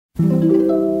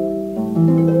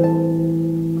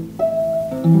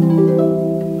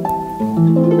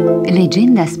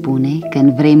Legenda spune că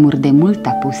în vremuri de mult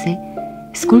apuse,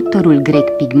 sculptorul grec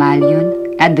Pygmalion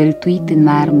a dăltuit în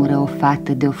marmură o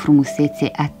fată de o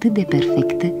frumusețe atât de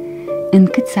perfectă,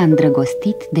 încât s-a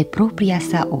îndrăgostit de propria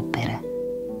sa operă.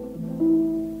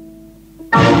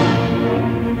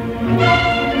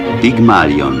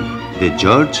 Pygmalion, de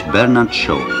George Bernard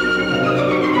Shaw.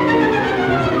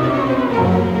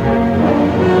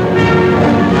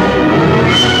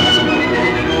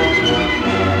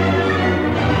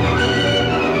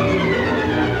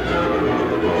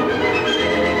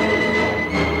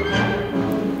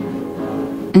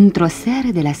 Într-o seară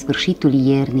de la sfârșitul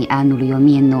iernii anului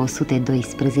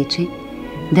 1912,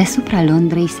 deasupra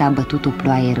Londrei s-a abătut o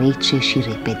ploaie rece și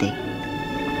repede.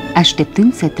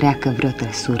 Așteptând să treacă vreo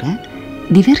trăsură,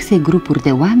 diverse grupuri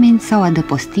de oameni s-au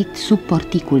adăpostit sub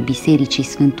porticul bisericii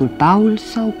Sfântul Paul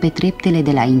sau pe treptele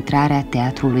de la intrarea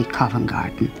teatrului Covent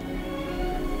Garden.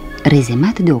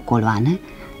 Rezemat de o coloană,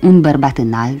 un bărbat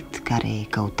înalt, care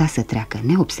căuta să treacă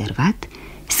neobservat,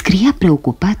 scria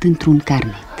preocupat într-un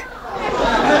carnet.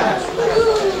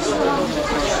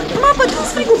 M-a bătut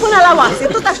frigul până la oase,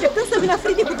 tot așteptând să vină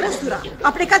Fridi cu trăsura. A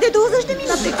plecat de 20 de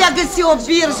minute. Te-a găsit o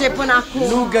birge până acum.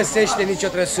 Nu găsește nicio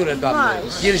trăsură, doamnă.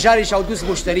 Birjarii și-au dus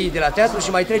mușterii de la teatru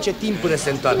și mai trece timp până se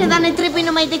întoarcă. Bine, dar ne trebuie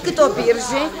numai decât o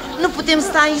birge. Nu putem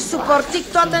sta aici sub portic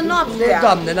toată noaptea.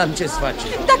 Doamne, n-am ce să face.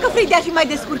 Dacă Fridi ar fi mai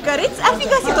descurcăreț, ar fi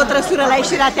găsit o trăsură la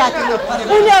ieșirea teatrului.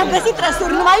 Unii au găsit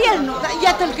trăsuri, numai el nu.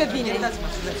 Iată-l că vine.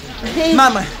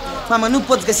 Mamă, nu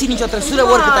poți găsi nicio trăsură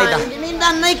oricât ai dat.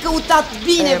 Dar n-ai căutat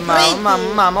bine, Fredi.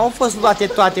 Mama, au fost luate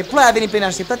toate. Ploaia a venit pe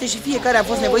neașteptate și fiecare a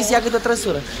fost nevoit să ia câte o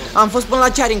trăsură. Am fost până la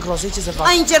Charing Cross, ce să fac?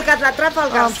 Ai încercat la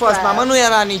Trafalgar? Am fost, mamă, nu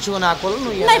era niciuna acolo, nu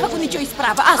era. N-ai făcut nicio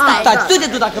ispravă, asta e. Du-te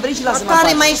tu dacă vrei și lasă-mă.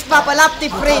 Tare mai ești papă lapte,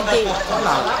 Fredi.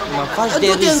 Mă faci de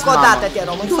Du-te râs, încă o dată, te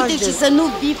rog. Du-te și să nu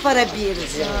vii fără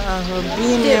birge.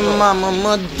 Bine, mamă,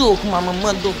 mă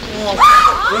duc.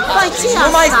 Păi, ce nu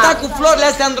mai sta cu florile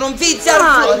astea într-un fii, ți-ar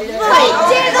flori. Păi,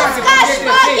 ce nu-ți cași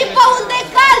ochii pe unde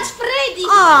calci, Fredi?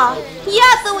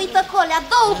 Iată, uită colea,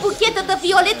 2 buchete de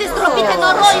violete zdrobite în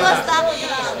noroiul ăsta.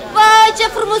 Băi, ce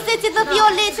frumusețe de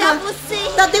violete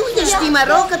apusești. Dar de unde știi, mă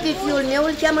rog, că pe fiul meu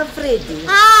îl cheamă Fredi?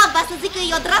 Va să zic că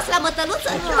e o dras la mătăluță?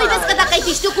 Păi vezi că dacă ai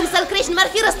fi știu cum să-l crești, nu m-ar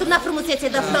fi răsturnat frumusețe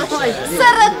de flori.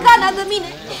 Sărăcana de mine.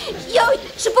 Ia uite,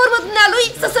 și pe urmă dumnealui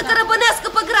să se cărăbănească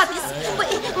pe gratis.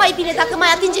 Păi, mai bine dacă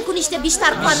mai atinge cu niște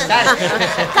biștar coană,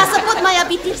 ca să pot mai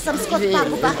abitir să-mi scot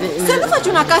paguba. Să nu faci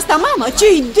una ca asta, mamă, ce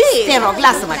idee! Te rog,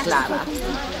 lasă-mă, Clara.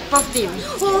 Poftim.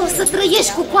 Să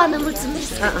trăiești cu coană, mulțumesc.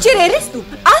 Cere restul.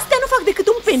 Astea nu fac decât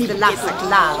un penny. Lasă,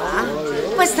 Clara.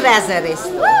 Păstrează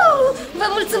restul. Vă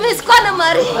mulțumesc, coană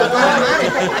mare.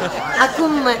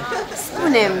 Acum,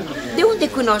 spune-mi, de unde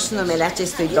cunoști numele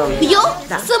acestui domn? Eu?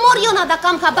 Da. Să mor Iona dacă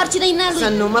am habar cine-i lui. Să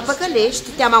nu mă păcălești,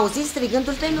 te-am auzit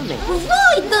strigându-l pe nume.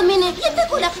 Vai de mine, e pe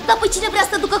culea. Dar păi cine vrea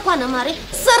să ducă coană mare?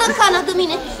 Sărăcana de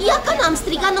mine. Ia că n-am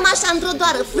strigat numai așa într-o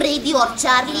doară Freddy ori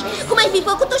Charlie. Cum ai fi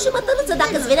făcut-o și mătăluță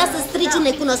dacă îți venea să strigi un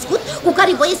necunoscut cu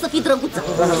care voie să fii drăguță.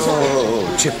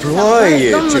 Ce ploaie!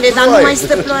 Domnule, dar nu mai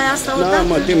stă ploaia asta odată? Da,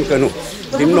 mă tem că nu.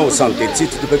 Din nou s-a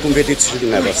întețit, după cum vedeți și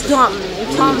dumneavoastră.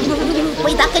 Doamne.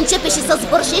 Păi dacă începe și să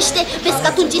zbârșește, vezi că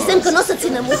atunci e semn că nu o să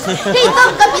țină mult. Hei,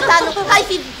 domn capitanul, hai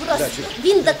fi bucuros.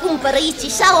 Vin de cumpără aici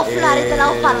și o floare de la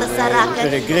o fată săracă.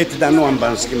 Regret, dar nu am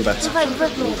bani schimbați.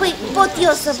 Păi pot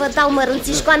eu să vă dau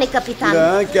mărunțiși, coane capitan?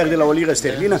 Da, chiar de la o liră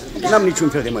sterlină? N-am niciun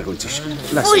fel de mărunțiși.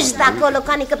 Fugi de acolo,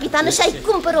 coane capitană, și ai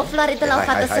cumpără o floare de la o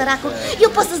fată săracă. Eu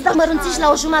pot să-ți dau mărunțiși la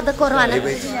o jumătate de coroană.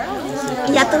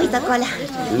 Iată, uite acolo.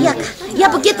 Ia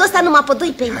buchetul ăsta numai pe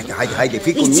 2 penny. Haide,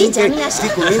 fii cu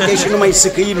minte și nu mai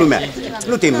săcăi lumea.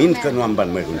 Nu te mint că nu am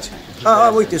bani mărunți.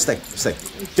 Uite, stai.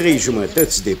 3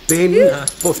 jumătăți de penny,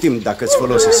 poftim dacă-ți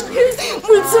folosesc.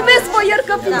 Mulțumesc, boier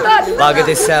capitan. Bagă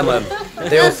de seamă,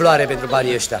 dă o floare pentru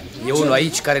banii ăștia. E unul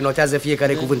aici care notează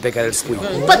fiecare cuvânt pe care îl spui.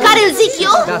 Pe care îl zic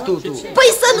eu? Da, tu. Păi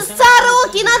să-mi sară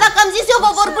ochii, dacă am zis eu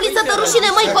vă vorbuliță de rușine,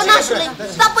 măi, conașule.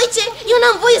 Dar păi ce? Eu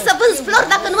n-am voie să vând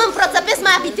flori dacă nu mă împrățăpesc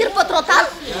mai abitir pe trotal?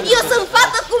 Eu sunt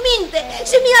fată cu minte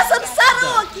și mie să-mi sară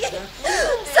ochii.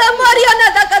 Să mor Iona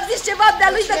dacă am zis ceva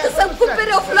de-a lui decât să-mi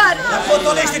cumpere o floare.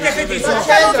 Potolește-te, fetiță!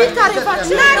 Ce-a lovit care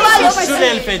face?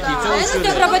 Ușurel, fetiță, ușurel. Nu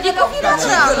te prăvădi că vin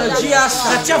așa. Gălăgia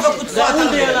asta, ce-a făcut fata?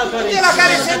 Unde e la care? E la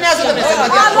care semnează de mesele.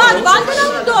 A luat bani de la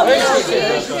un domn.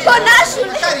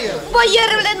 Conașule,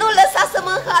 boierule, nu lăsa să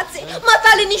mă înhațe.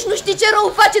 Matale nici nu știi ce rău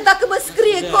face dacă mă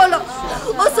scrie acolo.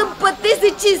 O să-mi păteze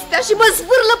cinstea și mă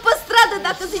zvârlă pe stradă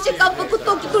dacă zice că am făcut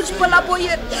ochii dulci pe la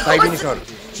boier. Stai binișor,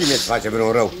 cine-ți face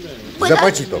vreun rău?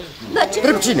 Zăpăcit-o. Da,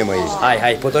 Drept cine mă ești?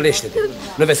 Hai, potolește-te.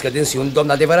 Nu vezi că dânsul e un domn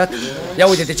adevărat? Ia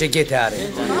uite-te ce ghete are.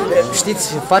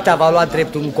 Știți, fata va lua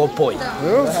drept un copoi.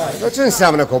 Dar ce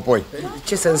înseamnă copoi?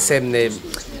 Ce să însemne?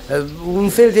 Un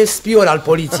fel de spion al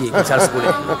poliției, cum ți-ar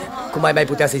spune. Cum ai mai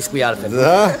putea să-i spui altfel?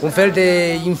 Da? Un fel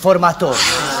de informator.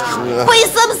 Da. Păi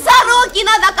să-mi sară ochii,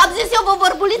 dacă am zis eu vă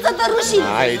vorbuliță de rușine.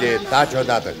 Haide, taci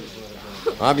odată.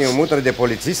 Am eu mutră de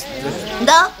polițist?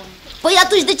 Da? Păi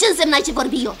atunci de ce însemna ce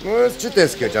vorbi eu?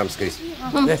 Citesc eu ce-am scris.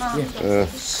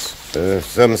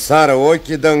 Să-mi sară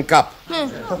ochii de-n cap.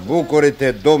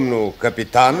 Bucură-te, domnul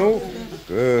capitanul,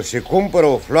 și cumpără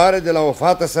o floare de la o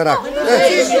fată săracă.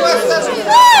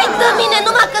 Hai de mine,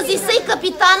 numai că zisei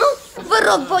capitanul. Vă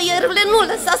rog, boierule, nu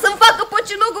lăsa să-mi facă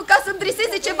pocinogul ca să-mi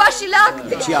driseze ceva și la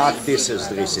acte. Ce acte să-ți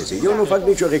driseze? Eu nu fac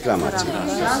nicio reclamație.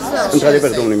 Într-adevăr,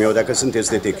 domnul meu, dacă sunteți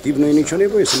detectiv, nu e nicio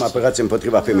nevoie să mă apărați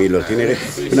împotriva femeilor tinere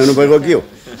până nu vă rog eu.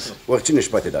 Oricine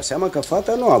își poate da seama că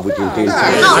fata nu a avut intenție.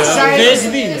 Vezi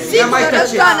bine, ia mai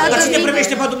tăce. Dar cine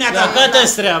privește pe dumneata?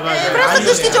 Gata-ți treaba. Vreau să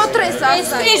câștige o tresă.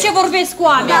 Scrie ce vorbesc cu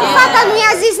oamenii. Dar fata nu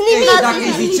i-a zis nimic. Dacă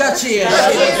îi zicea ce e.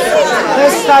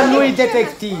 Ăsta nu-i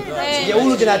detectiv. E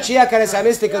unul din aceia care se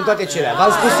amestecă în toate celea.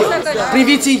 V-am spus eu.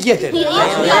 Priviți-i ghetele.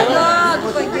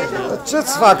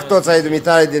 Ce-ți fac toți ai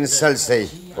dumitare din Selsey?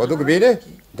 O duc bine?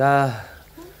 Da.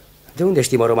 De unde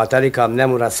știi, mă, romatale, că am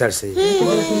neamul la Selsey?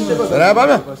 Treaba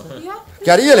mea.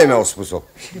 Chiar ele mi-au spus-o.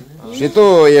 Și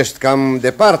tu ești cam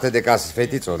departe de casă,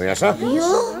 fetițo, nu-i așa?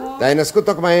 Eu? Te-ai născut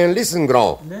tocmai în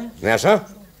Lissengrau, nu-i așa?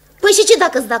 Păi și ce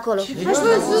dacă-s de acolo?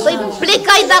 Păi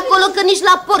plecai de acolo că nici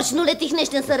la porci nu le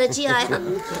tihnești în sărăcia aia.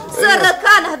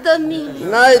 Sărăcana de mine.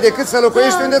 N-ai decât să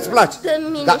locuiești unde-ți place.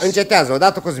 mine. Da, încetează,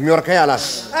 odată cu zmiorcăiala.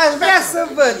 Aș vrea să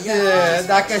văd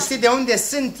dacă știi de unde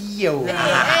sunt eu.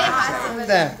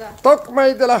 Da.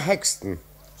 Tocmai de la Hexton.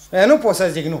 Nu pot să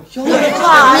zic nu.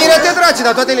 Miră-te, draci,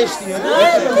 dar toate le știu.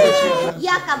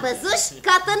 Ia ca văzuși,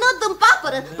 ca tănot în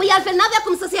papără. Păi altfel n-avea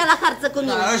cum să se ia la harță cu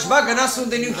mine. Își bagă nasul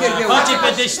de New Herbe. Face pe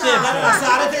deștept. Să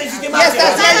arăte legitimația.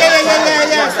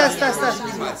 Stai.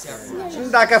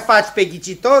 Dacă faci pe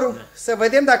ghicitorul, să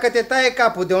vedem dacă te taie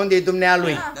capul de unde e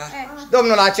dumnealui.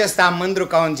 Domnul acesta mândru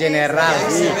ca un general.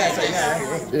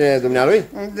 E dumnealui?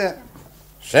 Da.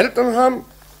 Cheltenham,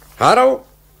 Harrow,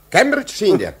 Cambridge și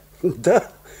India. Da,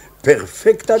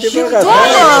 perfect adevărat.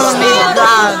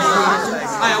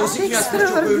 Ai auzit mi-a spus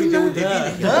ciocăiului de unde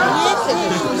vine?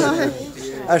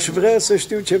 Aș vrea să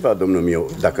știu ceva, domnul meu,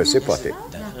 dacă se poate.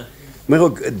 Mă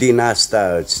rog, din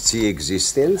asta îți ții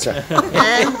existența?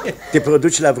 Te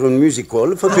produci la vreun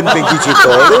musical făcând pe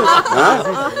ghicitorul?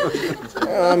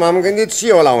 M-am gândit și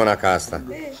eu la una ca asta.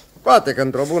 Poate că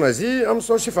într-o bună zi am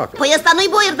să o și fac. Păi ăsta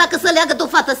nu-i boier dacă să leagă de o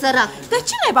fată săracă. Dar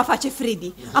ce naiba face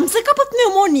Fridi? Am să capăt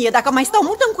pneumonie dacă mai stau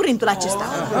mult în curentul acesta.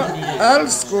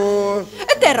 Ascult.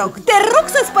 Te rog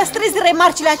să-ți păstrezi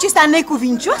remarcile acestea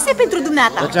necuvincioase pentru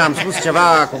dumneata. Ce, am spus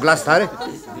ceva cu glas tare?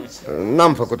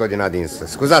 N-am făcut-o din adins,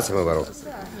 scuzați-mă, vă rog.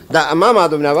 Dar mama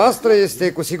dumneavoastră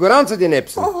este cu siguranță din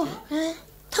Epsom.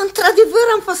 Dar într-adevăr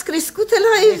am fost crescute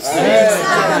la Epsom.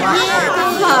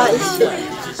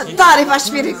 Tare v-aș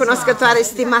fi recunoscătoare,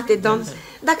 stimate domn,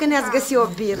 dacă ne-ați găsit o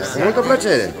biră. Multă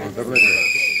plăcere, multă plăcere.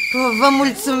 Vă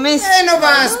mulțumesc. Nu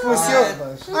v-am spus eu.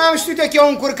 Am știut eu că e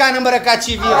un curcan îmbrăcat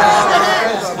civil.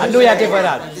 Nu e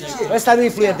adevărat. Ăsta nu e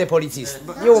fluier de polițist.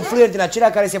 E un fluier din acela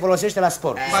care se folosește la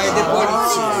sport.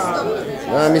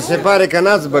 Da, mi se pare că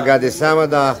n-ați băgat de seamă,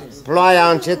 dar ploaia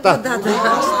a încetat. Da.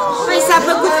 Păi s-a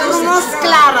făcut frumos,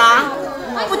 Clara.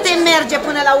 Putem merge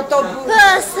până la autobuz.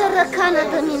 Sărăcană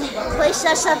de mine. Păi și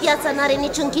așa viața n-are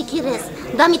niciun chichirez.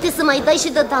 Da, mi-te să mai dai și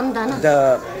de dandana.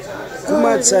 Da, cum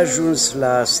ați ajuns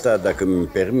la asta, dacă mi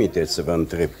permiteți să vă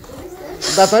întreb?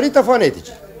 Datorită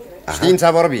foneticii.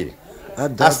 Știința vorbirii.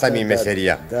 Asta mi-e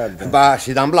meseria. Ba,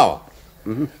 și damblaua.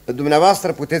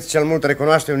 Dumneavoastră puteți cel mult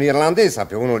recunoaște un irlandez sau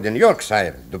pe unul din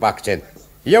Yorkshire, după accent.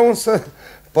 Eu însă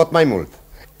pot mai mult.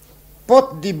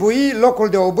 Pot dibui locul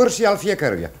de obârșie al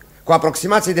fiecăruia, cu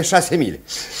aproximații de 6 mile.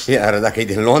 Iar dacă e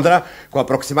din Londra, cu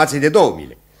aproximații de 2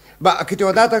 mile. Ba,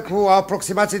 câteodată cu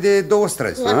aproximații de 2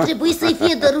 străzi. Ar trebui să-i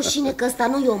fie de rușine, că ăsta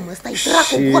nu e om, ăsta-i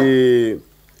dracu gol. Și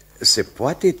se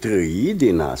poate trăi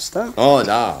din asta? Oh,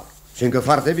 da, și încă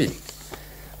foarte bine.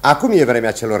 Acum e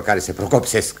vremea celor care se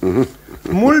procopsesc.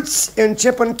 Mulți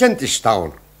încep în Kentish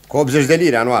Town cu 80 de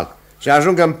lire anual și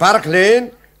ajung în Park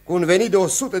Lane cu un venit de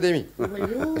 100.000.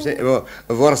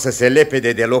 Vor să se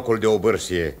lepede de locul de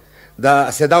obârșie,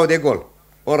 dar se dau de gol,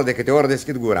 ori de câte ori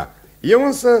deschid gura. Eu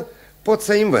însă pot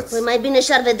să învăț. Păi mai bine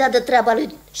și-ar vedea de treaba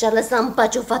lui și-ar lăsa în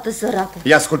pace o fată săracă.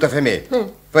 Ia ascultă, femeie,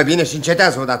 fă bine și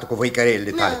încetează odată cu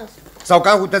văicăreile tale. Sau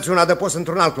caută-ți un adăpost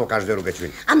într-un alt locaș de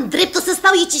rugăciuni? Am dreptul să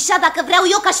stau aici așa dacă vreau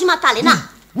eu ca și matale, na!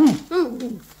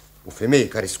 O femeie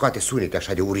care scoate sunete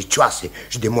așa de uricioase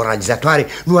și de moralizatoare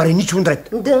nu are niciun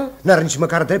drept. Da. N-are nici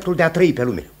măcar dreptul de a trăi pe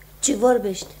lume. Ce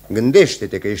vorbești?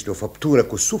 Gândește-te că ești o făptură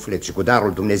cu suflet și cu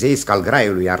darul dumnezeiesc al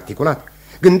graiului articulat.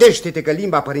 Gândește-te că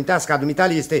limba părintească a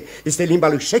dumitale este limba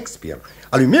lui Shakespeare,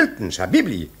 a lui Milton și a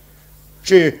Bibliei.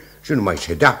 Și nu mai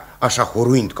ședea așa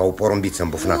horuind ca o porumbiță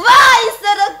îmbufnată. Vai,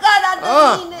 sărăcana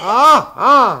de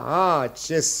mine!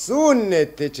 Ce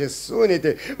sunete, ce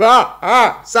sunete!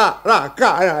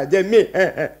 Sărăcana de mine!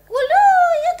 Ulu,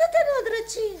 iată-te,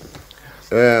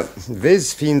 nodrăcie!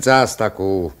 Vezi ființa asta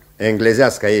cu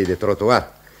englezească ei de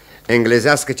trotuar?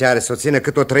 Englezească ce are să o țină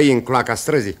cât o trăi în cloaca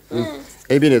străzii?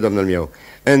 Ei bine, domnul meu,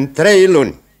 în 3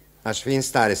 luni aș fi în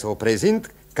stare să o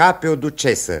prezint ca pe o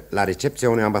ducesă la recepția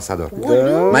unui ambasador. Da.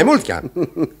 Mai mult chiar.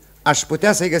 Aș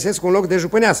putea să-i găsesc un loc de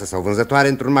jupâneasă sau vânzătoare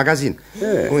într-un magazin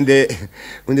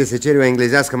unde se cere o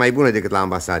englezească mai bună decât la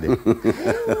ambasade.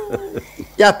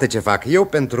 Iată ce fac eu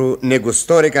pentru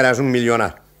negustori care ajung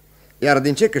milionari. Iar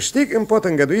din ce câștig îmi pot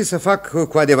îngădui să fac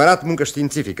cu adevărat muncă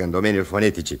științifică în domeniul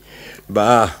foneticii.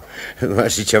 Ba,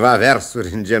 și ceva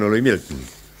versuri în genul lui Milton.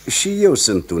 Și eu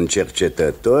sunt un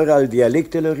cercetător al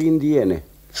dialectelor indiene.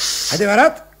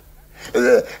 Adevărat?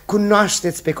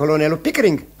 Cunoașteți pe colonelul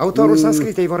Pickering, autorul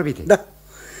sanscritei vorbite? Da.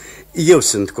 Eu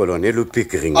sunt colonelul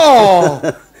Pickering.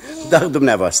 Dar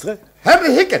dumneavoastră?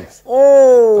 Henry Higgins,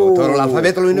 autorul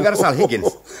alfabetului universal,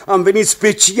 Higgins. Am venit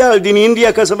special din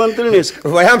India ca să vă întâlnesc.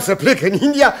 Voiam să plec în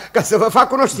India ca să vă fac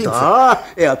cunoștință.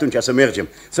 Da? Atunci să mergem.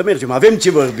 Să mergem, avem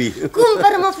ce vorbi.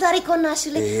 Cumpără-mă, floare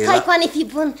conașule. Hai, coane, fi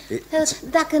bun.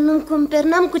 Dacă nu-mi cumperi,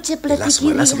 n-am cu ce plăti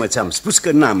chiria. Lasă-mă, ți-am spus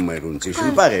că n-am mărunțe și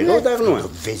îmi pare rău, dar nu am.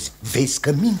 Vezi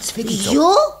că minți, fetiță.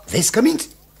 Eu? Vezi că minți?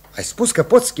 Ai spus că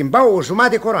poți schimba o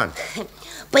jumătate de coroană.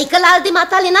 Păi că la alte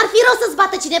matale n-ar fi rău să-ți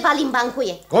bată cineva limba în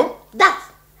cuie. Cum? Da,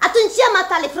 atunci ia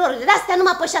matale florile, de astea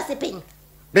numai pe 6 peni.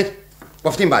 Bine,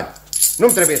 poftim bani.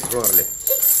 Nu-mi trebuie florile.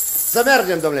 Să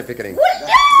mergem, domnule Pickering.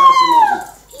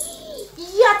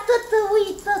 Iată-te,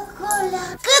 uită, colea.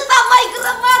 Cât am mai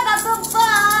grămada de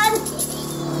bani!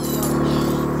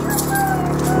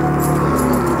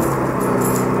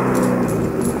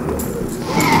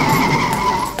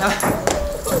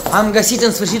 Am găsit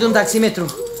în sfârșit un taximetru.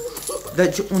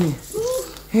 Deci, unde?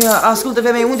 Ia, ascultă,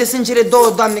 femeie, unde sunt cele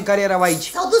 2 doamne care erau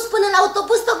aici? S-au dus până la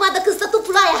autobuz tocmai de când stătu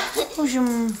ploaia. Și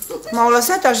m-au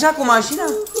lăsat așa cu mașina?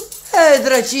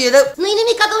 Drăcie, Nu-i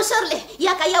nimic, domnșorule.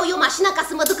 Ia ca iau eu mașina ca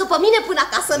să mă ducă pe mine până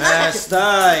acasă.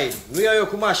 Stai, nu iau eu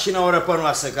cu mașina o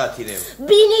răpănoasă ca tine.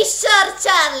 Binișor,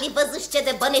 Charlie, văzuși ce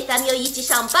de bănete am eu aici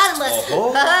și în palmă?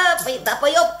 Păi da,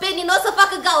 păi eu penii n-o să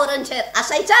facă gaură în cer.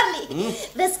 Așa-i, Charlie?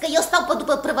 Vezi că eu stau pe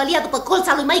după prăvălia, după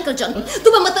colța lui Michael John,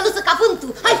 după mătăluță ca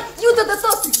vântul. Hai, iută de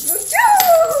tot!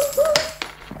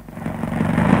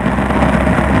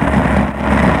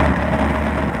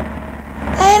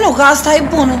 Nu, că asta e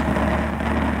bună.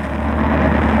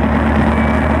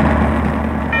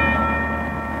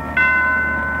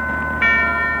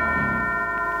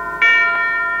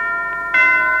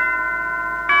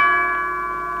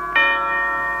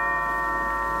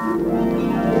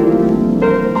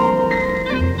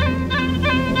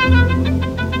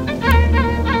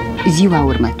 Ziua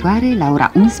următoare, la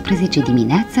ora 11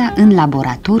 dimineața, în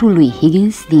laboratorul lui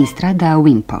Higgins din strada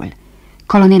Wimpole.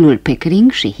 Colonelul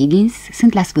Pickering și Higgins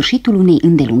sunt la sfârșitul unei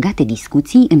îndelungate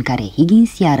discuții în care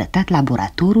Higgins i-a arătat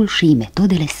laboratorul și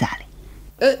metodele sale.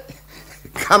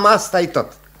 Cam asta e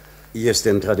tot. Este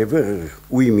într-adevăr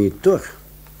uimitor.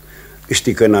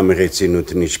 Știi că n-am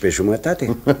reținut nici pe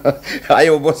jumătate? Ai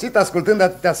obosit ascultând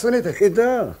atâtea sunete?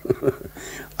 Da,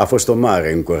 a fost o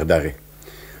mare încordare.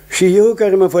 Și eu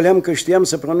care mă făleam că știam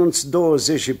să pronunț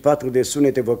 24 de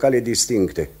sunete vocale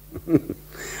distincte.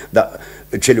 Da,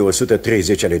 cele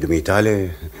 130 ale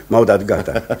dumitale m-au dat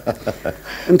gata.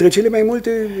 Între cele mai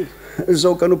multe,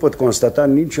 zău că nu pot constata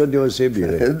nicio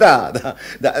deosebire. Da,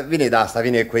 bine, asta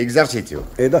vine cu exercițiu.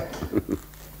 Da.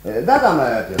 Da, doamna.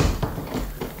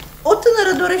 O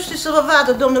tânără dorește să vă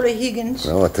vadă, domnule Higgins.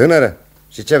 O tânără?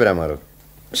 Și ce vrea, mă rog?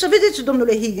 Să vedeți,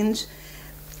 domnule Higgins,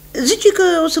 zice că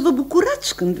o să vă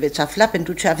bucurați când veți afla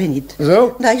pentru ce a venit.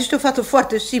 Zău? Da, este o fată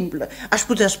foarte simplă. Aș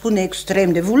putea spune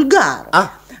extrem de vulgară.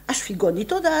 Aș fi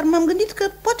godit-o, dar m-am gândit că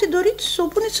poate doriți să o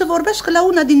puneți să vorbească la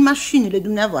una din mașinile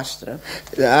dumneavoastră.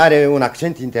 Are un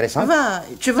accent interesant? Vai,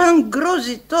 ceva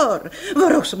îngrozitor. Vă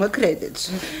rog să mă credeți.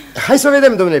 Hai să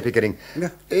vedem, domnule Pickering.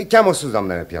 Cheamă sus,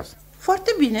 doamnă Piază.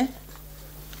 Foarte bine.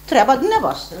 Treaba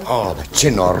dumneavoastră. Dar ce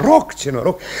noroc, ce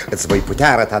noroc. Îți voi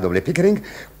putea arăta, domnule Pickering,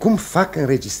 cum fac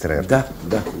înregistrări. Da.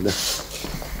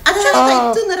 Așa Asta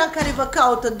e tânăra care vă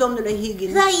caută, domnule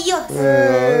Higgins. Da, eu.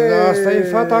 Asta e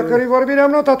fata cărui vorbire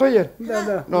am notat-o ieri.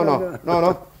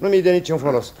 Nu mi-e de niciun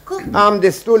folos. Am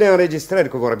destule înregistrări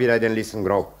cu vorbirea din Listen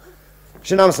Grow.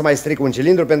 Și n-am să mai stric un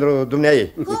cilindru pentru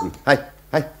dumneaei.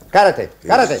 Hai, cară-te.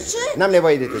 N-am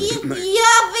nevoie de tine.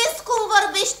 Ia vezi cum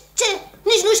vorbești. Ce?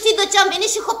 Nici nu știi de ce am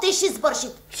venit și hoptei și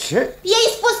zbărșit. Ce?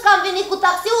 I-ai spus că am venit cu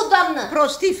taxiul, doamnă?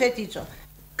 Prostii, fetițo.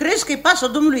 Crezi că-i pasă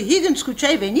domnului Higgins cu ce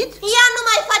ai venit? Ia nu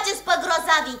mai faceți pe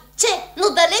grozavi. Ce? Nu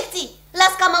dă lecții?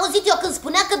 Las că am auzit eu când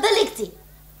spunea că dă lecții.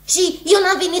 Și eu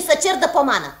n-am venit să cer de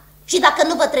pomană. Și dacă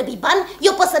nu vă trebuie bani,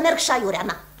 eu pot să merg și aiurea,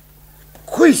 na.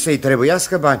 Cui să-i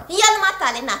trebuiască bani? Ia numai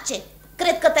tale, na, ce?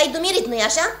 Cred că te-ai dumirit, nu-i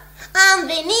așa? Am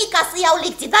venit ca să iau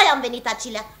lecții, da, am venit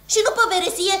acelea. Și nu pe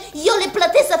veresie, eu le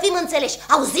plătesc să fim înțeleși.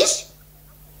 Auziși?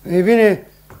 Ei bine,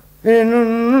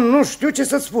 nu știu ce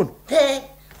să-ți spun.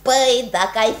 Păi,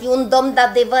 dacă ai fi un domn de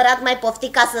adevărat, mai pofti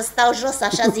ca să stau jos,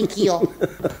 așa zic eu.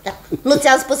 Da. Nu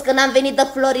ți-am spus că n-am venit de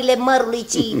florile mărului,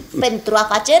 ci pentru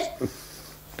afaceri?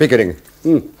 Pickering,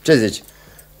 ce zici?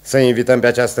 Să invităm pe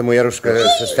această muierușcă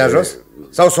să stea jos?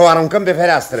 Sau să o aruncăm pe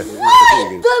fereastră? Vai,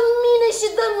 dă mine și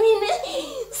dă mine!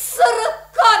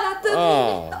 Sărăcana de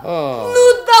mine! Nu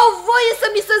dau voie să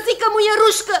mi se zică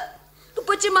muierușcă!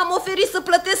 După ce m-am oferit să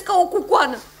plătesc ca o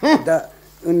cucoană. Da,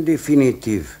 în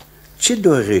definitiv, ce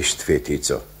dorești,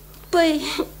 fetițo? Păi,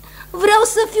 vreau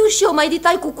să fiu și eu mai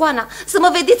ditai cucoana. Să mă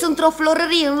vedeți într-o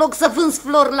florărie în loc să vânzi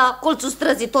flori la colțul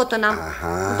străzii Tottenham.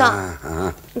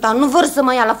 Da, nu vor să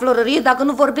mă ia la florărie dacă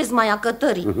nu vorbesc mai a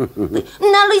cătării.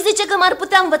 Nealui zice că m-ar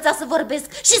putea învăța să vorbesc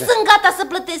și sunt gata să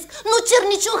plătesc. Nu cer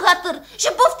niciun hatăr. Și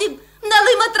poftim,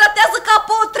 nealui mă tratează ca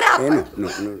pe o treabă.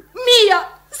 Mia!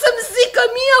 Să-mi zică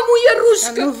mie,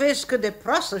 muierușcă! Dar nu vezi cât de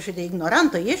proastă și de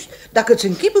ignorantă ești? Dacă ți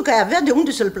închipui că ai avea de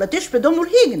unde să-l plătești pe domnul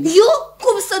Higgins. Eu?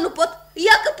 Cum să nu pot?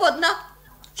 Ia că pot, na!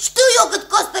 Știu eu cât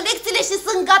costă lecțiile și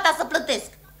sunt gata să plătesc.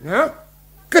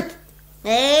 Cât?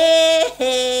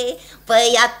 Păi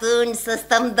atunci să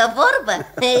stăm de vorbă.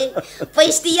 Păi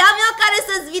știam eu care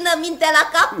să-ți vină mintea la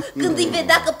cap când îi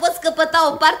vedea că poți căpăta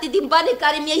o parte din banii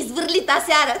care mi-ai zvârlit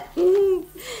aseară.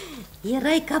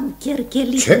 Erai cam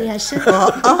cherchelit, nu-i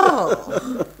așa?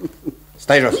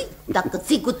 Stai jos. Dacă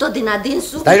ții cu tot din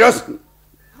adinsul... Stai jos!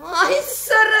 Ai,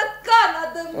 sărăcana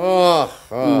de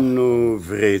mine! Nu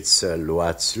vreți să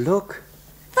luați loc?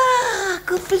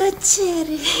 Da, cu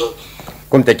plăcere.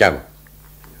 Cum te cheamă?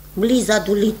 Eliza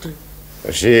Doolittle.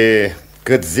 Și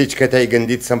cât zici că te-ai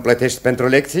gândit să-mi plătești pentru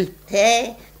lecții?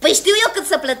 Păi știu eu cât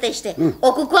să plătește.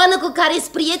 O cucoană cu care-s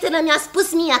prietenă mi-a spus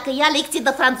mie că ia lecții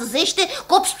de franțuzește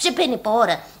cu 18 peni pe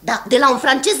oră. Da, de la un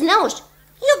francez neauș.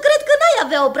 Eu cred că n-ai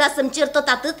avea obraz să-mi cer tot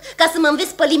atât ca să mă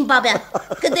înveți pe limba mea.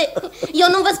 Că de... eu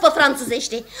nu învăț pe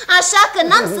franțuzește. Așa că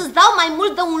n-am să-ți dau mai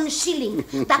mult de un shilling.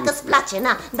 Dacă-ți place,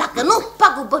 na. Dacă nu,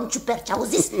 pagubă în ciuperci,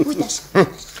 auziți? Uite așa.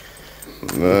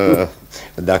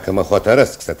 Dacă mă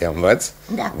hotărăsc să te învăț,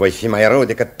 voi fi mai rău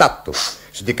decât tatu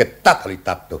și decât tatălui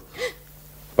tatu.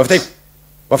 Poftim!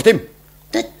 Poftim!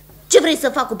 Ce vrei să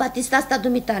fac cu batista asta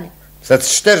dumitale?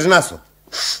 Să-ți ștergi nasul.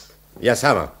 Ia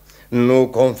seama, nu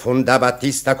confunda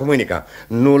batista cu mânica.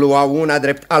 Nu lua una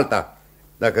drept alta,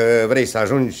 dacă vrei să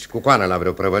ajungi cu coană la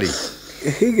vreo prăvălie.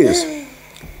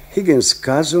 Higgins,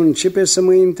 cazul începe să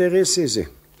mă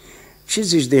intereseze. Ce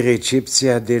zici de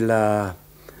recepția de la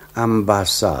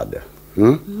ambasadă?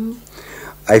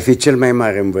 Ai fi cel mai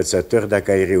mare învățător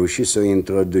dacă ai reușit să o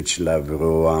introduci la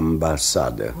vreo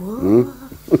ambasadă.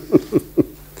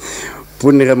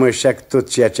 Pun rămășac tot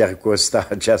ceea ce ar costa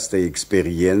această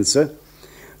experiență,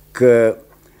 că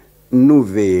nu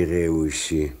vei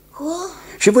reuși.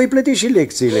 Și voi plăti și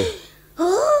lecțiile.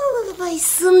 Vai,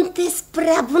 sunteți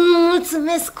prea bun,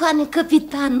 mulțumesc, coane,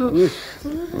 capitanul.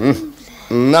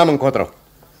 N-am încotro.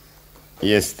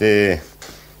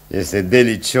 Este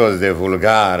delicios de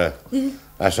vulgară,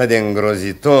 așa de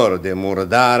îngrozitor, de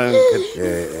murdară încât...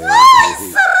 Vai,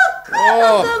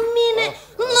 sărăcană de mine!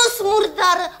 Nu-s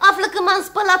murdară, află că m-am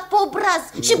spălat pe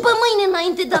obraz și pe mâine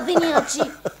înainte de a veni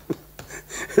aici.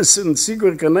 Sunt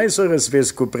sigur că n-ai să o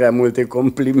răsfezi cu prea multe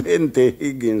complimente,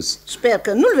 Higgins. Sper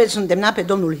că nu-l veți îndemna pe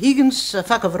domnul Higgins să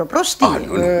facă vreo prostie.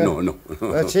 Nu.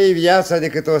 Ce-i viața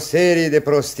decât o serie de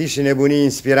prostii și nebunii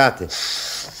inspirate?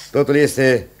 Totul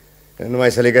este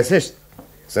numai să le găsești,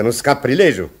 să nu scapi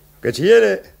prilejul, căci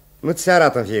ele nu ți se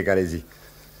arată în fiecare zi.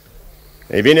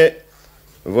 Ei bine,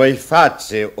 voi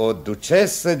face o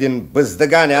ducesă din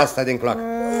băzdăgania asta din cloacă.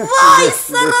 Vai,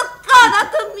 sărăcana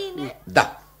de mine!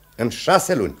 Da, în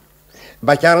 6 luni.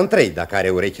 Ba chiar în 3, dacă are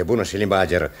ureche bună și limba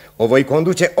ageră. O voi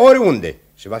conduce oriunde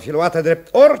și va fi luată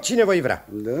drept oricine voi vrea.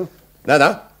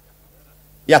 Da?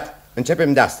 Iată,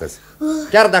 începem de astăzi.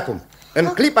 Chiar de acum, în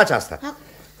clipa aceasta.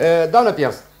 Doamnă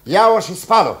Pierce, ia-o și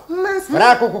spală.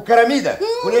 Fracul cu cărămidă,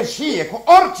 cu leșie, cu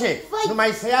orice,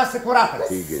 numai să iasă curată.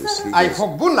 Ai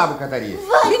foc bun la bucătărie.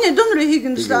 Bine, domnule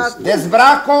Higgins, dar...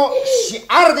 Dezbracă-o și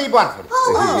arde-i boarfele.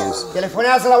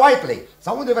 Telefonează la Whiteley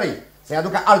sau unde vrei, să-i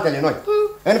aducă altele noi.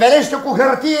 Învelește-o cu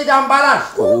hârtie de ambalaj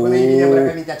până-i vine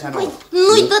îmbrăcămintea cea nouă.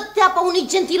 Nu-i dă teapa unui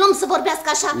gentilom să vorbească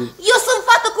așa. Eu sunt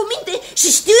fată cu minte și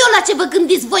știu eu la ce vă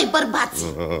gândiți voi, bărbați.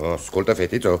 Ascultă,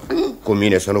 fetiță, cu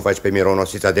mine să nu faci pe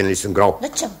mironosița de Nelson Grau. De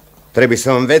ce? Trebuie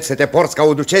să înveți să te porți ca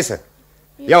o ducesă.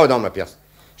 Ia-o, doamnă Pierce.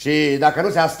 Și dacă nu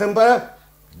se astâmpă,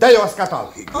 dă-i o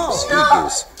scatoală.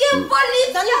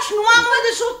 Dar nici nu am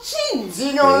unde să o țin.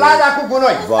 Ține-o în lada cu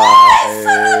gunoi.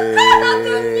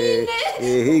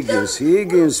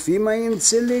 Higgins, fii mai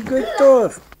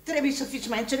înțelegător. Trebuie să fiți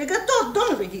mai înțelegător,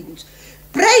 domnule Higgins.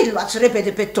 Prea-i luați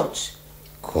repede pe toți.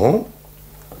 Cum?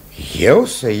 Eu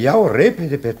să iau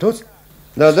repede pe toți?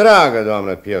 Dar, dragă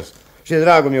doamnă Pierce și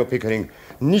dragul meu Pickering,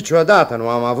 niciodată nu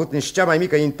am avut nici cea mai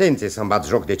mică intenție să-mi bat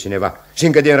joc de cineva și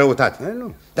încă din răutate.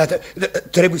 Dar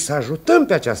trebuie să ajutăm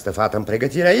pe această fată în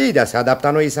pregătirea ei de a se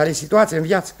adapta noii sale situații în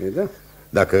viață.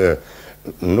 Dacă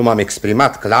nu m-am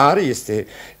exprimat clar,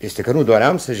 este că nu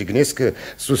doream să jignesc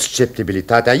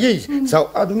susceptibilitatea ei sau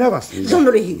a dumneavoastră.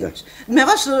 Domnule Higgins,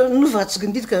 dumneavoastră nu v-ați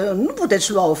gândit că nu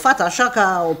puteți lua o fată așa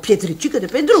ca o pietricică de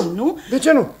pe drum, nu? De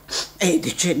ce nu? Ei, de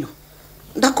ce nu?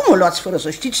 Dar cum o luați fără să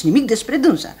știți nimic despre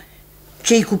dânsa?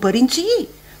 Ce-i cu părinții ei?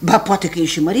 Ba, poate că e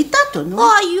și măritată, nu?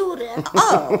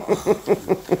 Aiurea!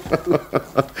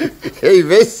 Ei,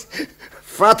 vezi?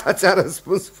 Fata ți-a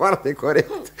răspuns foarte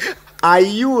corect.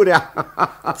 Aiurea!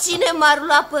 Cine m-ar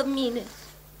lua pe mine?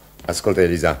 Ascultă,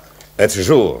 Eliza, îți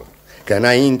jur că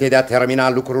înainte de a termina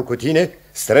lucrul cu tine,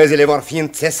 străzile vor fi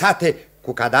înțesate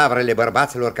cu cadavrele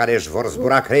bărbaților care își vor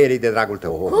zbura creierii de dragul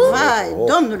tău. Vai,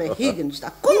 domnule Higgins,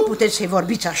 dar cum puteți să-i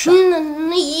vorbiți așa?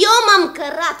 Eu m-am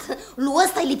cărat. Lui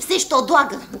ăsta-i lipsește o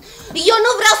doagă. Eu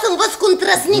nu vreau să învăț cu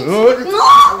întrăsnit. Nu!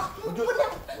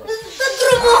 Dă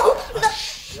drumul!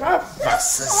 Așa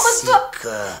să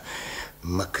zică.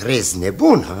 Mă crezi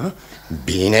nebună?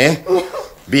 Bine,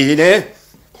 bine.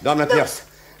 Doamnă Pierce,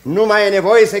 nu mai e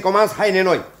nevoie să-i comanzi haine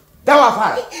noi. Dă-o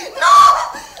afară! Nu!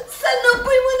 Să nu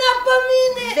pui mâna pe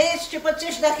mine! Vezi ce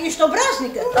pățești dacă ești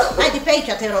obraznică? Haide pe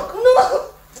aici, te rog. Nu!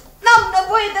 N-am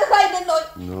nevoie de haine noi.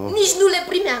 Nici nu le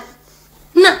primeam.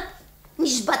 Na,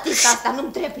 nici batista asta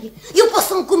nu-mi trebuie. Eu pot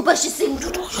să-mi cumpăr și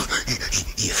singur.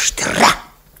 Ești rea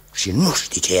și nu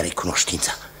știi ce e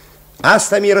recunoștința.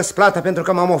 Asta mi-e răsplata pentru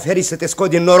că m-am oferit să te scot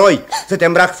din noroi, să te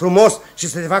îmbrac frumos și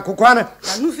să te fac cu coană.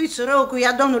 Dar nu fiți rău cu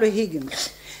ea, domnule Higgins.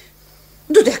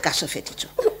 Du-te acasă, fetiță.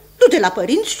 Du-te la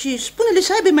părinți și spune-le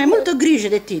să aibă mai multă grijă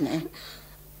de tine.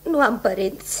 Nu am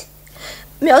părinți.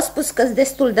 Mi-au spus că-s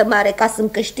destul de mare ca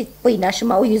să-mi câștig pâinea și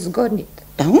m-au izgonit.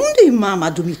 Dar unde-i mama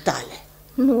dumitale?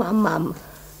 Nu am mamă.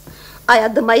 Aia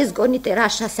de mai izgonit era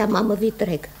 6-a mamă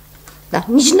vitregă. Dar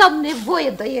nici n-am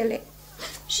nevoie de ele.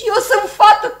 Și eu sunt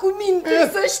fată cu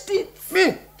minte, să știți.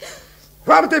 Bine,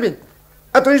 foarte bine.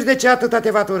 Atunci de ce atâta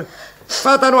tevatură?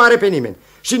 Fata nu are pe nimeni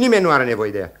și nimeni nu are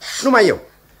nevoie de ea. Numai eu.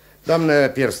 Doamnă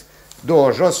Pierce,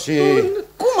 du-o jos și...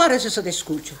 Cum are să se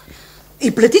descurce?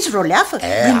 Îi plătiți vreo leafă?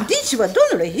 Gândiți-vă,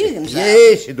 domnule Higgins.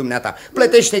 E și dumneata,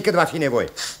 plătește-i cât va fi nevoie.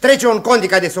 Trece un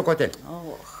condica de socotel.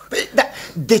 Dar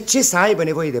de ce să aibă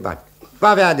nevoie de bani? Va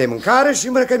avea de mâncare și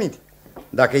îmbrăcăminte.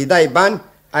 Dacă îi dai bani,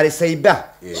 are să-i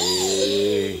bea.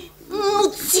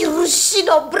 Nu ți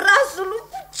rușine obrazului?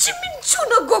 Ce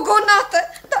minciună gogonată!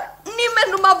 Dar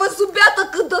nimeni nu m-a văzut beată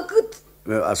cât de cât.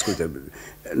 Ascultă,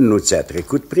 nu ți-a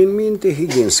trecut prin minte,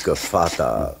 Higgins, că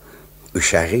fata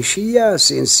își are și ea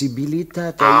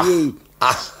sensibilitatea ei?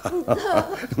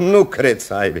 Nu cred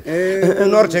să aibă.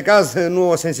 În orice caz, nu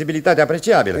o sensibilitate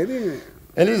apreciabilă.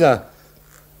 Eliza,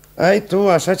 ai tu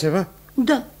așa ceva?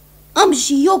 Da, am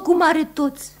și eu cum are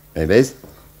toți. Vezi?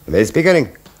 Vezi,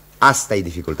 Pickering? Asta e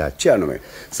dificultatea. Ce anume?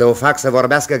 Să o fac să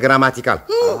vorbească gramatical.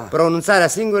 Pronunțarea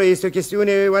singură este o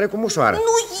chestiune oarecum ușoară.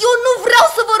 Nu, eu nu vreau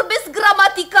să vorbesc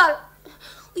gramatical.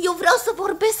 Eu vreau să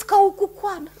vorbesc ca o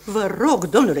cucoană. Vă rog,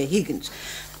 domnule Higgins,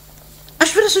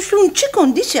 aș vrea să știu în ce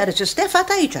condiții are să stea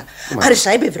fata aici. Are să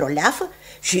aibă vreo leafă?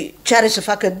 Și ce are să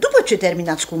facă după ce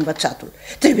terminați cu învățatul?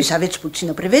 Trebuie să aveți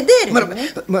puțină prevedere.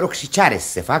 Mă rog, și ce are să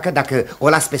se facă dacă o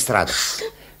las pe stradă?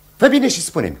 Fă bine și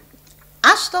spune-mi.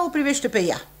 Asta o privește pe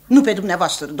ea, nu pe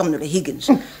dumneavoastră, domnule Higgins.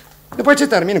 După ce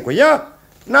termin cu ea,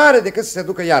 n-are decât să se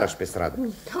ducă iarăși pe stradă.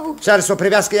 Și are să o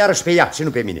privească iarăși pe ea și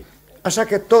nu pe mine. Așa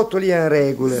că totul e în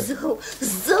regulă.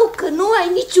 Zău că nu ai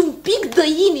niciun pic de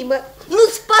inimă.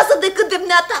 Nu-ți pasă decât de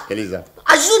mneata. Eliza.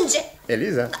 Ajunge.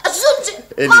 Eliza. Ajunge.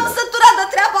 Eliza. M-am săturat de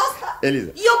treaba asta.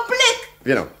 Eliza. Eu plec.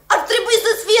 Vino. Ar trebui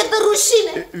să-ți fie de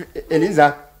rușine. Eliza.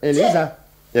 Eliza?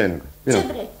 Ce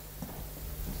vrei?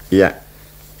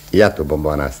 Ia tu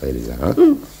bomboana asta, Eliza.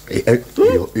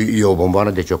 E o bomboană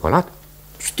de ciocolată?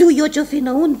 Știu eu ce-o fi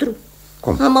înăuntru.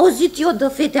 Cum? Am auzit eu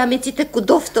de fete amețite cu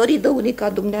doftorii de unica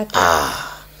dumneata.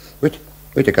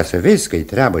 Uite, ca să vezi că-i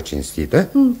treabă cinstită.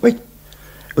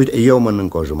 Uite, eu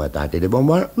mănânc o jumătate de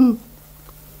bomboană.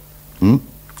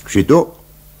 Și tu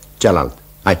cealaltă.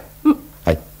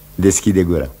 Hai, deschide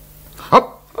gura.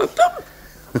 Hop!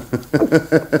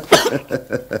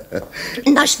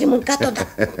 N-aș fi mâncat-o,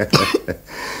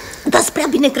 dar prea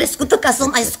bine crescută ca să o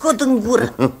mai scot în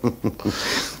gură.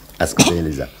 Ascultă,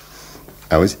 Eliza,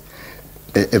 auzi?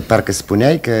 Parcă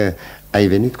spuneai că ai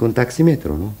venit cu un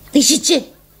taximetru, nu? Păi și ce?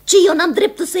 Ce, eu n-am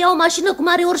dreptul să iau o mașină cu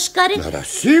mare orșcare? Da,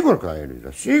 sigur că ai, Eliza,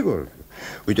 sigur.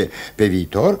 Uite, pe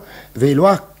viitor vei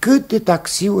lua câte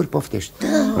taxiuri poftești.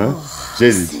 Da. Ce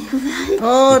zici?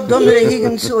 Domnule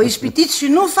Higgins, o ispitiți și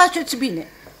nu faceți bine.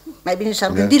 Mai bine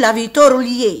s-ar gândi la viitorul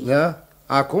ei. Da?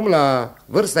 Acum, la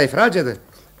vârsta-i fragedă?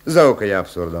 Zău că e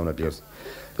absurd, doamnă Pierce.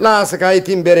 Lasă că ai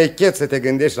timp berechet să te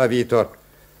gândești la viitor.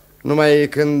 Numai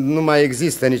când nu mai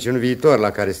există niciun viitor la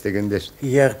care să te gândești.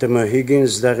 Iartă-mă,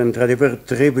 Higgins, dar într-adevăr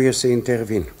trebuie să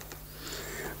intervin.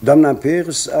 Doamna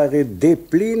Pierce are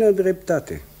deplină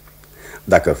dreptate.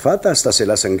 Dacă fata asta se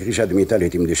lasă în grija dumitale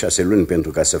timp de 6 luni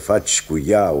pentru ca să faci cu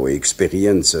ea o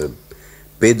experiență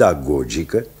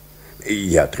pedagogică,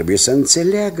 ea trebuie să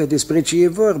înțeleagă despre ce e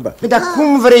vorba. Dar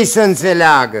cum vrei să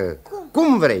înțeleagă?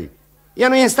 Cum vrei? Ea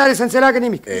nu e în stare să înțeleagă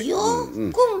nimic. Eu?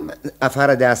 Cum?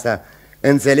 Afară de asta,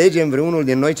 înțelegem vreunul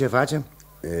din noi ce facem?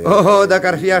 Dacă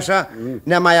ar fi așa,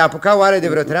 ne-am mai apucat oare de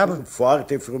vreo treabă?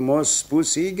 Foarte frumos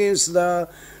spus, Higgins, dar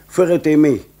fără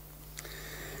temei.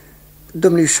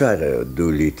 Domnișoară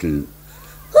Doolittle.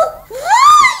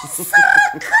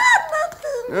 Sărăcană-te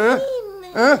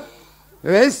mine!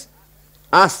 Vezi?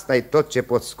 Asta e tot ce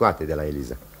pot scoate de la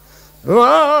Eliza.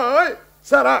 Vai,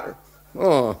 sărac!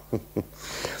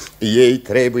 Ei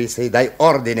trebuie să-i dai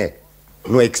ordine,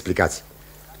 nu explicații.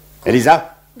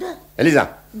 Eliza? Da.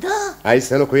 Eliza? Da. Hai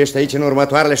să locuiești aici în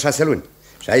următoarele 6 luni.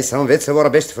 Și hai să înveți să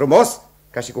vorbești frumos,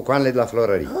 ca și cu coanele de la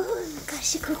florării. Ca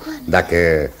și cu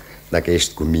coanele. Dacă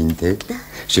ești cu minte,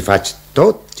 și faci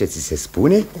tot ce ți se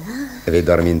spune, vei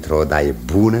dormi într-o odaie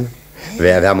bună,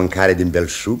 vei avea mâncare din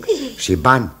belșug și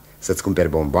bani să-ți cumperi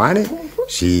bomboane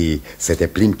și să te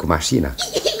plimbi cu mașina.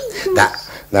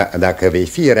 Dacă vei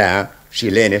fi rea și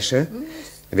leneșă,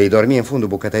 vei dormi în fundul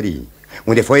bucătăriei,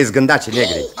 unde foie zgândaci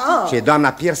negre. Și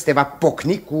doamna Pierce te va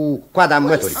pocni cu coada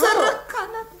măturii.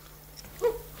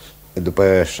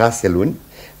 După 6 luni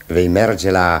vei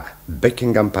merge la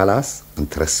Buckingham Palace în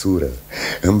trăsură,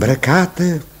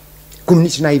 îmbrăcată cum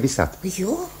nici n-ai visat.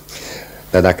 Eu?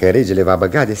 Dar dacă regele va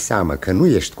băga de seamă că nu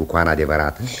ești cu coana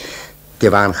adevărată, te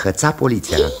va înhăța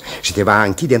poliția și te va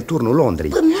închide în turnul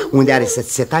Londrei, unde are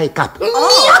să-ți se taie capul.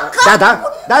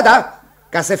 Da,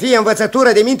 ca să fie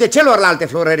învățătură de minte celorlalte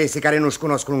florărese care nu-și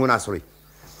cunosc lungul nasului.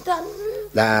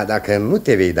 Dar dacă nu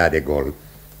te vei da de gol,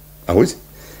 auzi?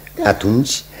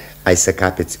 Atunci ai să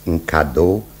capeți un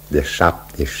cadou de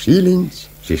 7 shillings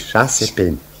și 6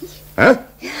 peni.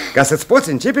 Ca să-ți poți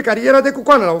începe cariera de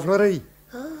cucoană la o florărie.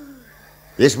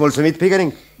 Ești mulțumit,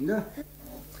 Pickering? Da.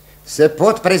 Se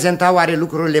pot prezenta oare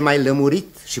lucrurile mai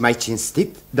lămurit și mai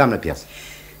cinstit, doamnă Pierce?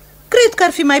 Cred că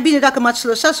ar fi mai bine dacă m-ați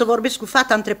lăsat să vorbesc cu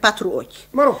fata între 4 ochi.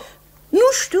 Mă rog. Nu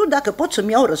știu dacă pot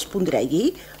să-mi iau răspunderea ei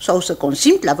sau să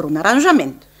consimt la vreun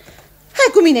aranjament. Hai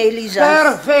cu mine, Eliza.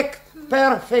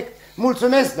 Perfect.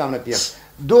 Mulțumesc, doamnă Pierce.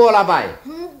 Du-o la baie.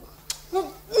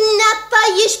 Neata,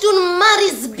 ești un mare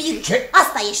zbir. Ce?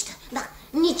 Asta ești, da.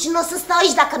 Nici nu o să stau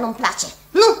aici dacă nu-mi place.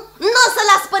 Nu o să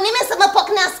las pe nimeni să mă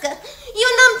pocnească.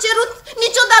 Eu n-am cerut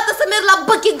niciodată să merg la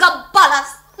Buckingham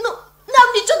Palace. N-am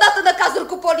niciodată năcazuri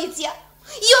cu poliția.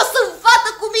 Eu sunt fată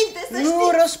cu minte, să știi. Nu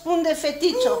răspunde,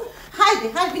 fetițo. Haide,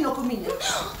 vină cu mine.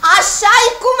 Așa-i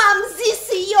cum am zis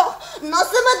eu. Nu o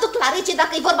să mă duc la rege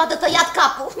dacă e vorba de tăiat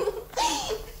capul.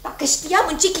 Dacă știam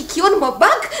în ce chichion mă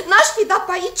bag, n-aș fi dat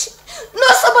pe aici. Nu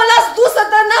o să mă las dusă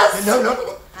de nas. Nu.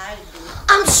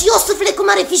 Am și eu suflet cu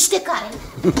mare fiștecare.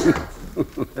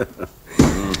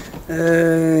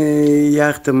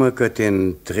 Iartă-mă că te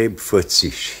întreb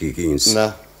fățiș, Higgins.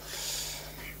 Da.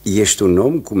 Ești un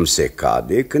om cum se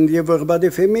cade când e vorba de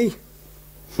femei?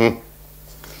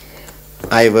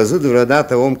 Ai văzut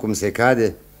vreodată om cum se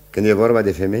cade când e vorba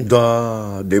de femei?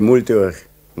 Da, de multe ori.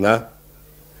 Da?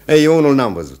 Ei, eu unul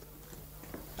n-am văzut.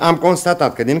 Am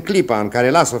constatat că din clipa în care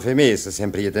las o femeie să se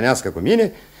împrietenească cu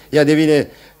mine, ea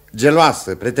devine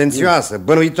geloasă, pretențioasă,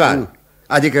 bănuitoare.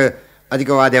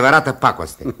 Adică o adevărată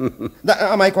pacoste. Dar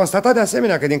am mai constatat de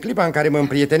asemenea că din clipa în care mă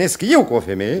împrietenesc eu cu o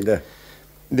femeie,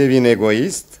 devin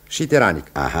egoist și tiranic.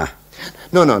 Aha.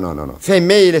 Nu.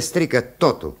 Femeile strică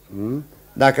totul.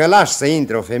 Dacă lași să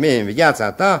intre o femeie în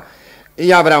viața ta,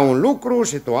 ea vrea un lucru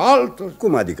și tu altul.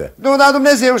 Cum adică? Nu, dar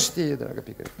Dumnezeu știe, dragă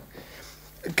Pickering.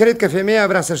 Cred că femeia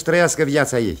vrea să-și trăiască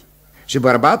viața ei și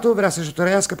bărbatul vrea să-și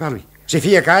trăiască pe a lui. Și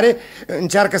fiecare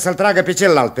încearcă să-l tragă pe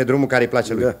celălalt pe drumul care îi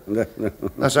place lui. Da.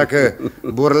 Așa că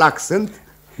burlac sunt,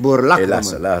 burlac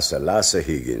rămân. Lasă,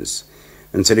 Higgins.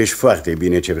 Înțelegi foarte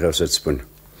bine ce vreau să-ți spun.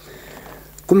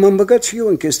 Cum m-am băgat și eu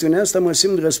în chestiunea asta, mă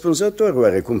simt răspunzător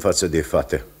oarecum față de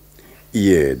fată.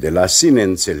 E de la sine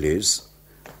înțeles,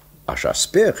 așa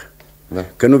sper,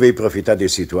 că nu vei profita de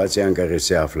situația în care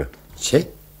se află. Ce?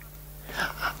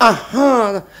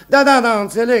 Aha, da,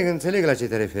 înțeleg la ce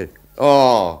te referi.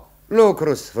 Oh,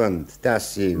 lucru sfânt, te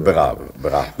asigur. Bravo.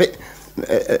 Băi,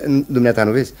 dumneata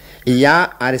nu vezi?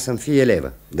 Ea are să-mi fie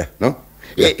elevă, da, nu?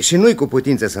 Da. Și nu-i cu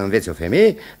putință să înveți o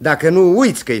femeie dacă nu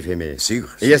uiți că e femeie.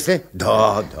 Sigur. Este?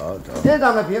 Da. E,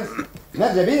 doamnă Pierce,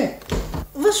 merge bine?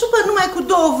 Vă supăr numai cu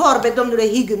două vorbe, domnule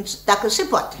Higgins, dacă se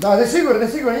poate. Da,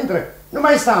 desigur, intră. Nu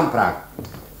mai sta în prag.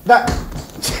 Da,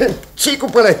 ce-i cu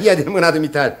pălăria din mâna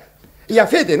dumitale? Ia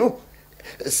fete, nu?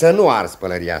 Să nu arzi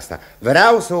pălăria asta.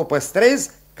 Vreau să o păstrez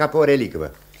ca pe o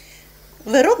relicvă.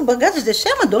 Vă rog, băgați de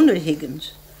seamă, domnule Higgins.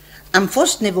 Am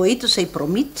fost nevoită să-i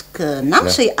promit că n-am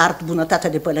să-i ard bunătatea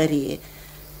de pălărie.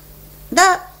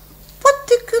 Dar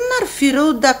poate că n-ar fi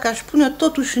rău dacă aș pune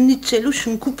totuși nițeluș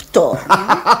în cuptor.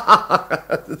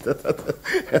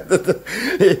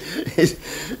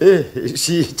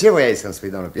 Și ce voiai să-mi spui,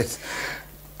 doamnă Pierce?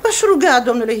 V-aș ruga,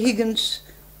 domnule Higgins,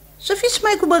 să fiți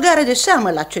mai cu băgare de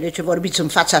seamă la cele ce vorbiți în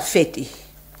fața fetii.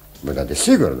 Bă, dar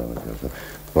desigur, domnule Pierce.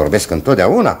 Vorbesc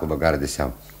întotdeauna cu băgare de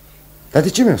seamă. Dar de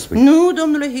ce mi-o spui? Nu,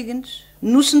 domnule Higgins,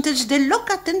 nu sunteți deloc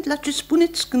atent la ce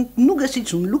spuneți când nu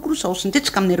găsiți un lucru sau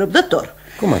sunteți cam nerăbdător.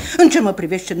 Cum ai? În ce mă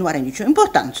privește nu are nicio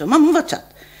importanță, m-am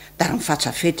învățat. Dar în fața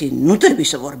fetei nu trebuie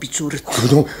să vorbiți urât.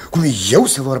 Cum eu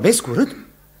să vorbesc urât?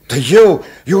 Dar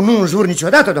eu nu înjur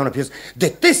niciodată, doamnă Pierce.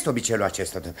 Detest obiceiul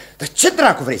acesta. Dar ce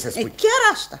dracu vrei să spui? E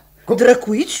chiar asta.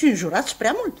 Drăcuiți și înjurați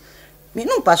prea mult. Mie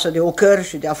nu-mi pasă de ocări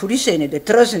și de afurisene, de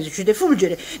trăsneze și de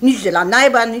fulgere, nici de la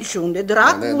naiba, nici unde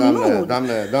dracu, nu.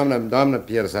 Doamnă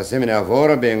Pierce, asemenea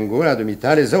vorbe în gura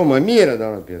dumitale, zău mă miră,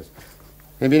 doamnă Pierce.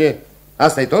 E bine,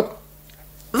 asta e tot?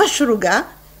 V-aș ruga,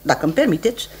 dacă îmi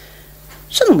permiteți,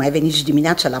 să nu mai veniți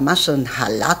dimineața la masă în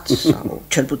halat sau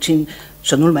cel puțin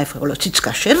să nu-l mai folosiți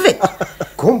ca șervet.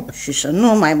 Cum? Și să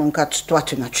nu mai mâncați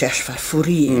toate în aceeași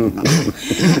farfurie.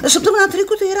 Săptămâna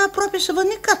trecută era aproape să vă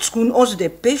necați cu un os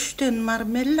de pește în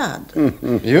marmeladă.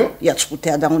 Eu? I-ați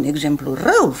putea da un exemplu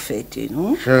rău fetei,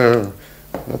 nu?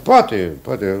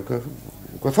 Poate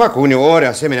că fac uneori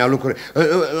asemenea lucruri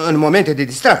în momente de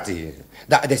distracție.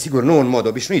 Dar desigur nu în mod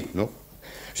obișnuit, nu?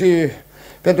 Și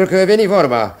pentru că veni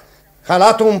vorba,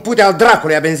 halatul un pute al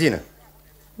dracului a benzină.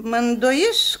 Mă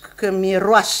îndoiesc că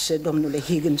miroase, domnule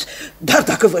Higgins, dar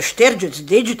dacă vă ștergeți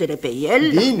degetele pe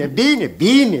el...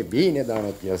 Bine, doamnă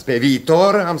Pierce. Pe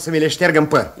viitor am să mi le șterg în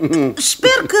păr.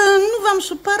 Sper că nu v-am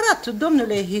supărat,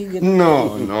 domnule Higgins.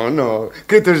 Nu,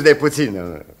 câtuși de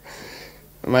puțin.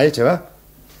 Mai e ceva?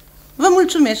 Vă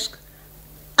mulțumesc.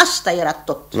 Asta era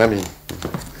tot. Bine.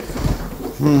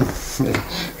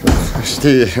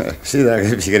 Știi, dragă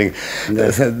Pickering,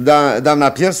 doamna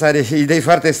Pierce are idei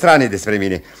foarte strane despre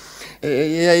mine.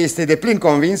 Ea este deplin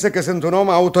convinsă că sunt un om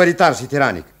autoritar și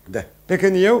tiranic. Da. Pe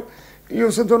când eu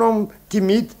sunt un om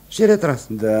timid și retras.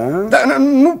 Da? Dar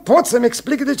nu pot să-mi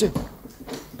explic de ce.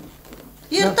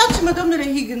 Iertați-mă, domnule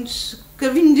Higgins, că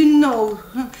vin din nou,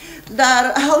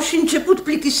 dar au și început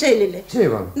plichiselele. Ce,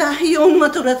 bă? Da, e un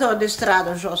măturător de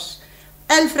stradă jos,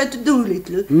 Alfred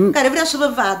Doolittle, care vrea să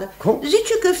vă vadă. Cum?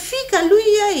 Zice că fiica lui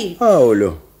e aici.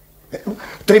 Aoleu.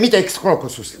 Trimite excrocul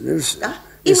sus. Da?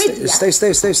 Imediat.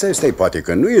 Stai, poate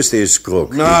că nu este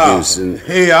escroc.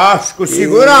 E aș cu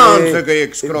siguranță că e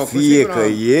escroc.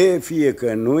 Fie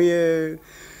că nu e...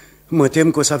 Mă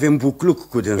tem că o să avem bucluc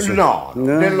cu dânsul.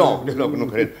 Deloc, nu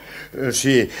cred.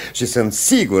 Și sunt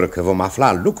sigur că vom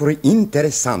afla lucruri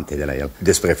interesante de la el.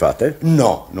 Despre fată?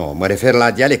 Nu, mă refer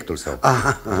la dialectul său.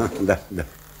 Aha, da.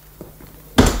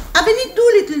 A venit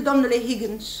Doolittle, domnule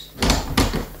Higgins.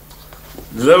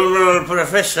 Domnul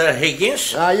profesor Higgins?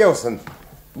 Eu sunt.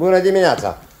 Bună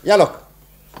dimineața. Ia loc.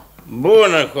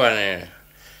 Bună, Coane.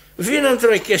 Vin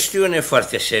într-o chestiune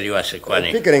foarte serioasă, Coane.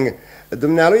 Pickering,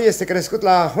 dumnealui este crescut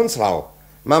la Hounslow,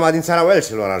 mama din țara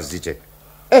Welshilor, aș zice.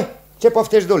 Ce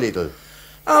poftești, Doolittle?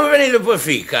 Am venit după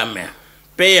fiica mea.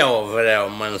 Pe ea o vreau,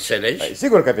 mă înțelegi?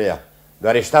 Sigur că pe ea.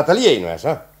 Doar ești tatăl ei, nu-i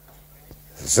așa?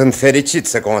 Sunt fericit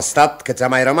să constat că ți-a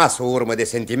mai rămas o urmă de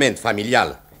sentiment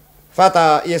familial.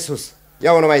 Fata e sus,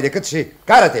 Ia-o numai decât și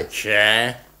cară-te.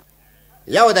 Ce?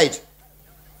 Ia-o de aici.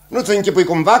 Nu-ți închipui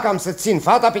cumva că am să țin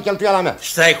fata pe cheltuiala mea.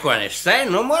 Stai, Coane, stai,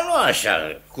 nu mă lua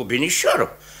așa, cu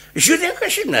binișorul. Judecă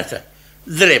și nătă.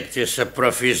 Drept e să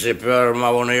profize pe urma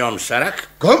unui om sărac?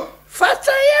 Cum?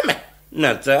 Fata e a mea.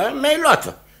 Nătă, mi-ai luat-o.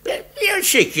 El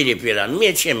ce chilipira,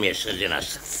 mie ce miesă din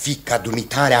asta? Fica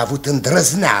dumitare a avut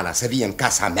îndrăzneala să vie în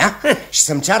casa mea și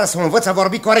să-mi ceară să mă învăț a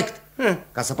vorbi corect,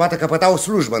 ca să poată căpăta o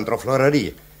slujbă într-o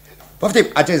florărie. Poftim,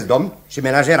 acest domn și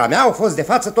menajera mea au fost de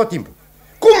față tot timpul.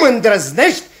 Cum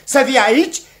îndrăznești să vii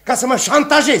aici ca să mă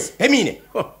șantajezi pe mine?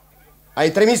 Ai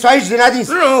trimis-o aici din adins?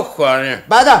 Nu, Coane.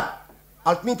 Ba da,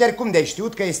 altminteri cum de-ai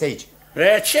știut că este aici?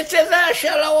 Ce te dă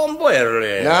așa la om,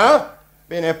 boierule? Da?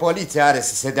 Bine, poliția are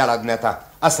să se dea la dumneata.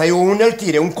 Asta e o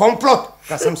uneltire, un complot,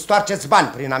 ca să-mi stoarceți bani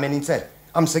prin amenințări.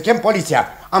 Am să chem poliția,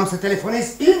 am să telefonez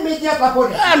imediat la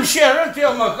poliție. Am cerut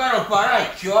eu măcar o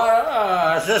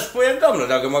parachioară, să spui, domnul,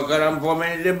 dacă măcar am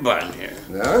pomenit de bani.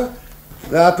 Da?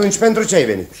 Dar atunci pentru ce ai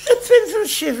venit?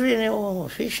 Pentru ce vine omul?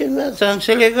 Fii și data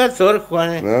înțelegător,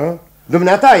 Coane. Da?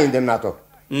 Dumneata ai îndemnat-o.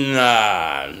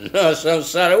 Nu să-mi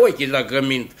sară ochii dacă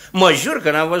mint. Mă jur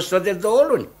că n-am văzut-o de 2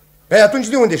 luni. Păi atunci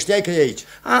de unde știai că e aici?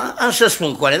 Am să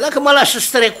spun, Coane, dacă mă lași să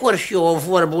strecor și eu o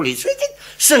vorbuliță, uite,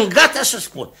 sunt gata să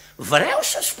spun. Vreau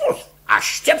să spun.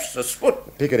 Aștept să spun.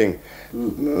 Pickering,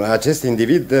 acest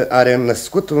individ are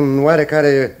născut un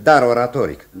oarecare dar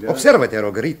oratoric. Observă, te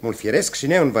rog, ritmul firesc și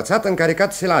neînvățat în care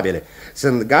cad silabele.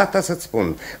 Sunt gata să-ți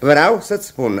spun, vreau să-ți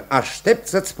spun, aștept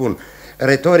să-ți spun.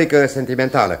 Retorică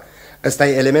sentimentală. Ăsta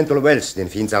e elementul Welsh din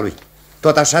ființa lui.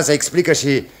 Tot așa se explică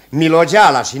și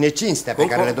milogeala și necinstea pe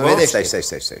care le dovedește.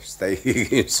 Stai,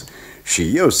 Higgins.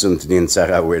 Și eu sunt din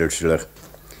țara Welshilor.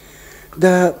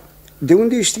 Dar de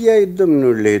unde știai,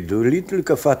 domnule Doolittle,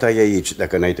 că fata e aici,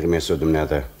 dacă n-ai trimis-o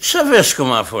dumneata? Să vezi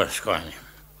cum a fost, Coane.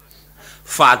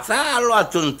 Fata a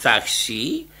luat un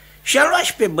taxi și a luat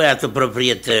și pe băiatul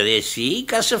proprietăresii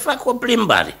ca să facă o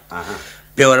plimbare. Aha.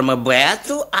 Pe urmă,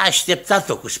 băiatul a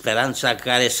așteptat-o cu speranța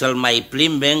care să-l mai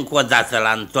plimbe încă o dată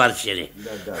la întoarcere.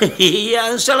 Da. Ea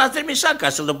însă l-a trimis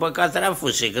acasă după că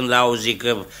trafuse când a auzit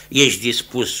că ești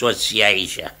dispus soția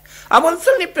aici. Am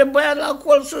întâlnit pe băiat la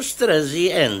colțul străzii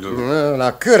Endul.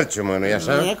 La cârciumă, nu-i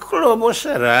așa? E clubul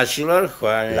săracilor,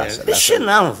 Coane. De ce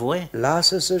n-am voie?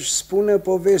 Lasă să-și spună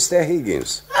povestea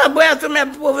Higgins. Băiatul mi-a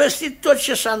povestit tot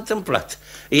ce s-a întâmplat.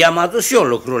 I-am adus eu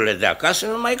lucrurile de acasă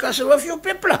numai ca să vă fiu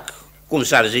pe plac. Cum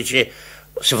s-ar zice,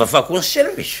 să vă fac un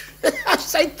serviciu.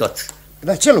 Asta-i tot.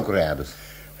 Dar ce lucruri ai adus?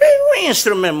 Un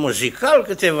instrument muzical,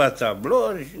 câteva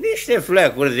tablouri, niște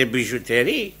fleacuri de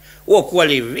bijuterii, o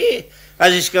colivie. A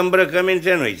zis că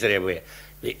îmbrăcăminte nu-i trebuie.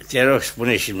 Te rog,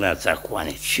 spune și dumneata,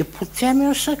 Coane, ce puteam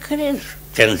eu să cred?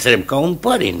 Te întreb ca un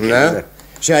părinte. Da?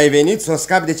 Și ai venit să o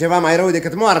scapi de ceva mai rău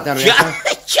decât moartea, nu-i așa?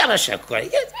 Chiar așa, Coane,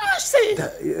 asta e. Da,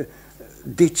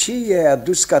 de ce i-ai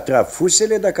adus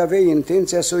catrafusele dacă aveai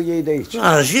intenția să o iei de aici?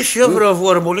 Am zis eu vreo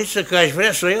vorbuliță că aș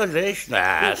vrea să o iau de aici?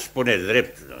 Da, spune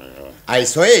drept. Ai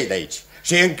să o iei de aici.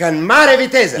 Și încă în mare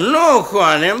viteză. Nu,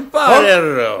 Coane, îmi pare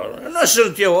rău. Nu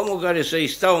sunt eu omul care să-i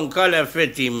stau în calea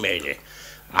fetii mele.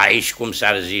 Aici, cum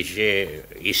s-ar zice,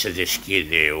 îi se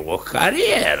deschide o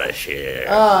carieră și...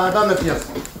 Doamnă Pierce,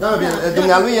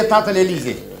 dumnealui e tatăl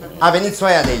Elizei. A venit să o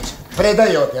ia de aici.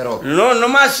 Predă-i-o, te rog. Nu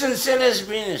m-ați înțeles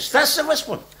bine. Stați să vă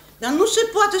spun. Dar nu se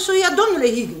poate să o ia,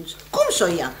 domnule Higgins. Cum să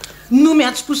o ia? Nu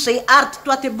mi-ați spus să-i ard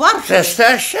toate boarfele? Asta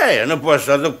așa e. Nu pot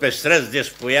să o duc pe străzi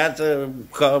despuiată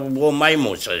ca o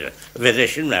maimuță.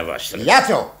 Vedeți și dumneavoastră.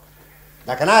 Ia-ți-o!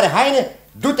 Dacă n-are haine,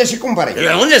 du-te și cumpără-i.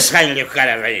 Unde sunt hainele cu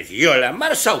care a venit? Eu le-am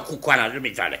mari sau cu coana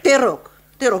dumitale?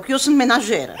 Te rog, eu sunt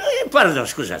menajeră. Pardon,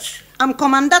 scuzați. Am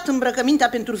comandat îmbrăcămintea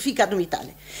pentru fiica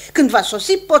dumitale. Când va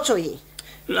sosi, poți să o iei.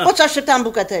 Da. Poți aștepta în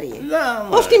bucătărie. Da,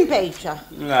 poftim pe aici.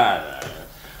 Da.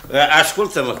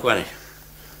 Ascultă-mă, Coane.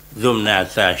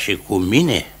 Dumneata și cu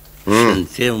mine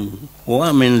suntem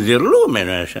oameni de lume,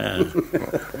 nu așa?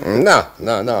 Da,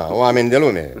 oameni de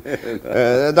lume.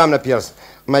 Doamnă Pierce,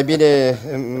 mai bine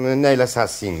ne-ai lăsat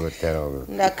singur, te rog.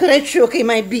 Da, cred și eu că e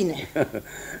mai bine.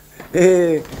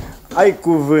 Ai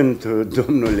cuvântul,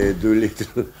 domnule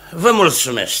Doolittle. Vă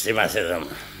mulțumesc, stimate domn.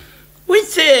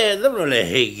 Uite, domnule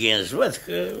Higgins, văd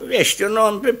că ești un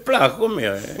om pe placul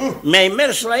meu. Mi-ai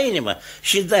mers la inimă.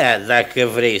 Și de-aia, dacă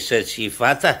vrei să ții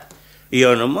fata,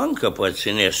 eu nu mă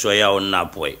încăpățâne să o iau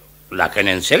înapoi, dacă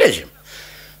ne înțelegem.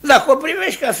 Dacă o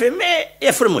privești ca femeie,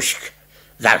 e frumușică.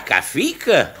 Dar ca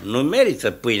fiică, nu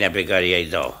merită pâinea pe care i-ai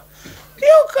dau.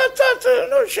 Eu, ca tată,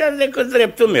 nu cer decât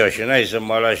dreptul meu și n-ai să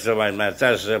mă lași mai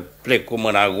ta să plec cu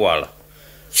mâna goală.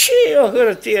 Ce e o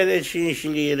hârtie de 5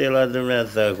 lire la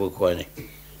dumneata cu Coane?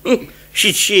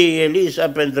 Și ce e Eliza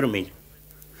pentru mine?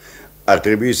 Ar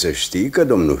trebui să știi că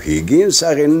domnul Higgins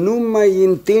are numai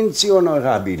intenții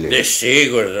onorabile.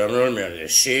 Desigur, domnul meu,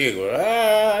 desigur.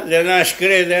 De n-aș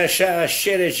crede așa, aș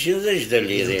cere 50 de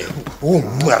lire. Un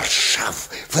mărșav,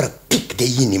 fără pic de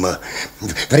inimă.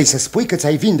 Vrei să spui că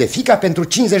ți-ai vinde fiica pentru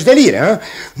 50 de lire, a?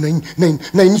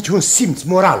 N-ai niciun simț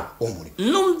moral, omule.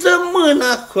 Nu-mi dă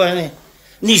mâna, Coane.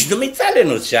 Nici dumitale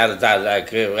nu ți-ar da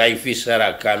dacă ai fi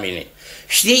sărac ca mine.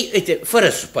 Știi, uite, fără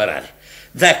supărare,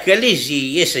 dacă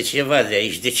Lizzie iese ceva de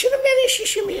aici, de ce nu mi-a ieșit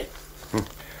și mie?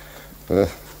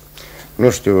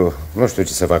 Nu știu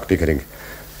ce să fac, Pickering.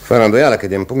 Fără îndoială că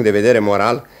din punct de vedere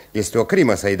moral este o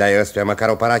crimă să-i dai ăstuia măcar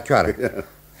o parachioară.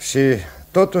 Și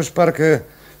totuși parcă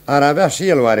ar avea și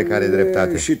el oarecare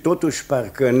dreptate. Și totuși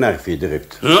parcă n-ar fi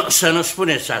drept. Nu, să nu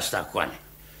spuneți asta, Coane.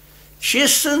 Ce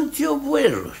sunt eu,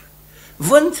 boierilor?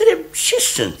 Vă întreb, ce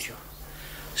sunt eu?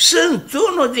 Sunt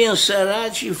unul din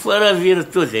săracii fără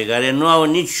virtute, care nu au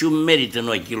niciun merit în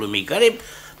ochii lumii,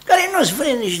 care nu-s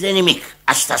vrednici de nimic.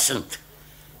 Asta sunt.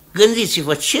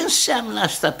 Gândiți-vă, ce înseamnă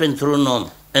asta pentru un om?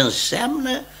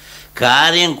 Înseamnă că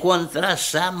are în contra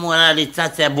sa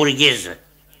moralitatea burgheză.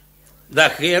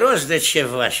 Dacă e rost de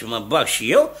ceva și mă bag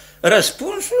și eu,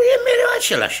 răspunsul e mereu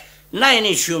același. N-ai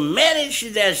niciun merit și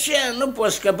de aceea nu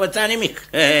poți căpăta nimic.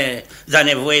 Dar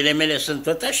nevoile mele sunt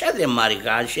tot așa de mari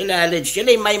ca acele ale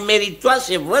celei mai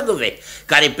meritoase văduve,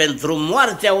 care pentru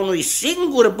moartea unui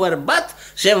singur bărbat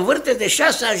se învârte de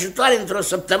 6 ajutoare într-o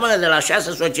săptămână de la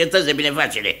 6 societăți de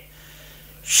binefacere.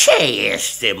 Ce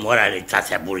este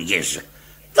moralitatea burgheză?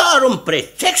 Doar un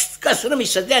pretext ca să nu mi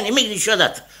se dea nimic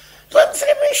niciodată. Dar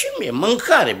trebuie și mie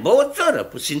mâncare, băutură,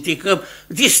 puțin tică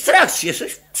distracție, să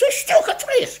știu că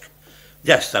trăiesc.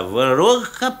 De asta vă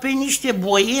rog ca pe niște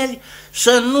boieri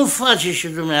să nu faceți și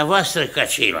dumneavoastră ca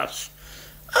ceilalți.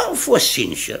 Am fost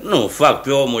sincer, nu fac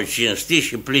pe omul cinstit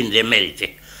și plin de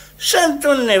merite. Sunt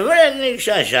un nevrednic și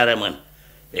așa rămân.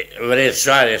 Vreți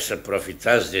oare să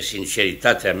profitați de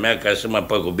sinceritatea mea ca să mă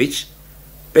păgubiți?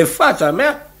 Pe fata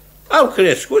mea am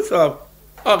crescut-o,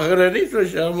 am hrănit-o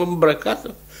și am îmbrăcat-o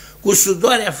cu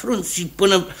sudoarea frunții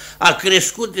până a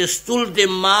crescut destul de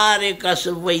mare ca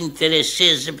să vă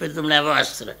intereseze pe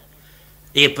dumneavoastră.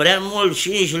 E prea mult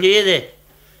 5 lire?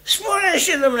 Spuneți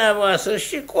și dumneavoastră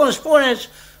și cum spuneți,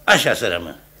 așa să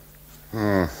rămân.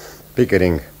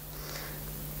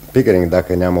 Pickering,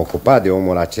 dacă ne-am ocupat de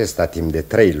omul acesta timp de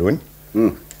 3 luni,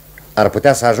 ar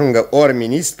putea să ajungă ori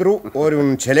ministru, ori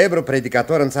un celebru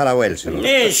predicator în țara Welsului.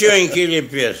 Nici eu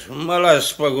închilipez, mă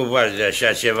las păgubați de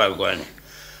așa ceva, Coane.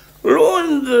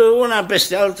 Luând una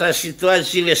peste alta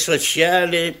situațiile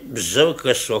sociale, zău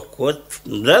că socot,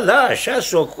 da, așa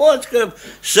socot că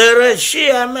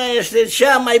sărăcia mea este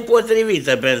cea mai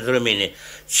potrivită pentru mine,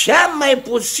 cea mai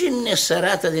puțin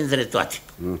nesărată dintre toate.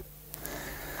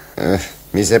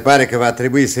 Mi se pare că va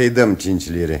trebui să-i dăm 5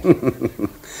 lire.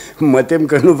 Mă tem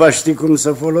că nu va ști cum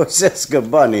să folosească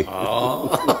banii.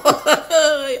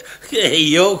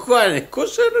 Eu, Coane, cum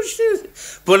să nu știu?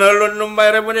 Până luni nu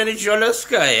mai rămâne nicio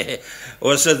lăscaie.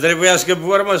 O să trebuiască pe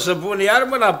urmă să pun iar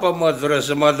mâna pe mătură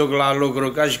să mă duc la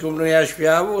lucru, ca și cum nu i-aș fi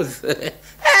avut.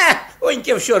 Un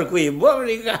chefșor cu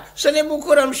Ibovnica, să ne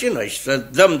bucurăm și noi și să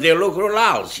dăm de lucru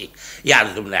la alții.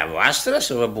 Iar dumneavoastră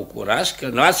să vă bucurați că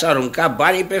nu ați aruncat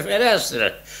banii pe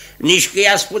fereastră, nici că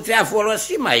i-ați putea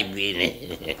folosi mai bine.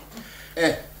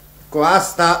 Cu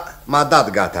asta m-a dat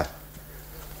gata.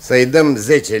 Să-i dăm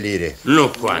 10 lire.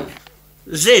 Nu, Coane,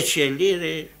 10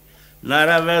 lire n-ar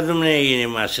avea Dumnezeu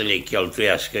inima să le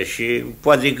cheltuiască și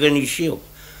poate că nici eu.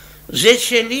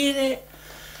 10 lire,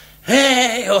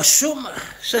 o sumă,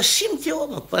 să simte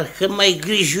omul, parcă mai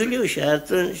grijuliu și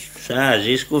atunci s-a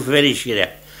zis cu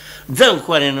fericirea. Dăm,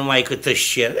 Coane, numai cât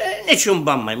își cer, niciun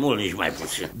ban mai mult, nici mai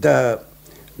puțin. Da,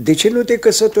 de ce nu te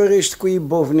căsătorești cu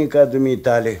Ibovnica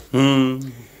dumitale?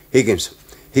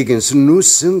 Higgins, nu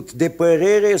sunt de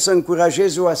părere să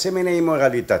încurajezi o asemenea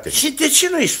imoralitate. Și de ce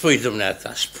nu-i spui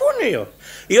dumneata? Spune eu.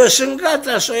 Eu sunt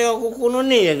gata să o iau cu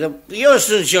cununie, că eu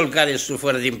sunt cel care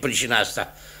suferă din pricina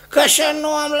asta. Că așa nu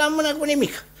am la mână cu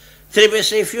nimic. Trebuie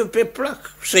să-i fiu pe plac,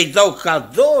 să-i dau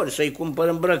cadouri, să-i cumpăr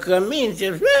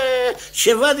îmbrăcăminte,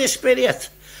 ceva de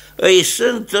speriat. Îi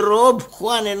sunt rob,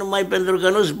 Coane, numai pentru că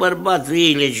nu-s bărbatul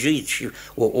ei legiuit și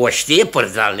o știe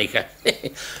părdalnică.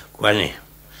 Coane,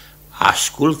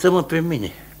 ascultă-mă pe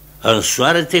mine.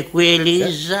 Însoară-te cu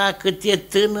Eliza, cât e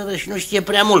tânără și nu știe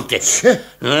prea multe.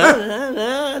 Da,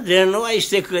 de nu ai să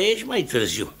te căiești mai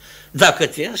târziu. Dacă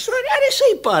te însori, are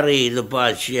să-i pară ei după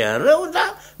aceea rău,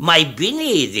 dar mai bine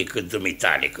e decât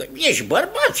dumitale, că ești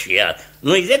bărbat și ea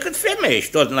nu-i decât femeie și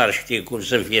tot n-ar ști cum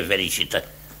să fie fericită.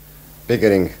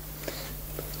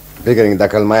 Pickering,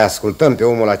 dacă îl mai ascultăm pe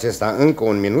omul acesta încă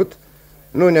un minut,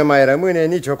 nu ne mai rămâne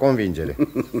nicio convingere.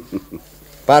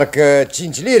 Parcă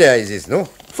 5 lire ai zis, nu?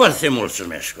 Foarte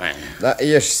mulțumesc, Coane. Da,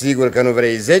 ești sigur că nu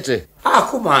vrei 10?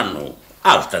 Acum nu,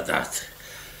 altă dată.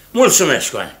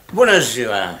 Mulțumesc, Coane. Bună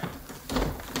ziua!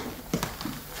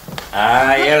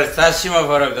 Iertați-mă,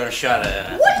 vă rog, domnișoară.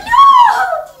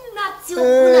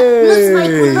 Nu-ți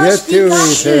mai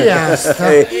cunoști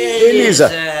asta. Eliza.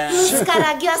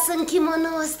 Caragioasă în kimono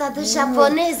ăsta de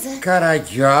japoneză.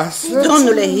 Caragioasă?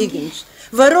 Domnule Higgins,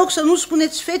 vă rog să nu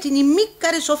spuneți fetei nimic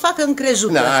care să o facă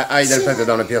încrezută. Da, ai dreptate,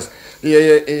 doamnă Pios.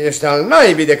 Ești al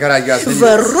naibii de caragioasă.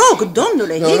 Vă rog,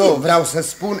 domnule Higgins. Nu, vreau să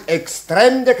spun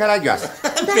extrem de caragioasă.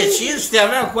 Pe cinstea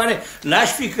mea, Coane, n-aș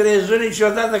fi crezut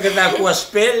niciodată că dacă o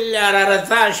speli ar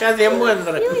arăta așa de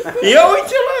mândră. Ia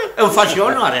uite la ea, îmi face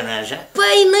onoare, nu așa?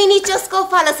 Păi nu-i nicio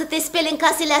scofală să te speli în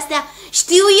casele astea.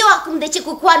 Știu eu acum de ce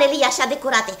cucoanele e așa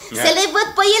decorate. Să le văd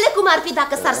pe ele cum ar fi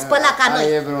dacă s-ar spăla ca noi.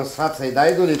 Ai vreun sfat să-i dai,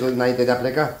 Doolittle, înainte de a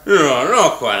pleca? Nu,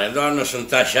 Coane, doar nu sunt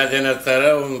așa de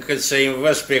nătărău încât să-i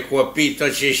învăț pe copii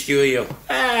tot ce știu eu.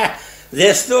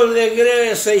 Destul de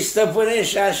greu să-i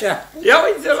stăpânești așa. Ia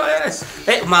uite la ea.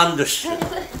 M-am dus.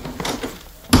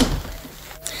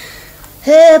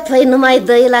 Păi nu mai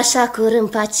dă el așa curând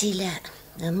pacilea.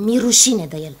 Mi-e rușine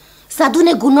de el. Să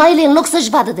adune gunoaiele în loc să-și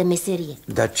vadă de meserie.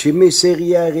 Dar ce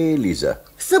meserie are Eliza?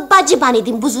 Să bage banii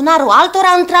din buzunarul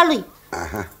altora între lui.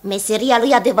 Aha. Meseria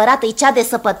lui adevărată e cea de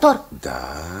săpător. Da.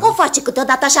 O face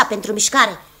câteodată așa pentru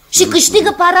mișcare. Și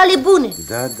câștigă parale bune.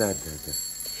 Da.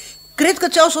 Cred că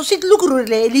ți-au sosit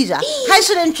lucrurile, Eliza. Hai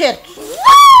să le încerci.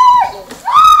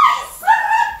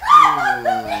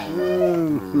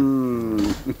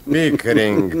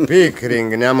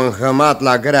 Pickering, ne-am înhămat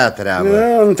la grea treabă.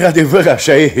 Da, într-adevăr,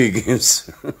 așa e, Higgins.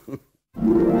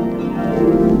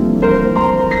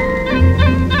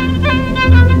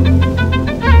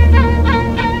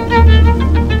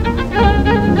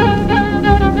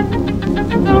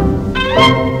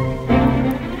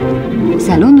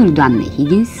 Salonul doamnei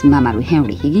Higgins, mama lui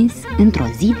Henry Higgins, într-o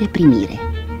zi de primire.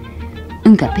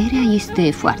 Încăperea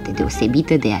este foarte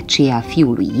deosebită de aceea a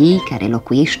fiului ei care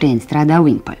locuiește în strada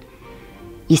Wimpole.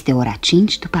 Este ora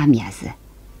 5 după amiază.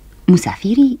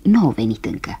 Musafirii nu au venit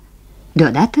încă.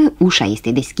 Deodată ușa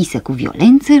este deschisă cu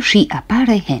violență și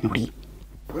apare Henry.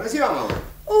 Bună ziua, mamă!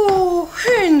 Oh,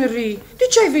 Henry, de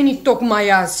ce ai venit tocmai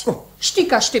azi? Știi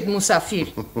că aștept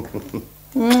musafiri.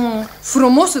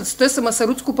 Frumos îți stă să mă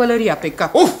săruți cu pălăria pe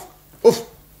cap. Uf,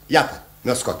 iată,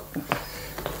 mi-o scot.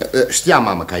 Știam,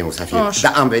 mamă, că ai musafiri,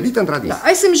 dar am venit într-adins. Da,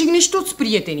 hai să-mi jignești toți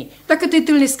prietenii. Dacă te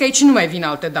întâlnesc aici, nu mai vin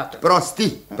altă dată.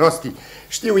 Prostii.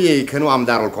 Știu ei că nu am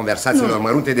darul conversațiilor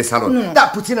mărunte de salon. Nu.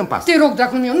 Da, puțin în pas. Te rog,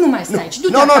 dragul meu, nu mai stai aici.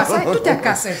 Du-te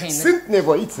acasă, Henry. Sunt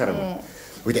nevoit să rămân.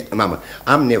 Uite, mamă,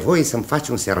 am nevoie să-mi faci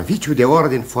un serviciu de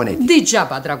ordin fonetic.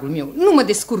 Degeaba, dragul meu, nu mă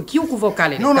descurc eu cu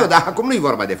vocalele. Nu, dar acum nu-i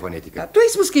vorba de fonetică. Da, tu ai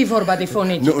spus că e vorba de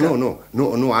fonetică.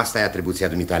 Nu, asta e atribuția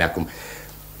dumitale acum.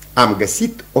 Am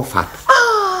găsit o fată.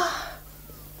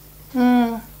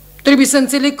 Trebuie să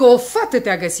înțeleg că o fată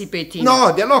te-a găsit pe tine.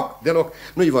 Nu, deloc.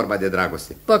 Nu-i vorba de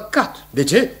dragoste. Păcat. De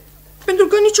ce? Pentru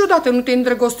că niciodată nu te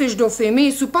îndrăgostești de o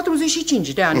femeie sub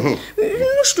 45 de ani.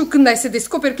 Nu știu când ai să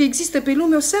descoperi că există pe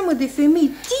lume o seamă de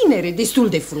femei tinere, destul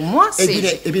de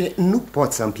frumoase. E bine, nu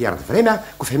pot să-mi pierd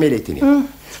vremea cu femeile tinere.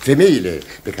 Femeile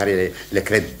pe care le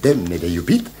cred demne de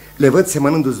iubit, le văd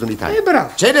semănându-ți dumitale. E bravo.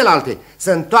 Celelalte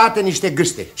sunt toate niște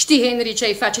gâște. Știi, Henry, ce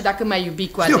ai face dacă m-ai iubi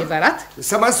cu adevărat?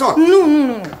 Să mă sor.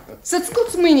 Nu. Să-ți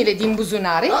scoți mâinile din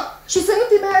buzunare și să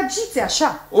nu te mai agiți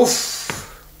așa.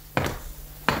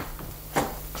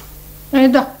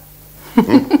 Da.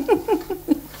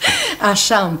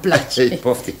 Așa îmi place.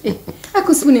 Poftim.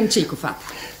 Acum spune-mi ce-i cu fata.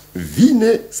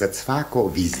 Vine să-ți fac o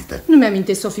vizită. Nu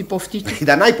mi-aminte să o fi poftit.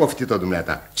 Dar n-ai poftit-o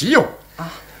dumneata, ci eu.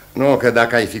 Nu, că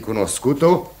dacă ai fi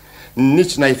cunoscut-o,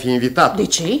 nici n-ai fi invitat. De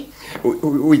ce?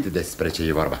 Uite despre ce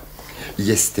e vorba.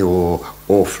 Este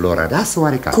o florăreasă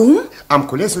oarecare. Cum? Am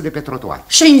cules-o de pe trotuar.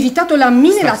 Și ai invitat-o la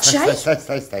mine la ceai?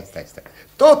 Stai.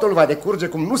 Totul va decurge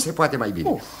cum nu se poate mai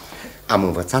bine. Am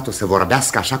învățat-o să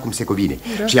vorbească așa cum se cuvine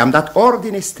și i-am dat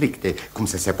ordine stricte cum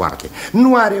să se poarte.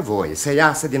 Nu are voie să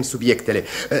iasă din subiectele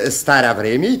starea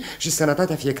vremii și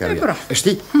sănătatea fiecăruia.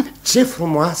 Știi, ce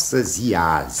frumoasă zi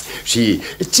azi și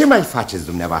ce mai faceți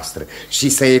dumneavoastră și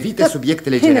să evite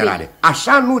subiectele generale.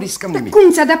 Așa nu riscăm nimic.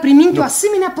 Cum ți-a dat primintu o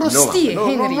asemenea prostie,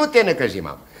 Henry? Nu te năcăji,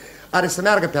 mamă. Are să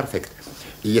meargă perfect.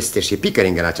 Este și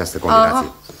Pickering în această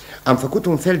combinație. Am făcut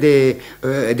un fel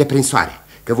de prinsoare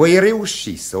că voi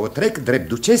reuși să o trec drept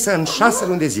ducesă în 6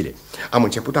 luni de zile. Am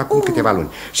început acum câteva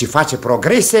luni și face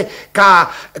progrese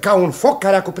ca un foc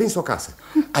care a cuprins o casă.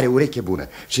 Are ureche bună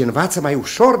și învață mai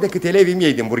ușor decât elevii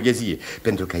miei din burghezie,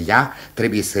 pentru că ea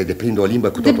trebuie să deprindă o limbă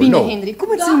cu totul nouă. Bine, Henry, cum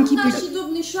îți închipui? Doamna și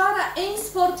domnișoara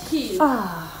Eynsford Hill.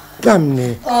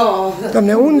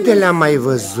 Doamne, unde le-am mai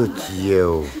văzut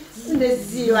eu? Bună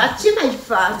ziua, ce mai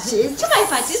faceți? Ce mai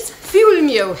faceți?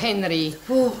 Fiul meu, Henry.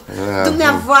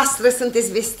 Dumneavoastră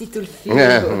sunteți vestitul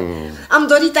fiului. Am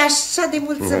dorit așa de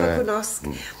mult să vă cunosc.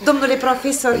 Domnule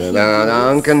profesor Higgins. Da,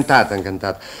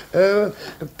 încântat.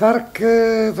 Parcă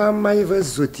v-am mai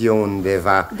văzut eu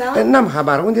undeva. Da? N-am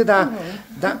habar unde, dar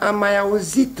am mai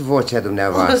auzit vocea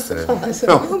dumneavoastră.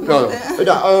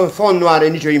 Da, în fond nu are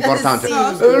nicio importanță.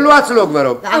 Luați loc, vă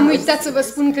rog. Am uitat să vă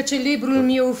spun că celebrul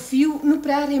meu fiu nu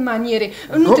prea are maniere.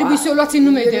 Nu trebuie să o luați în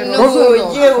nume de rău.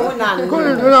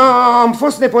 Am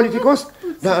fost nepoliticos,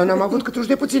 dar n-am avut câtuși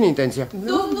de puțin intenția.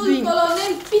 Domnul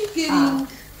colonel Pickering.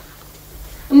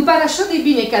 Îmi pare așa de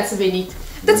bine că ați venit.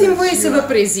 Dați-mi voie să vă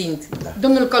prezint.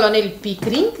 Domnul colonel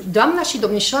Pickering, doamna și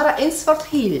domnișoara Eynsford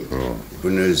Hill.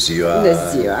 Bună ziua!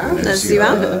 Bună ziua!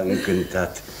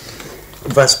 Încântat!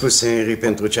 V-a spus Henry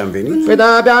pentru ce am venit? Păi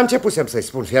da, abia începusem să-i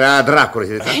spun, fiera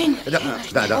dracului.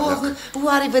 Da.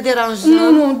 Oare vă deranjăm?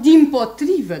 Nu,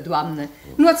 dimpotrivă, doamnă.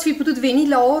 Nu ați fi putut veni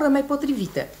la o oră mai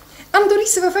potrivită. Am dorit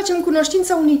să vă facem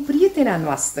cunoștința unei prietene a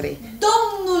noastre.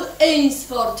 Domnul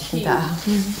Eynsford Hill. Da.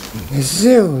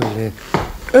 Dumnezeule,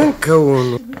 încă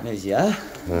unul. Bună ziua.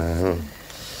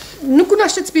 Nu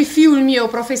cunoașteți pe fiul meu,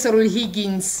 profesorul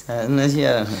Higgins? Bună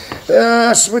ziua.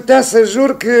 Aș putea să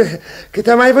jur că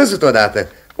te-am mai văzut odată.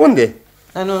 Unde?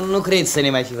 Nu cred să ne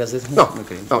mai fi văzut. Nu,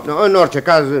 în orice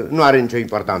caz nu are nicio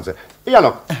importanță. Ia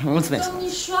loc. Mulțumesc.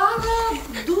 Domnișoara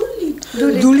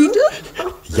Doolittle. Doolittle?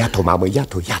 Ia-o, mamă,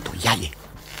 ia-o, ia-e.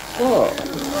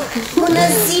 Bună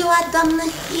ziua, doamnă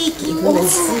Higgins. Bună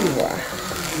ziua.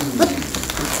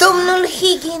 Domnul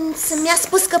Higgins mi-a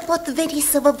spus că pot veni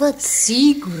să vă văd.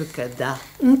 Sigur că da.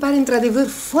 Îmi pare într-adevăr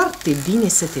foarte bine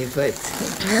să te văd.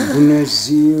 Bună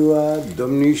ziua,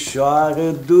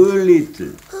 domnișoară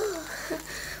Doolittle.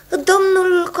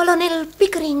 Domnul colonel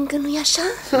Pickering, nu-i așa?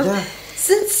 Da.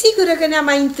 Sunt sigură că ne-am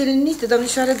mai întâlnit,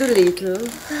 domnișoară Doolittle.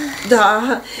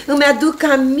 Da, îmi aduc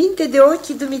aminte de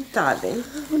ochii dumitale.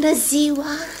 Bună ziua.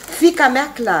 Fiica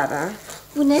mea, Clara.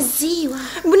 Bună ziua.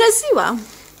 Bună ziua.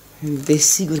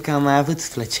 Desigur că am mai avut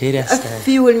plăcerea asta.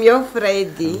 Fiul meu,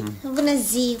 Freddy. Bună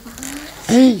ziua.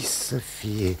 Ei să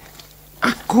fie.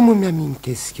 Acum îmi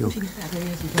amintesc eu.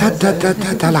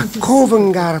 Da, la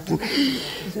Covent Garden.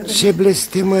 Ce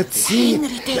blestemăție.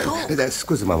 Da,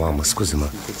 scuză-mă, mamă, scuză-mă.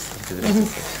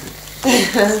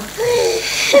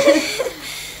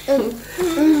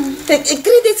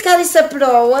 Credeți că are să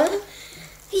plouă?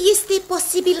 Este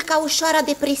posibil ca ușoara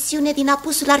depresiune din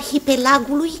apusul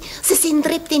arhipelagului să se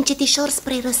îndrepte încetișor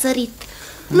spre răsărit.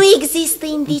 Nu există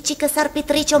indicii că s-ar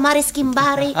petrece o mare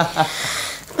schimbare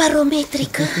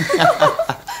barometrică.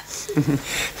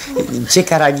 Ce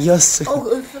caragios.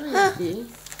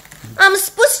 Am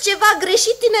spus ceva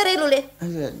greșit, tinerelule?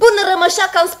 Până rămășa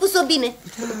că am spus-o bine.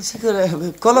 Sigur,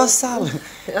 colosal.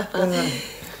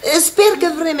 Sper că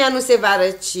vremea nu se va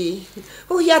răci.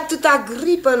 E atâta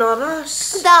gripă în oraș.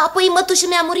 Da, apoi mătușa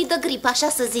mi-a murit de gripă, așa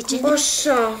să zice.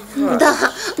 Așa. Da,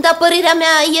 dar părerea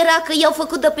mea era că i-au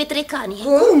făcut de petrecanie.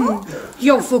 Cum?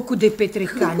 I-au făcut de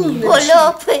petrecanie? Olo,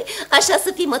 păi, așa să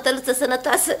fii, mătăluță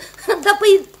sănătoasă. Dar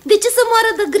păi, de ce să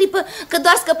moară de gripă? Că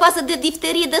doar scăpasă de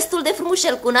difterie destul de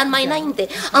frumușel cu un an mai înainte.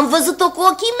 Am văzut-o cu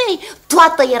ochii mei.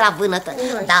 Toată era vânătă.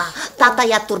 Da, tata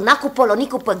i-a turnat cu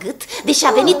polonicul pe gât, deși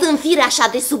a venit în fire așa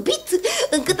de subit,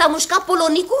 încât a mușcat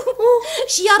polonicul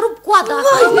și i-a rupt coada.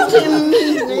 De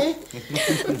mine!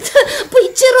 Păi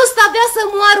ce rost avea să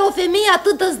moară o femeie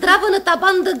atât de zdravă în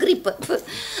taban de gripă?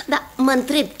 Dar mă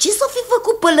întreb, ce s-o fi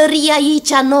făcut pălăria ei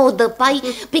cea nouă de pai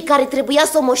pe care trebuia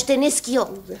să o moștenesc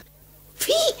eu?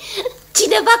 Fii,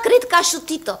 cineva cred că a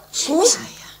șutit-o.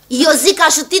 Eu zic că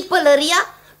a șutit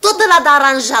pălăria, tot de la de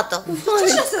aranjat-o.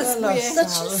 Dar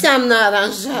ce înseamnă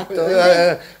aranjat-o?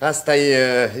 Asta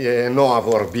e noua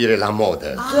vorbire la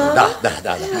modă. Da.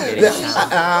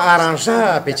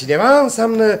 Aranja pe cineva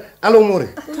înseamnă a-l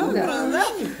omorî.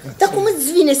 Dar cum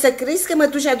îți vine să crezi că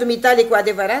mătușa dumitale cu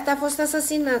adevărat a fost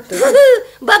asasinată?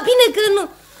 Ba bine că nu.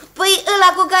 Păi ăla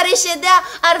cu care ședea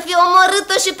ar fi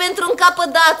omorât-o și pentru un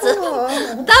capădață.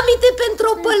 Da-mi-te pentru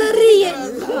o pălărie.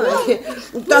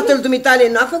 Tatăl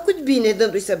dumitale n-a făcut bine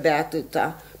dându-i să bea atâta.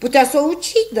 Putea să o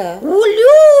ucidă.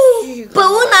 Uliu, pe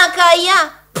una ca ea.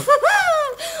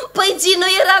 Păi Gino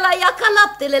era la ea ca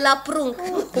laptele la prunc.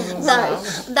 Da,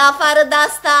 dar afară de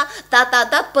asta, tata a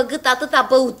dat pe gât atâta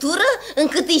băutură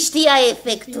încât îi știa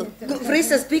efectul. Vrei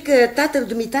să spui că tatăl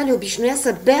dumitale obișnuia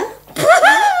să bea?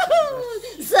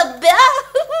 Să bea?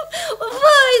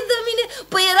 Vai de mine,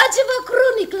 păi era ceva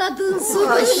cronic la dânsul.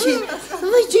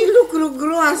 Vai, ce lucru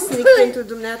groasnic pentru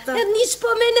dumneata. Nici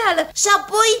pomeneală. Și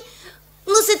apoi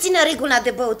nu se ține regula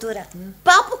de băutură.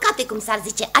 Pe apucate, cum s-ar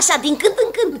zice, așa din când în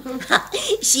când.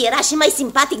 Și era și mai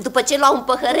simpatic după ce lua un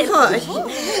păhărel.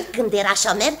 Când era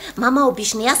șomer, mama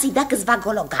obișnuia să-i dea câțiva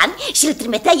gologani și îl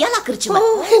trimitea ea la cârciumă.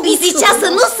 Îi zicea să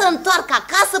nu se întoarcă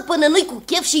acasă până nu-i cu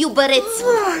chef și iubăreți.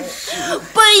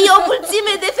 Păi e o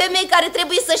mulțime de femei care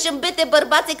trebuie să-și îmbete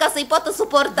bărbații ca să-i poată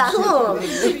suporta.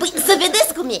 Păi să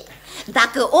vedeți cum e.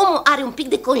 Dacă omul are un pic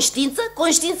de conștiință,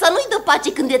 conștiința nu-i dă pace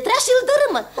când e trea și îl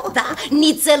dărâmă. Da,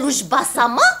 nițeluși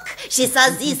basamac și s-a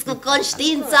zis cu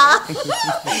conștiința.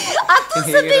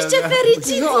 Atunci să vezi ce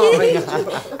fericit e.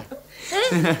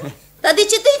 Dar de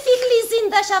ce te-ai fi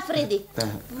glizind așa, Freddy?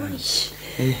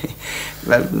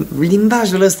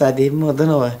 Limbajul ăsta de modă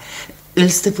nouă îl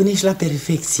stăpânești la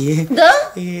perfecție. Da?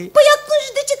 Păi atunci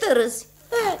de ce te râzi?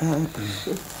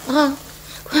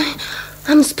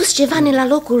 Am spus ceva ne la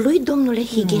locul lui, domnule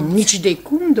Higgins? Nici de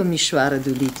cum, domnișoară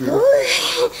Doolittle.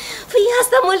 Păi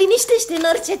asta mă liniștește în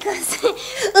orice caz.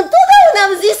 Întotdeauna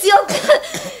am zis eu că...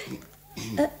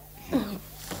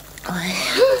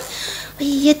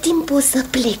 E timpul să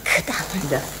plec,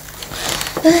 da.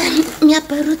 Mi-a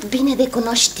părut bine de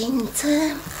cunoștință.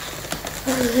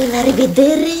 La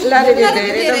revedere. La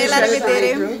revedere, la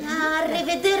revedere. La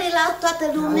revedere la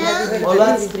toată lumea. O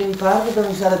luați prin parc,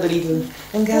 domnișoară Doolittle.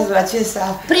 În cazul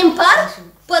acesta... Prin parc?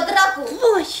 Pă dracu!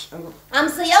 Am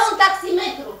să iau un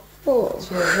taximetru.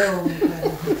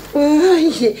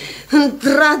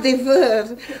 Într-adevăr,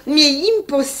 mi-e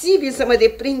imposibil să mă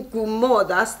deprind cu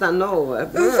moda asta nouă.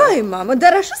 Vai, mamă,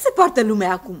 dar așa se poartă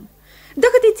lumea acum.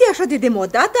 Dacă te ții așa de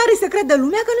demodată, are să creadă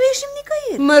lumea că nu ieșim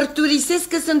nicăieri. Mărturisesc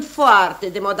că sunt foarte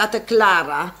demodată,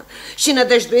 Clara. Și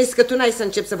nădăjduiesc că tu n-ai să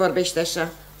începi să vorbești așa.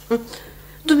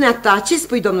 Dumneata, ce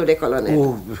spui, domnule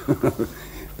colonel?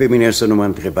 Pe mine să nu mă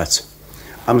întrebați.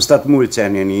 Am stat mulți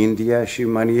ani în India și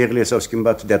manierele s-au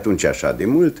schimbat de atunci așa de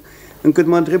mult, încât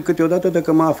mă întreb câteodată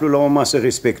dacă mă aflu la o masă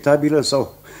respectabilă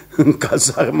sau în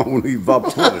cazarma unui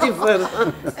vapor.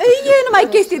 E numai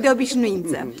chestie de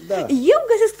obișnuință. Eu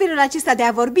găsesc felul acesta de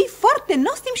a vorbi foarte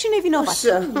nostim și nevinovat.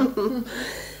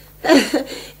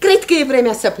 Cred că e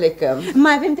vremea să plecăm.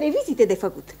 Mai avem 3 vizite de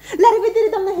făcut. La revedere,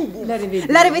 doamnă Higgins. La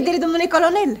revedere. La revedere, domnule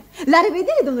colonel. La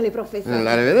revedere, domnule profesor.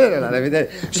 La revedere, la revedere.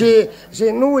 Și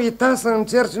nu uita să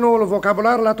încerci noul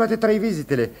vocabular la toate 3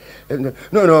 vizitele.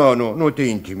 Nu te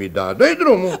intimida, dă-i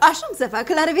drumul. Așa am să fac,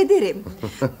 la revedere.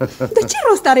 De ce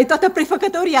rost are toată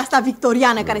prefăcătoria asta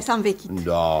victoriană care s-a învechit?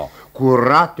 Da,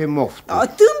 curate mofte.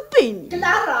 Tâmpeni.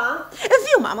 Clara!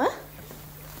 Viu, mamă.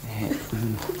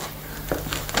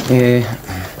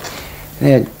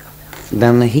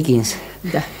 Doamna Higgins.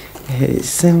 Da.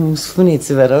 Să-mi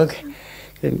spuneți, vă rog,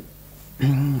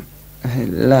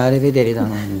 la revedere,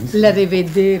 doamna Higgins. La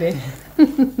revedere.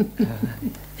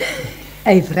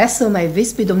 Ai vrea să o mai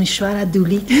vezi pe domnișoara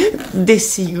Doolittle?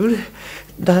 Desigur,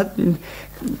 dar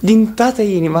din toată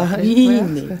inima.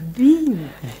 Bine,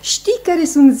 bine. Știi care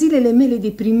sunt zilele mele de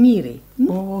primire?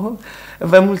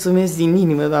 Vă mulțumesc din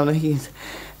inimă, doamna Higgins.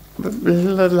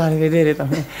 La revedere,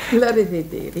 doamne. La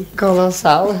revedere.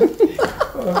 Colosal.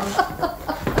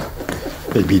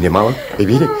 E bine, mamă, e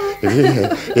bine.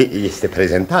 Este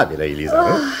prezentabilă,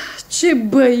 Eliza. Ce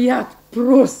băiat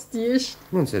prost ești.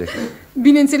 Nu înțeleg.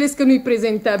 Bineînțeles că nu-i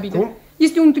prezentabilă. Cum?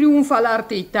 Este un triumf al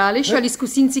artei tale și al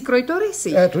iscusinții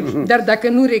croitoresei. Dar dacă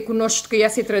nu recunoști că ea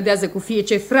se trădează cu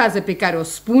fiecare frază pe care o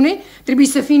spune, trebuie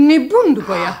să fii nebun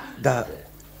după ea. Da.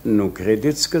 Nu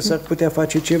credeți că s-ar putea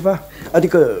face ceva?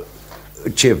 Adică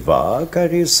ceva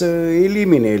care să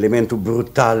elimine elementul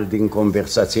brutal din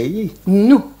conversația ei?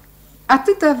 Nu.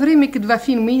 Atâta vreme cât va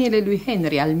fi în mâinile lui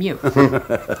Henry, al meu.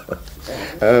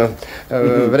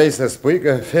 Vrei să spui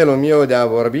că felul meu de a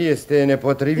vorbi este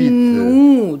nepotrivit?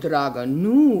 Nu, dragă,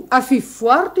 nu. Ar fi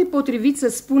foarte potrivit să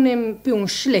spunem pe un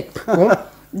șlep. Cum?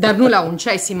 Dar nu la un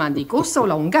ceai simandicos sau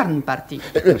la un garn party.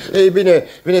 Ei bine,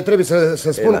 trebuie să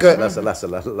spun că...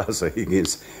 Lasă,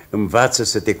 Higgins. Învață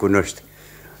să te cunoști.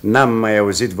 N-am mai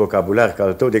auzit vocabular ca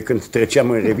al tău de când treceam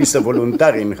în revistă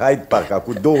voluntari în Hyde Park,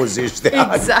 acum 20 de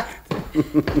ani. Exact.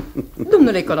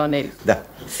 Domnule colonel, da.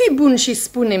 Fii bun și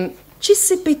spune-mi ce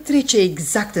se petrece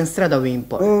exact în strada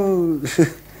Wimpole.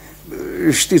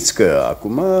 Știți că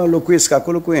acum locuiesc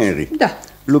acolo cu Henry. Da.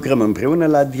 lucrăm împreună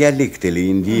la dialectele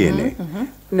indiene.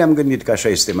 Ne-am gândit că așa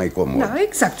este mai comod. Da,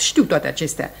 exact, știu toate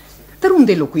acestea. Dar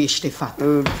unde locuiește fata?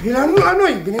 La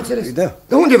noi, bineînțeles. Da.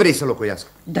 De unde vrei să locuiască?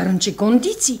 Dar în ce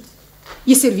condiții?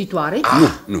 E servitoare?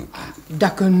 Nu.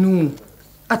 Dacă nu,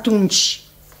 atunci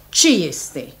ce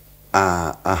este?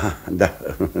 Aha, da.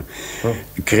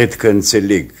 Cred că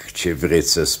înțeleg ce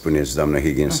vreți să spuneți, doamnă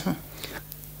Higgins.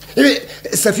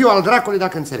 Să fiu al dracului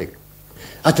dacă înțeleg.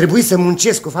 A trebuit să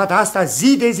muncesc cu fata asta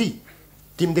zi de zi,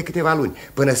 timp de câteva luni,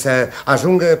 până să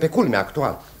ajungă pe culmea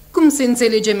actuală. Cum se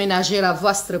înțelege menajera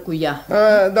voastră cu ea?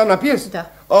 Doamna Pierce?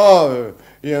 Da.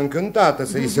 E încântată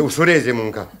să-i se ușureze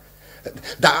munca.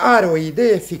 Dar are o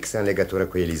idee fixă în legătură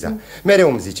cu Eliza. Mereu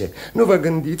îmi zice, nu vă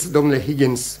gândiți, domnule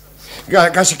Higgins,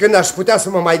 ca și când aș putea să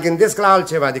mă mai gândesc la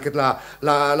altceva decât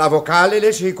la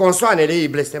vocalele și consoanele ei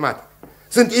blestemate.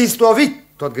 Sunt istovit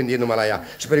tot gândindu-mă la ea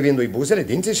și privindu-i buzele,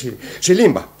 dinții și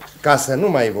limba, ca să nu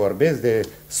mai vorbesc de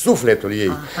sufletul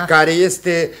ei, care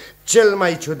este cel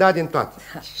mai ciudat din toate.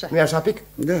 Nu-i așa, Pic?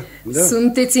 Da.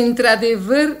 Sunteți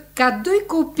într-adevăr ca doi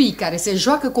copii care se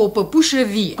joacă cu o păpușă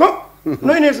vie. Cum?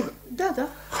 Noi ne jucăm?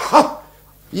 Da.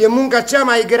 E munca cea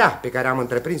mai grea pe care am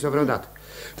întreprins-o vreodată.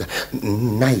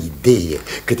 N-ai idee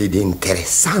cât e de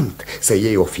interesant să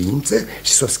iei o ființă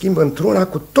și să o schimbi într-una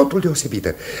cu totul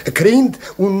deosebită,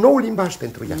 creând un nou limbaj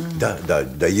pentru ea.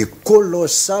 Da, e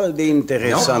colosal de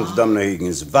interesant, doamnă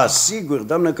Higgins. Vă asigur,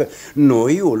 doamnă, că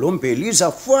noi o luăm pe Eliza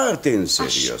foarte în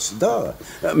serios. Da,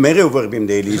 mereu vorbim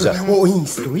de Eliza. O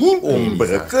instruim pe Eliza. O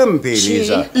îmbrăcăm pe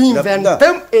Eliza. Și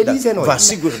inventăm Elize noi. Vă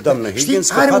asigur, doamnă Higgins,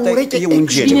 că are fata e un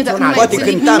geniu. Poate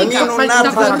cânta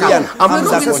minunat la pian. Am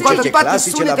văzut să scoată toate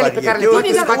sunetele pe care le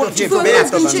poate să facă orice femeie.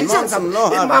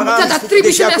 Dar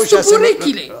trebuie să ne astup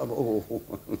urechile.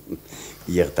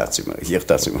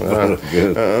 Iertați-mă.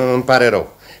 Îmi pare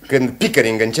rău. Când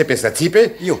Pickering începe să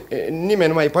țipe, nimeni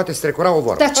nu mai poate strecura o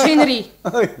vorbă. Taci, Henry!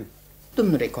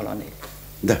 Domnule colonel,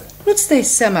 da. Nu-ți dai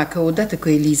seama că odată cu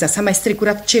Eliza s-a mai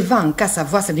strecurat ceva în casa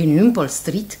voastră din Wimpole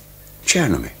Street? Ce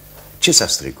anume? Ce s-a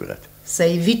strecurat? S-a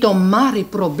evit o mare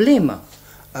problemă.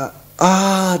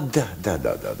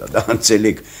 Da,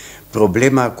 înțeleg.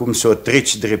 Problema cum să o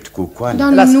treci drept cu coane.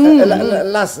 Dar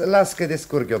Las că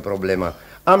descurc eu problema.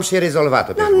 Am și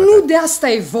rezolvat-o. Dar nu de asta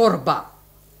e vorba.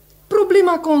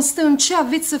 Problema constă în ce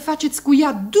aveți să faceți cu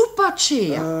ea după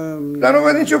aceea. Dar nu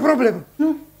văd nicio problemă.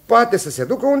 Nu. Poate să se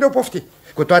ducă unde o pofti,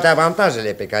 cu toate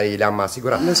avantajele pe care le-am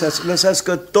asigurat. Lăsați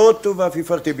că totul va fi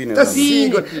foarte bine. Da,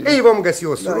 sigur. Ei, vom găsi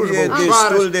o slujbă. E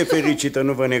destul de fericită,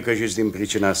 nu vă necăjiți din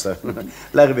pricina asta.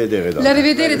 La revedere, doamne. La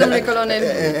revedere, domnule colonel.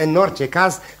 În orice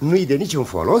caz, nu-i de niciun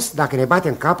folos dacă ne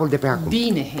batem capul de pe acum.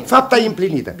 Bine, Henry. Fapta e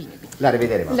împlinită. La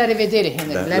revedere, mă. La revedere,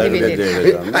 Henry. La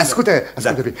revedere. Ascultă,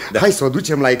 hai să o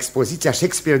ducem la expoziția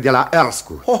Shakespeare de la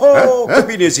Erscu. Că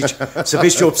bine zici. Să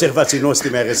vezi ce observații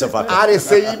nostime are să facă. Are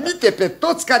să imite pe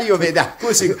toți care i-o vedea.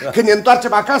 Când ne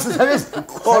întoarcem acasă, să vezi.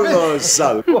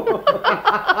 Colosal.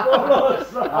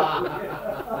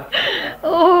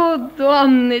 Oh,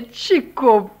 Doamne, ce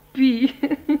copii!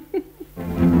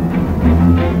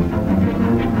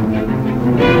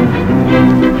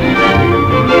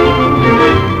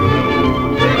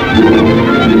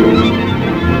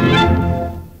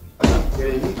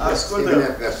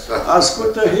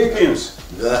 Ascultă, Higgins.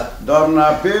 Da. Doamna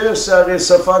Pierce are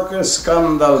să facă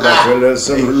scandal dacă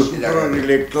lăsăm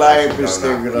lucrurile clare peste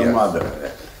grămadă.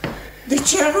 De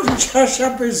ce arunci așa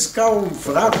pe scaun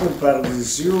fracul,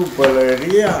 pardesiu,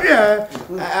 pălăria?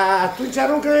 Atunci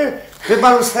aruncă pe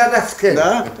balustrada scării.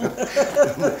 Da?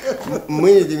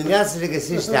 Mâine dimineață le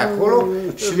găsește acolo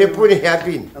și le pune ea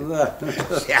bine. Da.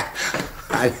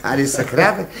 Are să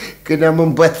creadă că ne-am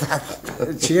îmbătat.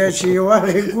 Ceea ce e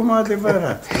oarecum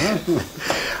adevărat.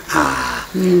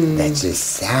 Dar ce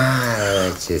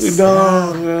seară,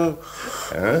 Da,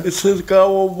 sunt ca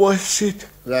obosit.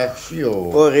 Da, și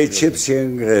eu. O recepție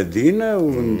în grădină,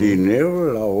 un diner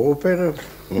la operă.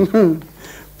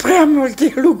 Prea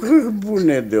multe lucruri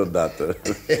bune deodată.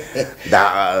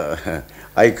 Da,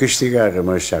 ai câștigat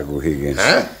rămășagul, Higgins.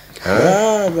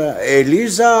 Da,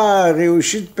 Eliza a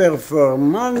reușit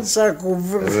performanța cu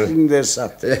vârf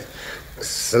îndesat.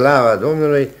 Slava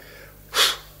Domnului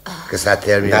că s-a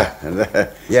terminat. Da.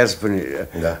 Iar spune,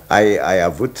 ai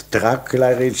avut trac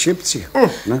la recepție?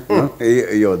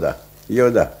 Eu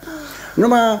da.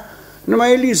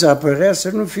 Numai Eliza părea să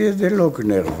nu fie deloc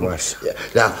nervoasă.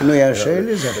 Nu e așa,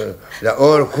 Eliza? Dar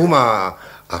oricum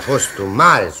a fost un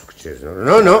mare succes.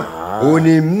 Nu, un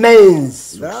imens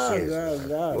succes.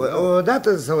 Da. O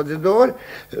dată sau de două ori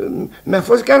mi-a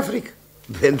fost chiar frică.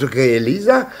 Pentru că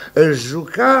Eliza îl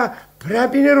juca prea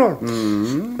bine rol.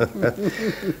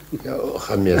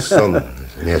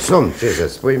 Mi-e somn, ce să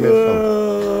spui, mi-e somn.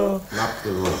 Noapte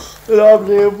bună.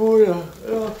 Noapte bună,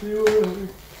 noapte bună.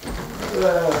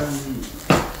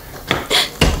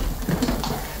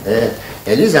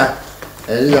 Eliza,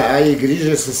 ai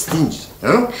grijă să stingi,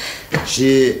 nu?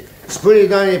 Și spune-i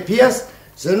doamne Pias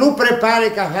să nu prepare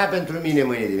cafea pentru mine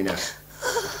mâine dimineață.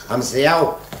 Am să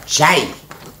iau ceai.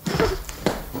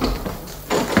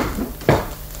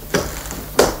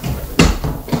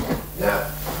 Da.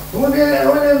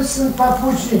 Unde sunt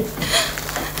papucii?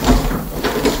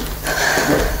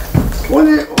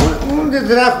 Unde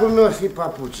dracul meu ar fi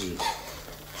papucii?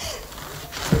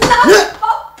 N-ați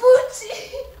papucii!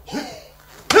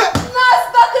 N-ați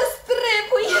dacă-ți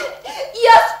trebuie!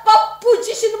 Ia-ți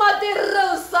papucii și numai de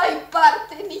rău să ai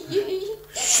parte în ei!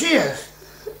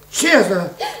 Ce e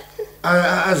asta?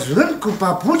 Ați vând cu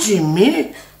papucii în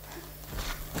mine?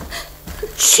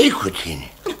 Ce-i cu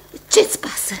tine? Ce-ți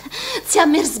pasă? Ți-a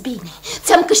mers bine,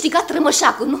 ți-am câștigat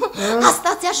rămășacul, nu?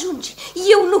 Asta ți ajunge.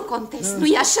 Eu nu contest,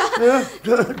 nu-i așa?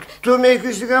 Tu mi-ai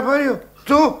câștigat pariu?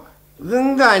 Tu?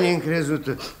 Gândanie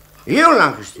încrezută. Eu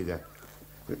l-am câștigat.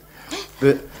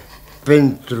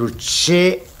 Pentru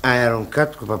ce ai aruncat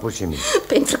cu papucii mei?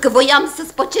 Pentru că voiam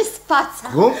să-ți păcesc fața.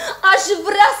 Cum? Aș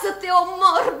vrea să te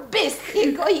omor, bestie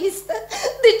egoistă.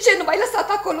 De ce nu m-ai lăsat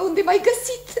acolo unde m-ai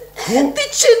găsit? Cum? De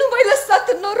ce nu m-ai lăsat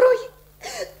în noroi?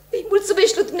 Îi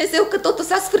mulțumești lui Dumnezeu că totul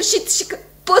s-a sfârșit și că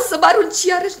poți să mă arunci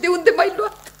iarăși de unde m-ai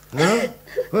luat.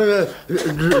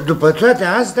 După toate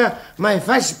astea mai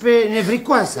faci pe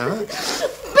nevricoasa, a?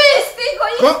 Bestie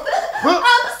egoistă!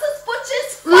 Am să-ți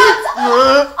păcesc fața!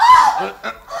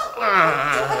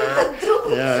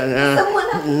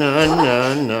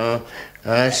 Nu.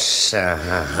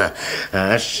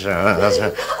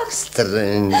 Așa,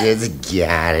 strângeți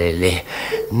ghearele,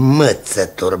 măță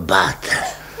turbată.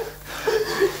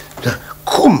 Dar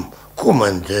cum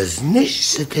îndrăznești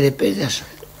să te repezi așa?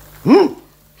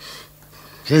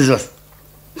 Ce jos?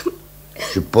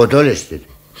 Și potolește-te.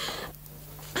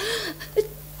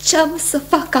 Ce-am să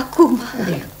fac acum?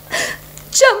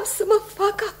 Ce-am să mă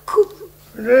fac acum?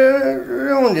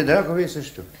 De unde, dracu, vrei să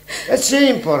știu? Ce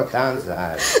importanță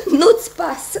are? Nu-ți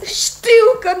pasă, știu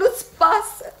că nu-ți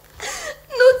pasă.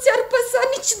 Nu ți-ar păsa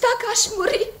nici dacă aș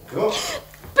muri.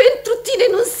 Pentru tine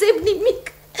nu însemn nimic.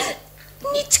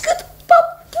 Nici cât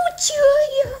papucii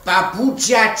ăia.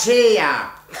 Papucii aceea!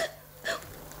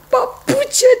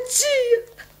 Papucii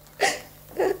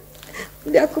aceea!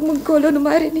 De acum încolo nu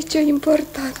mai are nicio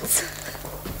importanță.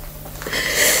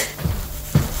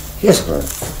 Ia spune,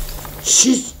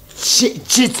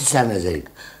 ce ți s-a năzărit?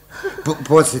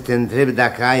 Poți să te întrebi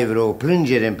dacă ai vreo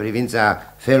plângere în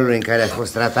privința felului în care ai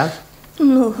fost tratat?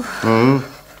 Nu.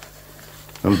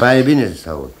 Îmi pare bine să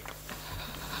aud.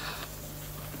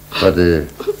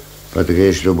 Poate că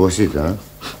ești obosită,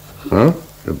 a?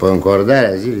 După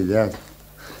încordarea zilei de azi.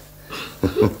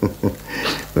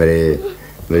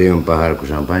 Vrei un pahar cu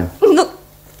șampanie? Nu.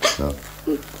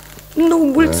 Nu,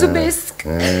 mulțumesc.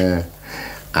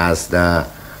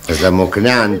 Asta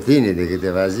mocnea în tine de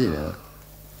câteva zile.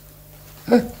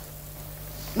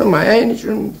 Nu mai ai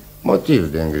niciun motiv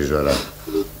de îngrijorare.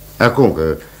 Acum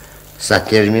că s-a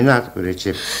terminat cu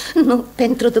recepția. Nu,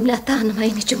 pentru dumneata nu mai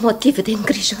ai niciun motiv de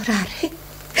îngrijorare.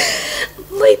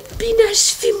 Mai bine aș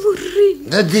fi murit.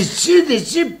 Dar de ce? De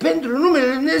ce? Pentru numele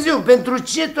Lui Dumnezeu? Pentru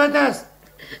ce toate astea?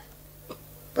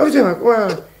 Uite-mă,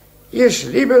 acum ești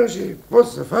liberă și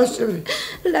poți să faci ce vrei.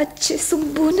 La ce sunt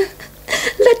bună?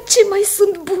 La ce mai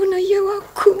sunt bună eu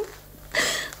acum?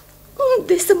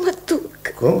 Unde să mă duc?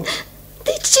 Cum?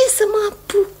 De ce să mă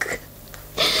apuc?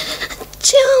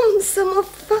 Ce am să mă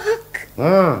fac?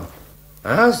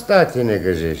 Asta te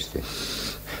negăjește.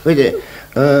 Uite,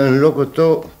 în locul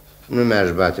tău nu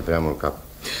mi-aș bate prea mult cap.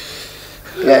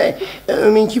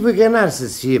 Îmi închipui că n-ar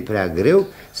să-ți fie prea greu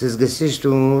să-ți găsești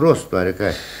un rost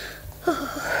oarecare.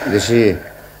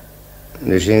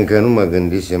 Deși încă nu mă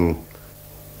gândisem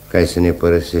că ai să ne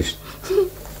părăsești.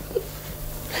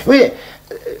 Uite,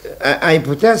 ai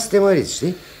putea să te măriți,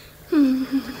 știi?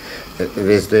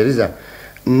 Vezi tu, Eliza,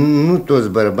 nu toți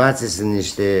bărbații sunt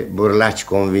niște burlaci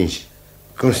convinși,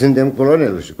 cum suntem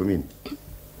colonelul și cu mine.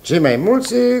 Cei mai mulți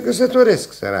se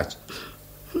căsătoresc, săraci.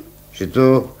 Și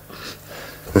tu...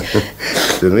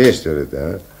 tu nu ești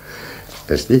urâtă,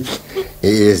 a? Știi?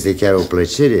 Este chiar o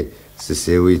plăcere să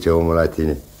se uite omul la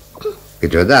tine.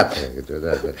 Câteodată.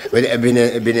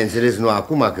 Bineînțeles, nu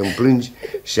acum când plângi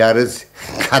și arăți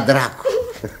ca dracu.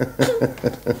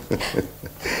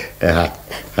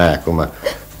 Hai, acum,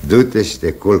 du-te și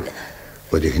te culc.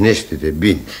 Odihnește-te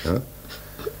bine,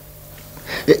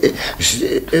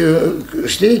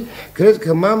 Știi, cred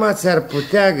că mama ți-ar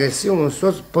putea găsi un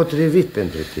soț potrivit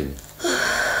pentru tine.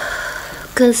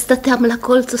 Când stăteam la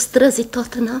colțul străzii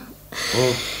Tottenham,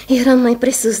 eram mai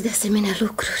presus de asemenea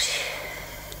lucruri.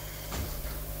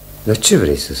 Dar ce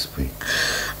vrei să spui?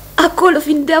 Acolo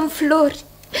vindeam flori.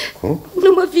 Cum?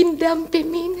 Nu mă vindeam pe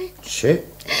mine. Ce?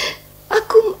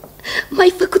 Acum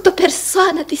m-ai făcut o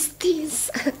persoană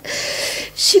distinsă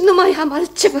și nu mai am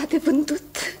altceva de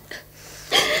vândut.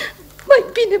 Mai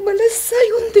bine mă lăsai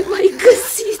unde m-ai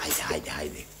găsit.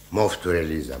 Haide. Mofturi,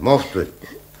 Eliza, mofturi.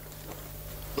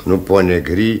 Nu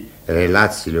ponegri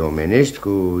relațiile omenești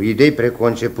cu idei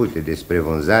preconcepute despre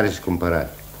vânzare și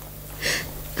cumpărare.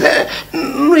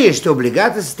 Nu ești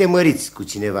obligată să te măriți cu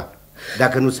cineva,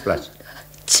 dacă nu-ți place.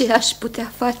 Ce aș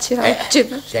putea face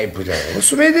altceva? Ce ai putea? O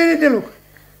sumedenie de lucru.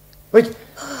 Uite,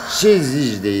 ce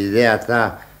zici de ideea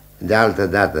ta de altă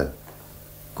dată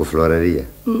cu florăria?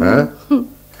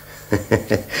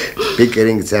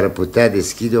 Pickering ți-ar putea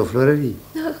deschide o florărie.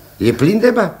 E plin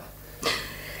de bani.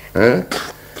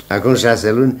 Acum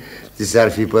 6 luni ți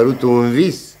s-ar fi părut un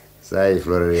vis să ai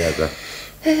florăria ta.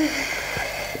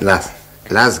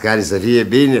 Las care să fie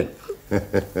bine.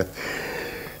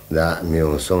 Da, mi-e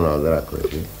un somn al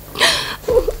dracului.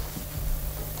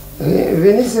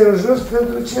 Venisem jos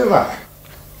pentru ceva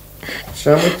și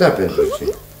am uitat pentru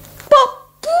ce.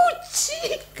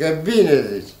 Papuci! Că bine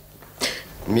zici.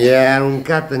 Mi-ai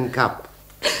aruncat în cap.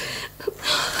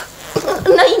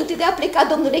 Înainte de a pleca,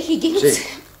 domnule Higgins, ce?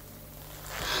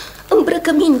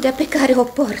 Îmbrăcămintea pe care o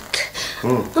port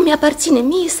îmi aparține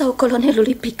mie sau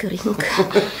colonelului Pickering?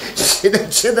 Și de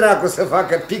ce dracu să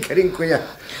facă Pickering cu ea?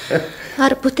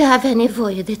 Ar putea avea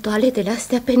nevoie de toaletele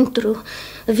astea pentru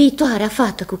viitoarea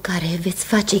fată cu care veți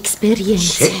face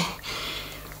experiențe. Ce?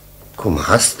 Cum,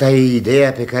 asta e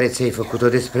ideea pe care ți-ai făcut-o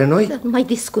despre noi? Dar nu mai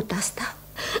discut asta.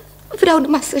 Vreau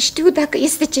numai să știu dacă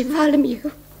este ceva al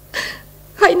meu.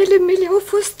 Hainele mele au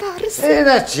fost arse.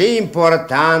 Dar ce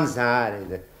importanță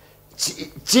are?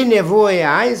 Ce nevoie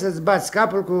ai să-ți bați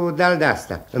capul cu de-al de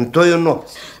asta, în toiul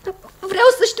nopții? Vreau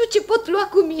să știu ce pot lua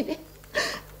cu mine.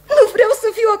 Nu vreau să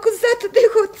fiu acuzată de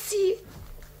hoție.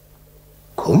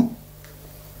 Cum?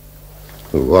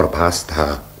 Vorba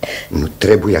asta nu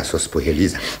trebuia să o spui,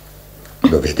 Eliza.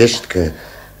 Dovedești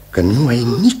că nu ai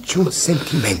niciun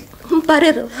sentiment. Îmi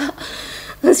pare rău.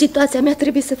 În situația mea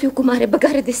trebuie să fiu cu mare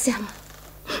băgare de seamă.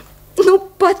 Nu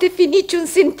poate fi niciun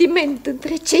sentiment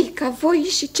între cei ca voi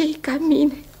și cei ca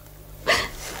mine.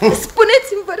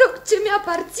 Spuneți-mi, vă rog, ce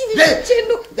mi-aparține și ce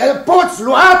nu. Poți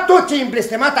lua tot ce-i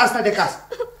îmblestemat asta de casă.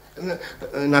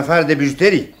 În afară de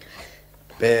bijuterii.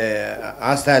 Pe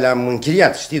asta le-am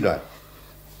închiriat, știi doar.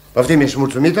 Poftim, ești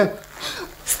mulțumită?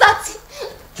 Stați!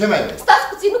 Ce mai? Stați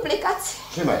puțin, nu plecați.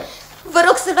 Ce mai? Vă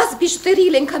rog să luați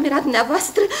bijuteriile în camera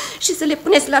dumneavoastră și să le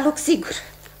puneți la loc sigur.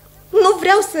 Nu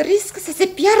vreau să risc să se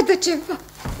piardă ceva.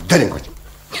 Dă-le încoace.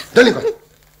 Dă-le încoace.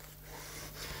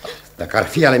 Dacă ar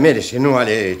fi ale mele și nu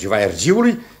ale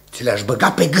givaiergiului, ți le-aș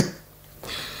băga pe gât.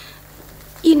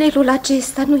 Inelul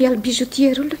acesta nu e al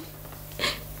bijutierului.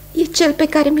 E cel pe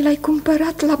care mi l-ai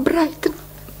cumpărat la Brighton.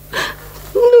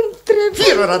 Nu-mi trebuie.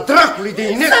 Firora dracului de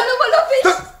inel. Să nu mă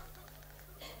lovești.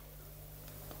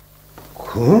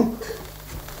 Cum?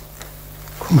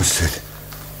 Cum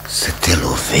să te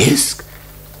lovesc?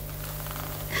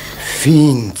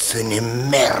 Ființă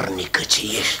nemernică ce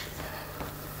ești.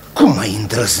 Cum ai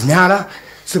îndrăzneala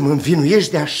să mă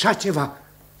învinuiești de așa ceva?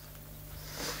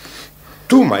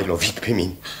 Tu m-ai lovit pe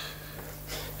mine.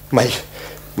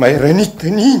 M-ai rănit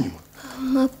în inimă.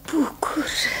 Mă bucur.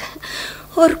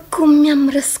 Oricum mi-am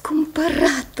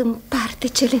răscumpărat în parte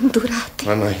cele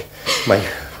îndurate.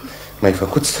 M-ai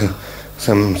făcut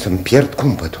să-mi pierd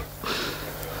cumpătul.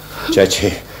 Ceea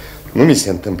ce nu mi se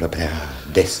întâmplă prea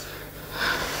des.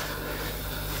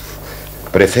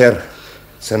 Prefer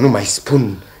să nu mai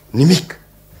spun nimic.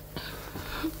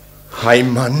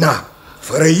 Haimana,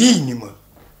 fără inimă.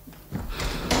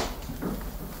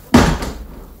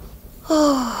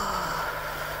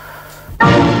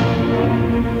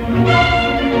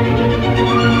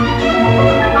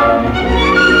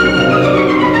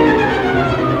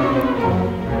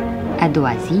 A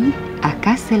doua zi,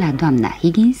 acasă la doamna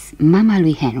Higgins, mama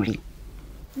lui Henry.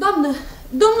 Doamnă,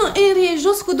 domnul Henry e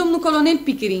jos cu domnul colonel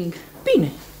Pickering.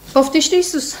 Bine, poftește-i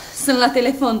sus, sunt la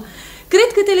telefon. Cred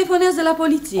că telefonează la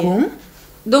poliție. Cum?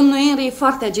 Domnul Henry e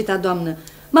foarte agitat, doamnă.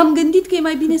 M-am gândit că e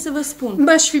mai bine să vă spun.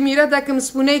 M-aș fi mirat dacă îmi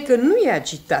spuneai că nu e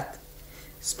agitat.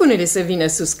 Spune-le să vină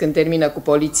sus când termină cu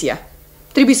poliția.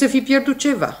 Trebuie să fi pierdut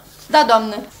ceva. Da,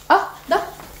 doamnă. Ah,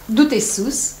 da. Du-te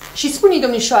sus și spune-i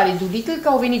domnișoarei Doolittle că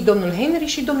au venit domnul Henry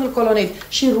și domnul colonel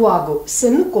și roagă să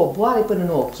nu coboare până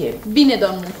nu o chem. Bine,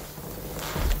 domnul.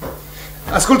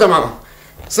 Ascultă, mamă,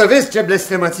 să vezi ce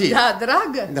blestemăție. Da,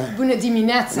 dragă, da. Bună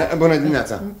dimineața. Da, bună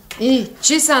dimineața. Ei,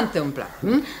 ce s-a întâmplat?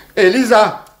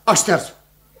 Eliza a șters-o.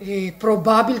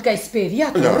 Probabil că ai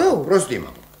speriat-o rău. Prostii,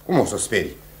 mamă. Cum o să o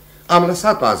sperii? Am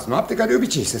lăsat-o azi noapte ca de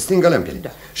obicei să stingă lămpile. Da.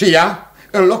 Și ea,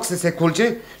 în loc să se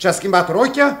culce, și-a schimbat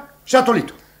rochia și a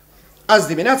tolit-o. Azi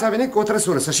dimineața a venit cu o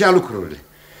trăsură să-și ia lucrurile.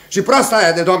 Și proasta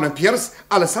aia de doamnă Pierce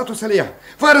a lăsat-o să le ia,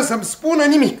 fără să-mi spună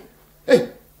nimic. Ei,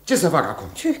 ce să fac acum?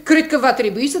 Cred că va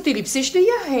trebui să te lipsești de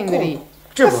ea, Henry.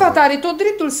 Că fata are tot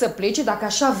dreptul să plece dacă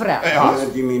așa vrea. Bună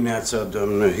dimineața,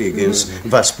 domnul Higgins.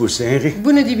 V-a spus Henry?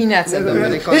 Bună dimineața,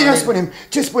 domnule colonel. Ei, spune-mi,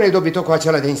 ce spune dobitocul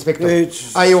acela de inspector?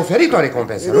 Ai oferit o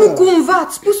recompensă? Nu cumva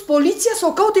ați spus poliția să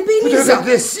o caute pe Eliza?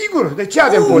 Desigur, de ce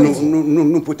avem poliție?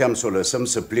 Nu puteam să o lăsăm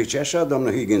să plece așa,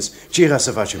 domnul Higgins. Ce era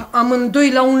să facem?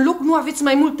 Amândoi la un loc nu aveți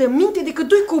mai multă minte decât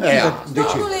doi copii.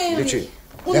 De ce?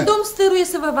 Un domn stăruie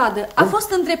să vă vadă. A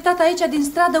fost îndreptat aici din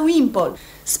stradă Wimpole.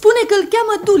 Spune că îl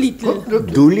cheamă Doolittle.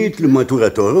 Doolittle,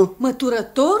 măturătorul?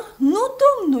 Măturător? Nu,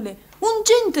 domnule. Un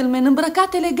gentleman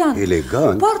îmbrăcat elegant.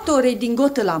 Elegant? Poartă o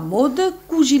redingotă la modă,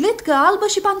 cu jiletcă albă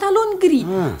și pantaloni gri.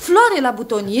 Floare la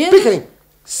butonier. Pickering,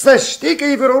 să știi că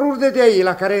e vreo rudă de ei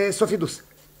la care s-o fi dus.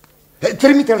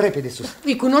 Trimite-l repede sus.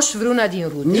 Îi cunoști vreuna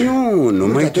din rude? Nu,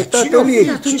 numai de tatăl ei.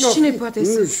 Atunci cine poate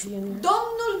să fie?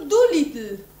 Domnul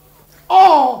Doolittle.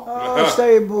 Asta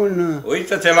e bună.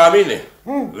 Uită-te la mine.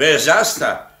 Vezi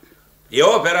asta? E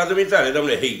opera dumitale,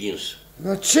 domnule Higgins.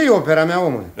 Dar ce e opera mea,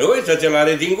 omule? Uită-te la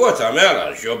redingota mea,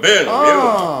 la șobenul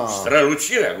meu,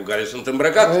 strălucirea cu care sunt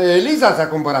îmbrăcat. Eliza ți-a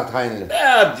cumpărat hainele.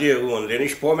 Da, de unde?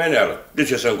 Nici pomeneală. De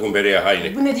ce să-mi cumpere ea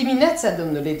haine? Bună dimineața,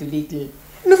 domnule Doolittle.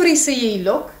 Nu vrei să iei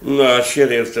loc? Da,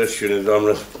 cer iertăciune,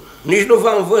 doamnă. Nici nu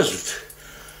v-am văzut.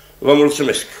 Vă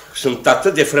mulțumesc. Sunt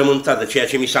atât de frământat de ceea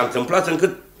ce mi s-a întâmplat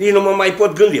încât ei nu mă mai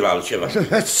pot gândi la altceva.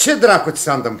 Ce dracu ți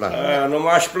s-a întâmplat? Nu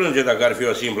m-aș plânge dacă ar fi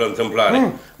o simplă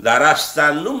întâmplare. Dar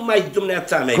asta numai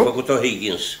dumneata mi-ai făcut-o,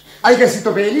 Higgins. Ai găsit-o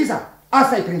pe Eliza?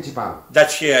 Asta e principal. Dar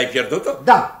ce, ai pierdut-o?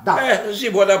 Da. Zi,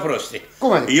 boda proste.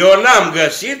 Cum adică? Eu n-am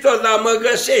găsit-o, dar mă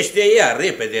găsește ea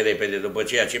repede după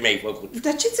ceea ce mi-ai făcut.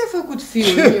 Dar ce ți-a făcut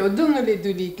fiul meu, domnule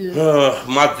Doolittle?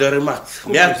 M-a dărâmat.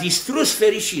 Mi-a distrus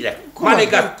fericirea. M-a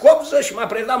legat copză și m-a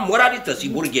predat moralității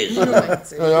burghezi.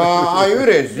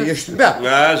 Aiurezi, ești beat.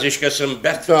 Zici că sunt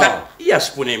beat? Dar ia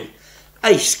spune-mi,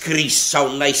 ai scris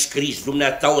sau n-ai scris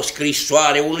dumneata o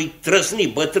scrisoare unui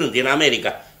trăsnit bătrân din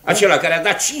America? Acela care a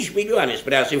dat 5 milioane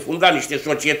spre a se funda niște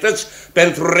societăți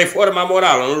pentru reforma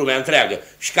morală în lumea întreagă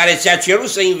și care ți-a cerut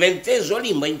să inventezi o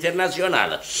limbă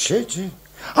internațională. Ce?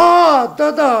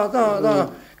 Da.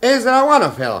 Ezra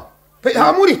Wanafel. Păi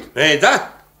a murit.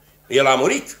 Da, el a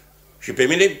murit și pe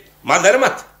mine m-a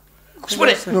dărâmat.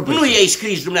 Spune, nu i-ai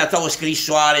scris dumneata o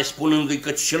scrisoare spunându-i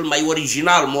că cel mai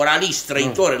original moralist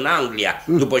trăitor în Anglia,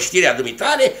 după știrea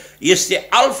dumitale, este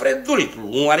Alfred Doolittle,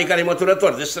 un oarecare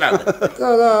măturător de stradă?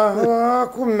 Da,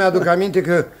 acum mi-aduc aminte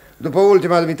că după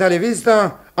ultima dumitale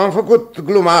vizită am făcut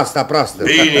gluma asta proastă.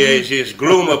 Bine ai zis,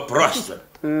 glumă proastă.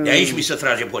 De aici mi se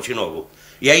trage Pocinovul.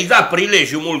 I-ai dat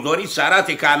prilejul mult dorit să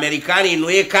arate că americanii nu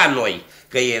e ca noi,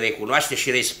 că ei recunoaște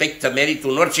și respectă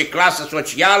meritul în orice clasă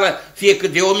socială, fie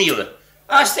cât de omilă.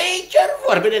 Astea e chiar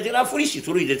vorbele din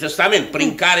afurisitul lui de testament,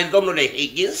 prin care, domnule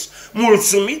Higgins,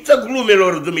 mulțumită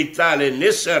glumelor dumitale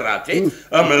nesărate,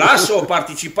 îmi lasă o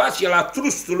participație la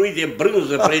trustul lui de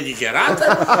brânză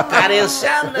predigerată, care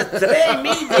înseamnă 3.000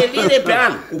 de lire pe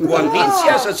an, cu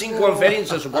condiția să țin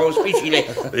conferință sub auspiciile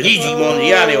Ligii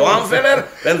Mondiale Oamfeler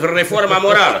pentru reforma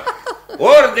morală.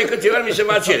 Ori de câte ori mi se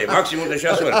va cere, maximum de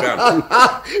 6 ori pe an.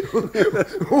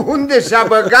 Unde și-a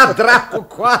băgat dracu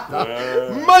coada?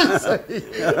 Măi să-i...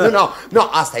 Nu,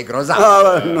 asta e grozav.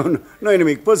 Nu-i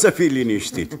nimic, poți să fii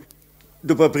liniștit.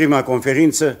 După prima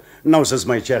conferință, n-au să-ți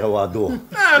mai ceară o a doua.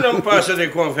 Nu-mi pasă de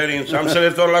conferință, am să le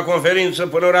torn la conferință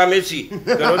până ori ameții,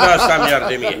 că nu de asta mi-ar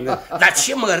de mie. Dar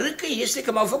ce mă râcă este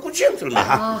că m-au făcut gentleman.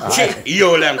 Ce?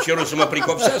 Eu le-am cerut să mă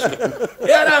pricopsească?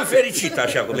 Eram fericit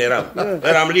așa cum eram.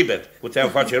 Eram liber, puteam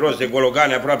face rost de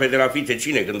gologane aproape de la fite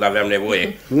cine când aveam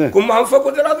nevoie. Cum m-am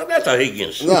făcut de la dumneata,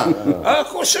 Higgins.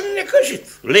 Acum sunt necăjit,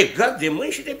 legat de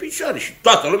mâini și de picioare și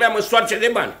toată lumea mă stoarce de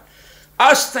bani.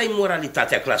 Asta e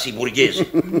moralitatea clasei burgheze.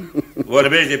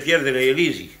 Vorbești de pierderea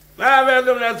Elizii. Avea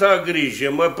dumneata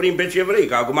grijă, mă prind pe ce vrei,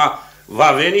 că acum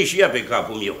va veni și ea pe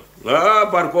capul meu.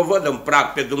 Parcă o văd în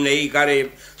prag pe dumneei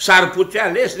care s-ar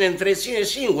putea lesne întreține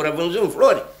singură vânzând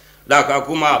flori, dacă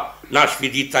acum n-aș fi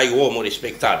ditai omul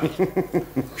respectabil.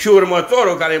 Și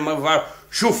următorul care mă va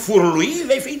șufurlui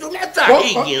vei fi dumneata,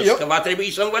 Higgins, că va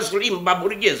trebui să învăț limba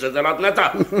burgheză de la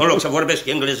dumneata, în loc să vorbesc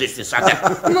englezește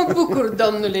satea. Mă bucur,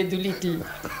 domnule Doolittle.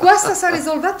 Cu asta s-a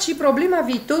rezolvat și problema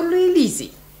viitorului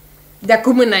Elizei. De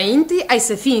acum înainte ai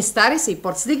să fii în stare să-i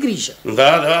porți de grijă. Da,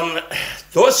 doamnă,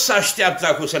 toți se așteaptă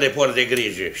acum să le port de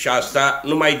grijă și asta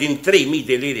numai din 3000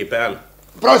 de lire pe an.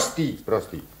 Prostii.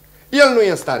 El nu e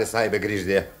în stare să aibă grijă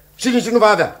de ea și nici nu va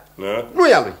avea. Nu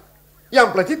e a lui.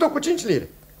 I-am plătit-o cu 5 lire.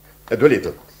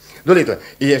 Doolittle,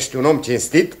 ești un om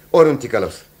cinstit ori un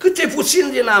ticălos? Câte puțin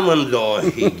din amândouă,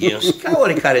 Higgins, ca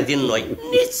oricare din noi.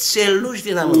 Nițeluși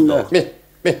din amândouă.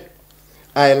 Bine.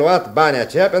 Ai luat banii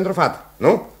aceia pentru fată,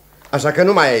 nu? Așa că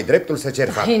nu mai ai dreptul să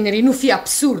ceri fată. Henry, nu fi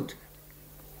absurd.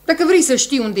 Dacă vrei să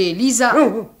știi unde e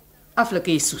Eliza, află că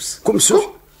e sus. Cum sus?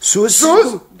 Sus?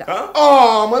 Da.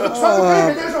 Mă duc foarte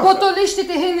repede jos.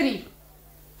 Potolește-te, Henry,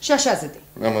 și așează-te.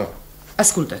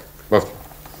 Ascultă. Baftă.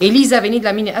 Eliza a venit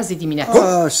la mine azi de dimineață.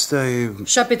 Asta e...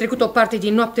 Și-a petrecut o parte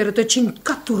din noapte rătăcind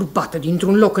ca turbată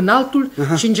dintr-un loc în altul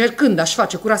și încercând a-și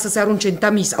face curat să se arunce în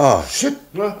Tamiza.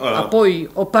 Apoi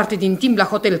o parte din timp la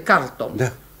Hotel Carlton.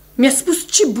 Da. Mi-a spus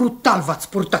ce brutal v-ați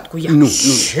purtat cu ea.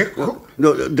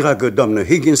 Nu, dragă doamnă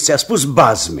Higgins, ți-a spus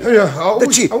bazme. Dar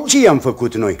ce i-am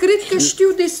făcut noi? Cred că știu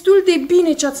destul de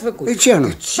bine ce ați făcut. Ce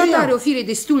anume? Fata are o fire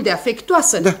destul de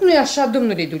afectuoasă. Da. Nu e așa,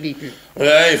 domnule Doolittle?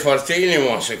 E foarte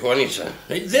inimoasă, Conița.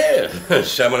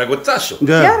 Seamănă cu tasul.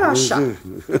 Da. Chiar așa.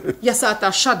 Ea s-a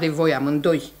atașat de voi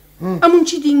amândoi. Am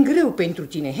muncit din greu pentru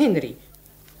tine, Henry.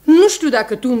 Nu știu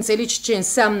dacă tu înțelegi ce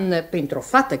înseamnă pentru o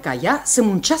fată ca ea să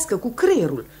muncească cu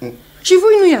creierul. Și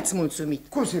voi nu i-ați mulțumit.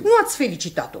 Nu ați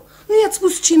felicitat-o. Nu i-ați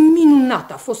spus ce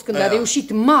minunat a fost când a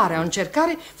reușit marea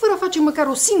încercare fără a face măcar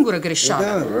o singură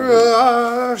greșeală.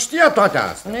 Știa toate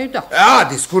astea. Da.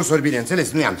 Discursuri,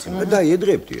 bineînțeles, nu i-am ținut. Da, e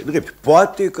drept.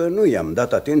 Poate că nu i-am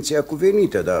dat atenția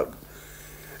cuvenită, dar...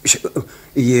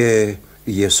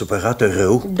 E supărată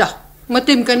rău? Da. Mă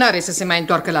tem că n-are să se mai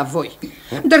întoarcă la voi.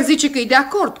 Dar zice că e de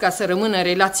acord ca să rămână în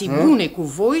relații bune cu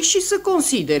voi și să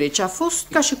considere ce a fost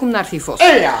ca și cum n-ar fi fost.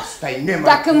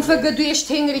 Dacă îmi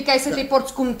făgăduiești, Henry, că ai să te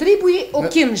porți cum trebuie, o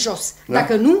chem jos.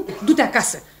 Dacă nu, du-te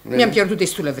acasă. Mi-am pierdut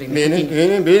destulă vreme.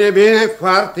 Bine,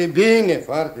 foarte bine.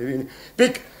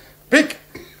 Pic,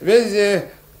 vezi,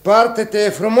 parte-te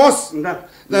frumos.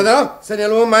 Da, să ne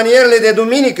luăm manierele de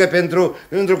duminică pentru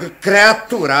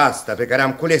creatura asta pe care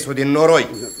am cules-o din noroi.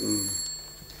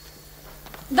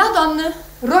 Da, doamnă.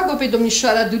 Roagă pe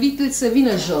domnișoara Doolittle să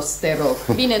vină jos, te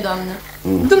rog. Bine, doamnă.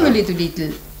 Domnule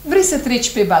Doolittle, vrei să treci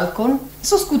pe balcon?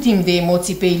 Să o scutim de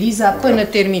emoții pe Eliza până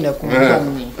termină cu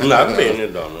domnii. Da, bine,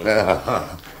 doamnă.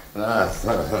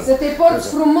 Să te porți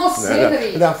frumos,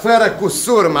 Henry. Da, fără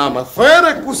cusur, mamă,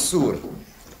 fără cusur.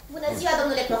 Bună ziua,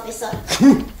 domnule profesor.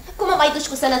 Cum o mai duci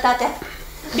cu sănătatea?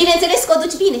 Bineînțeles că o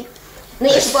duci bine. Nu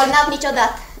ești bolnav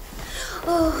niciodată.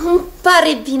 Îmi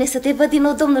pare bine să te văd din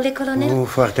nou, domnule colonel.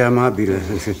 Foarte amabilă.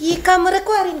 E cam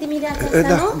răcoare în dimineața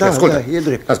asta, nu? Da, e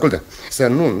drept. Ascultă, să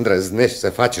nu îndrăznești să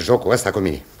faci jocul ăsta cu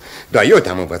mine. Doar eu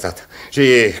te-am învățat și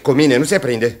cu mine nu se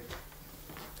prinde.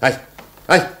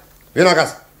 Hai, vino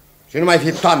acasă și nu mai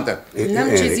fi toantă. N-am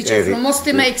ce zice, frumos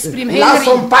te mai exprim, Henry.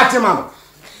 Lasă-o în pace, mamă.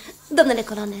 Domnule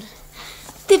colonel,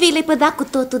 te vei lepăda cu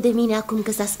totul de mine acum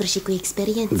că s-a sfârșit cu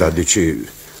experiența. Dar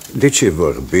de ce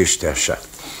vorbești așa?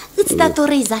 Îți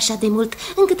datorezi așa de mult,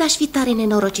 încât aș fi tare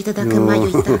nenorocită dacă m-ai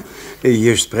uitat.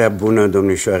 Ești prea bună,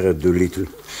 domnișoară Doolittle.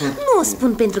 Nu o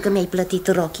spun pentru că mi-ai plătit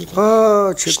rochile.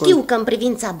 Știu că în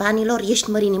privința banilor ești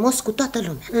mărinimos cu toată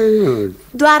lumea.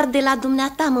 Doar de la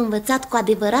dumneata am învățat cu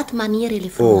adevărat manierele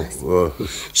frumoase.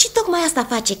 Și tocmai asta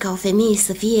face ca o femeie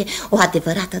să fie o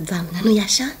adevărată doamnă, nu-i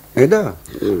așa? Da.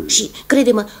 Și,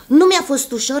 crede-mă, nu mi-a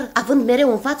fost ușor, având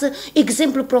mereu în față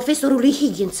exemplul profesorului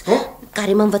Higgins,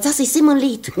 care m-a învățat să-i semăn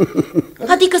leit.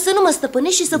 Adică să nu mă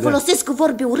stăpânesc și să folosesc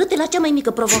vorbe urâte la cea mai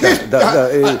mică provocare.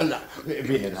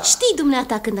 Bine, da. Știi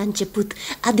dumneata când a început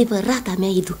adevărata mea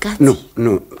educație?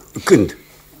 Nu. Când?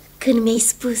 Când mi-ai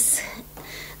spus,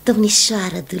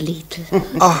 domnișoară Doolittle.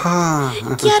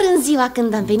 Chiar în ziua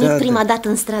când am venit prima dată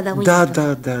în strada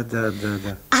Eynsford. Da.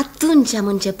 Atunci am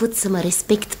început să mă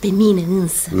respect pe mine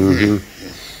însă.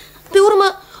 Pe urmă,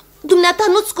 dumneata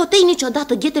nu-ți scotei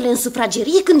niciodată ghetele în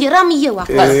sufragerie când eram eu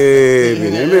acasă.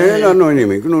 Bine, nu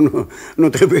nimic. Nu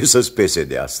trebuie să-ți pese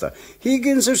de asta.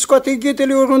 Higgins își scoate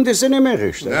ghetele oriunde se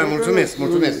nemerește. Da, mulțumesc.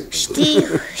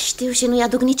 Știu și nu-i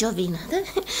aduc nicio vină.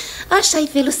 Așa-i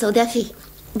felul său de-a fi.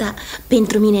 Da,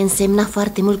 pentru mine însemna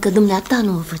foarte mult că dumneata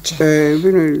nu o făcea.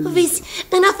 Vezi,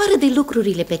 în afară de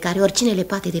lucrurile pe care oricine le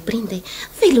poate deprinde,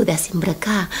 felul de a se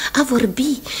îmbrăca, a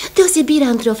vorbi, deosebirea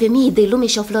între o femeie de lume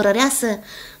și o florăreasă,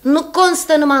 nu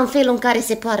constă numai în felul în care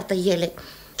se poartă ele,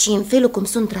 ci în felul cum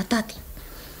sunt tratate.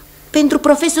 Pentru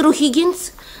profesorul Higgins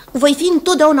voi fi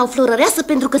întotdeauna o florăreasă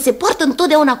pentru că se poartă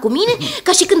întotdeauna cu mine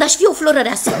ca și când aș fi o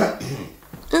florăreasă.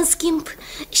 În schimb,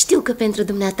 știu că pentru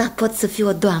dumneata pot să fiu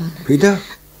o doamnă. Păi da.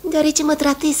 Deoarece mă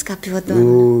tratez ca pe o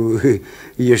doamnă.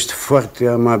 Ești foarte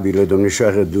amabilă,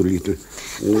 domnișoară Doolittle.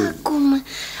 Acum,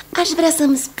 aș vrea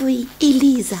să-mi spui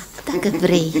Eliza, dacă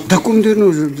vrei. Dar cum de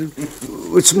nu?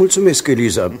 Îți mulțumesc,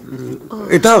 Eliza.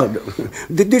 Da,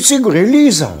 de sigur,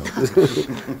 Eliza.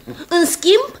 În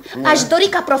schimb, aș dori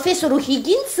ca profesorul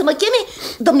Higgins să mă cheme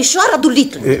domnișoara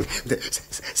Doolittle.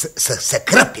 Să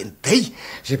crăpi întâi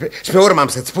și pe urmă am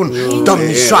să-ți spun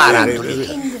domnișoara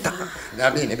Doolittle. Da,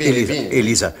 bine, bine.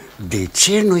 Eliza, de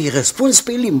ce nu-i răspunzi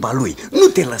pe limba lui? Nu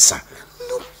te lăsa.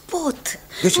 Nu pot.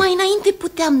 Mai înainte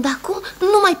puteam, dar acum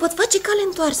nu mai pot face cale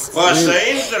întoarsă. Poți să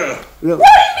intră?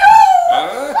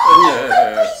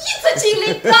 Băiță, ce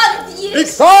elegant ești!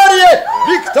 Victorie!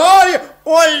 Victorie!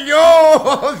 Olio!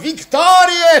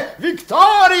 Victorie!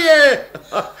 Victorie!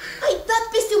 Ai dat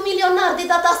peste un milionar de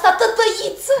data asta,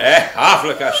 tătăiță!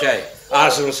 Află că așa e.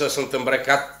 Azi însă sunt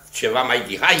îmbrăcat ceva mai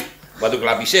dihai. Mă duc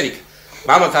la biserică.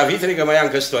 Mama ta vitrigă mă ia în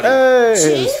căsătorie.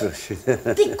 Ce?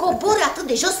 Te cobori atât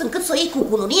de jos încât să o iei cu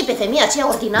cununie pe femeia aceea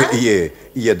ordinară?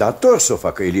 E dator să o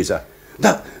facă Eliza.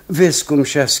 Da, vezi cum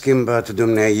și-a schimbat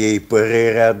dumnea ei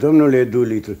părerea, domnule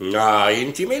Doolittle.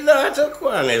 Intimidată,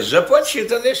 coane,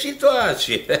 zăpăcită de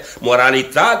situație.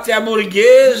 Moralitatea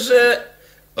burgheză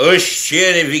își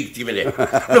cere victimele.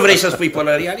 Nu vrei să spui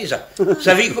pălăria, Eliza?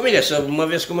 Să vii cu mine, să mă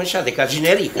vezi cum înșade, ca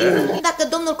generică. Dacă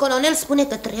domnul colonel spune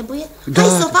că trebuie, hai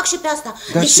să o fac și pe asta.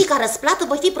 Deși ca răsplată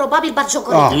voi fi probabil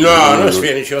batjocorit. Nu-ți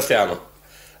fie nicio teamă.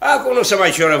 Acum nu se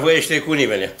mai ciorăvăiește cu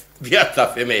nimeni.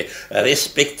 Biata femeie,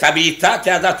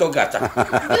 respectabilitatea a dat-o gata.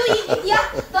 Eu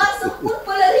imediat doar să-mi pun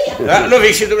pălăria. Nu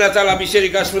vii și dumneata la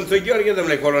biserica Sfântul Gheorghe,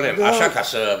 domnule colonel, așa ca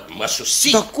să mă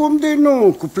susții. Dar cum de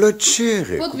nu? Cu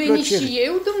plăcere. Pot veni și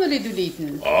eu, domnule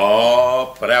Doolittle?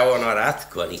 Prea onorat,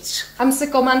 coriț. Am să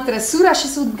comand trăsura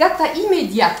și sunt gata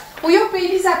imediat. O iau pe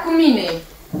Eliza cu mine.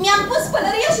 Mi-am pus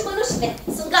pălăria și mănușile.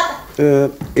 Sunt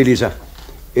gata.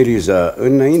 Eliza,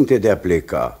 înainte de a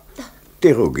pleca,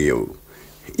 te rog eu,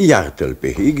 iartă-l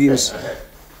pe Higgins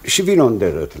și vino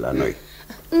îndărât la noi.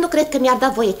 Nu cred că mi-ar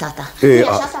da voie tata. Nu-i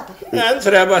așa, tată? În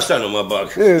treaba asta nu mă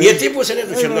bag. E timpul să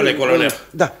ne ducem, domnule colonel.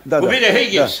 Da. Cu bine,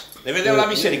 Higgins. Ne vedem la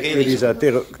biserică, Eliza,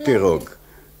 te rog,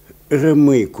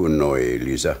 rămâi cu noi,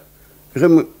 Eliza.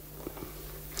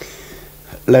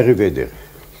 La revedere.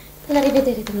 La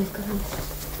revedere, domnule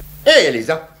colonel.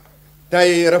 Eliza,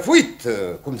 te-ai răfuit,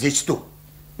 cum zici tu.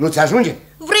 Nu-ți ajunge?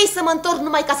 Vrei să mă întorc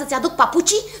numai ca să-ți aduc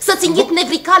papucii? Să-ți înghit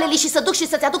nevricalele și să duc și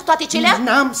să-ți aduc toate celea?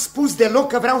 N-am spus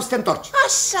deloc că vreau să te întorci.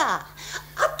 Așa.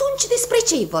 Atunci despre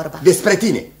ce-i vorba? Despre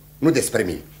tine, nu despre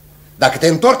mine. Dacă te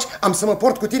întorci, am să mă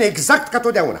port cu tine exact ca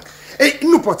totdeauna. Ei,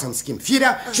 nu pot să-mi schimb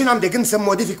firea și n-am de gând să-mi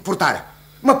modific purtarea.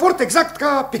 Mă port exact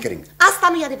ca Pickering. Asta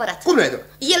nu e adevărat. Cum nu e adevărat?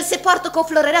 El se poartă cu o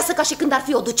florăreasă ca și când ar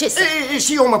fi o ducesă.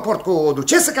 Și eu mă port cu o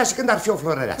ducesă ca și când ar fi o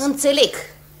florăreasă. Înțeleg.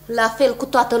 La fel cu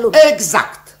toată lumea.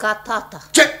 Exact. Ca tata.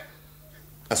 Ce?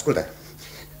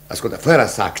 Ascultă, fără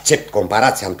să accept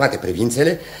comparația în toate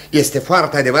privințele, este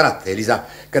foarte adevărat, Eliza,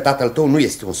 că tatăl tău nu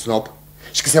este un snob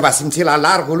și că se va simți la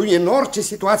largul lui în orice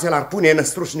situație l-ar pune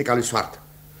năstrușnica lui soartă.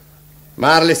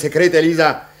 Marele secret,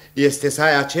 Eliza, este să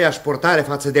ai aceeași portare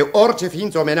față de orice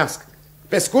ființă omenească.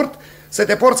 Pe scurt, să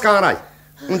te porți ca în rai,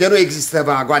 unde nu există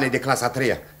vagoane de clasa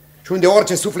 3-a și unde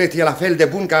orice suflet e la fel de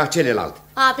bun ca celălalt.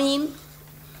 Amin.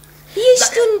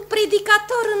 Ești un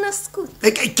predicator născut.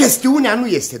 Chestiunea nu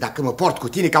este dacă mă port cu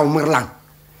tine ca un mârlan,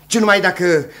 ci numai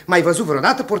dacă m-ai văzut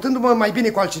vreodată portându-mă mai bine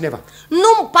cu altcineva.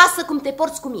 Nu-mi pasă cum te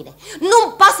porți cu mine.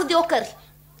 Nu-mi pasă de ocări.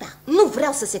 Da, nu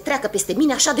vreau să se treacă peste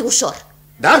mine așa de ușor.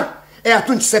 Da?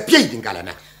 Atunci să piei din calea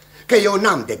mea, că eu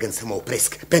n-am de gând să mă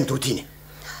opresc pentru tine.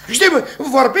 Știi,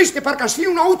 vorbește parcă aș fi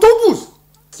un autobuz.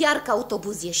 Chiar că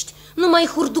autobuz ești. Numai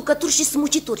hurducături și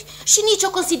smucituri și nicio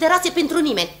considerație pentru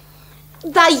nimeni.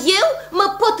 Dar eu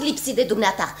mă pot lipsi de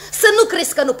dumneata. Să nu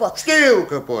crezi că nu pot. Știu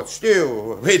că pot,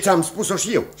 știu. Ți-am spus-o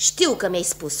și eu. Știu că mi-ai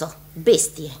spus-o,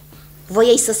 bestie.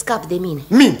 Voiai să scapi de mine.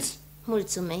 Minți.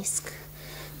 Mulțumesc.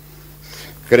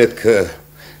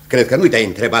 Cred că nu te-ai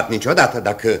întrebat niciodată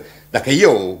dacă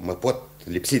eu mă pot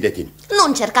lipsi de tine. Nu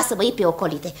încerca să mă iei pe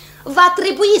ocolite. Va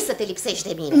trebui să te lipsești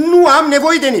de mine. Nu am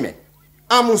nevoie de nimeni.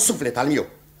 Am un suflet al meu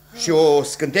și o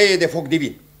scânteie de foc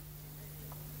divin.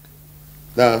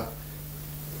 Da.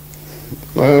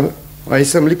 Ai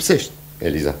să-mi lipsești,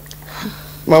 Eliza.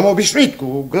 M-am obișnuit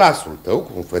cu glasul tău,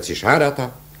 cu înfățișarea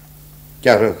ta.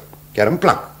 Chiar îmi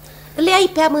plac. Le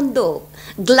ai pe amândouă.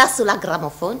 Glasul la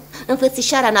gramofon,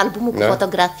 înfățișarea în albumul cu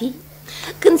fotografii.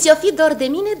 Când ți-o fi dor de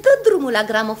mine, dă drumul la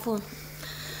gramofon.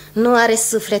 Nu are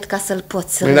suflet ca să-l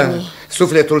poți răni.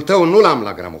 Sufletul tău nu l-am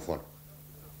la gramofon.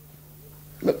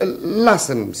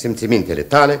 Lasă-mi simțimintele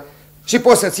tale și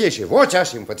poți să-ți ieși vocea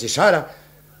și înfățișarea.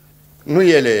 Nu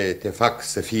ele te fac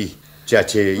să fii ceea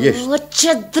ce ești.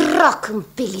 Ce drac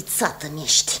împelițată-mi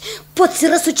ești. Poți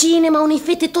răsuci inima unei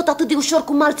fete tot atât de ușor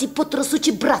cum alții pot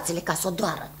răsuci brațele ca să o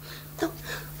doară.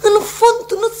 În fond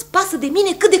tu nu-ți pasă de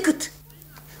mine cât de cât.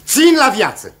 Țin la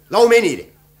viață, la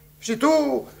omenire. Și tu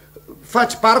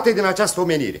faci parte din această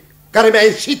omenire care mi-a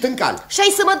ieșit în cal. Și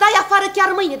ai să mă dai afară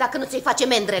chiar mâine dacă nu ți-ai face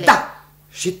mendrele. Da,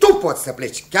 și tu poți să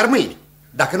pleci chiar mâine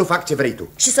dacă nu fac ce vrei tu.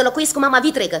 Și să locuiesc cu mama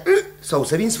vitregă. Sau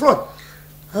să vinzi flori.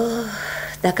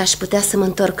 Dacă aș putea să mă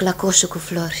întorc la coșul cu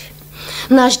flori,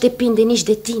 n-aș depinde nici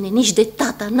de tine, nici de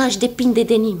tata, n-aș depinde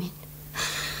de nimeni.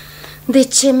 De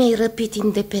ce mi-ai răpit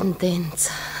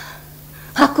independența?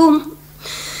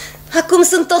 Acum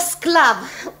sunt o sclavă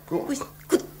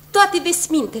cu toate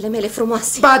vesmintele mele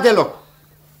frumoase. Ba deloc.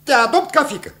 Te adopt ca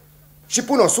fiică și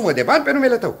pun o sumă de bani pe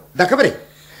numele tău, dacă vrei.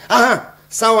 Aha,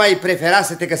 sau ai prefera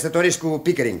să te căsătorești cu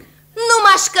Pickering? Nu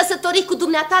m-aș căsători cu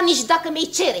dumneata nici dacă mi-ai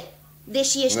cere,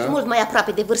 deși ești mult mai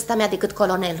aproape de vârsta mea decât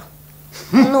colonelul.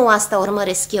 Nu asta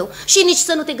urmăresc eu și nici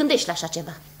să nu te gândești la așa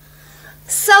ceva.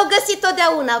 S-au găsit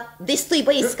totdeauna destui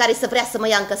băieți care să vrea să mă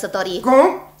ia în căsătorie.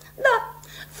 Cum? Da,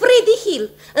 Freddie Hill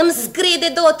îmi scrie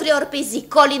de 2-3 ori pe zi,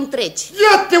 coli întregi.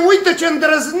 Ia te uită ce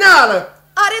îndrăzneală!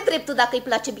 Are dreptul dacă îi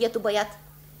place bietul băiat.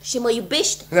 Și mă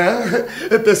iubește.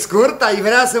 Da? Pe scurt, ai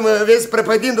vrea să mă vezi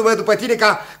prăpădindu-mă după tine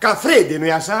ca Freddie,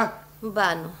 nu-i așa?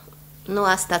 Ba nu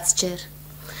asta-ți cer.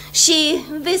 Și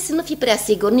vezi, nu fi prea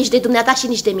sigur nici de dumneata și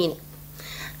nici de mine.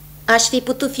 Aș fi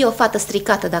putut fi o fată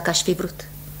stricată dacă aș fi vrut.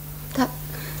 Dar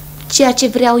ceea ce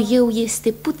vreau eu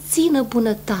este puțină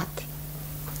bunătate.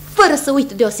 Fără să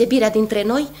uit deosebirea dintre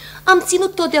noi, am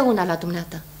ținut totdeauna la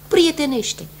dumneata.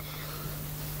 Prietenește.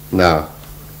 Da,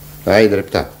 ai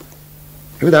dreptate.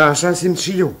 Da, așa simt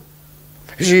și eu.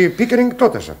 Și Pickering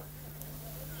tot așa.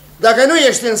 Dacă nu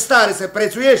ești în stare să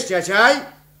prețuiești ceea ce ai,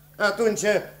 atunci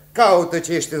caută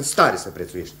ce ești în stare să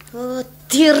prețuiești.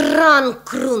 Tiran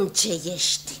crunt ce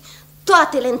ești.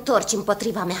 Toate le întorci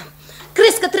împotriva mea.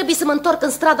 Crezi că trebuie să mă întorc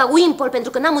în strada Wimpole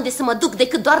pentru că n-am unde să mă duc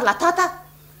decât doar la tata?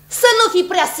 Să nu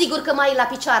fii prea sigur că mai e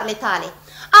la picioarele tale.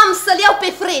 Am să-l iau pe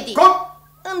Freddy. Cum?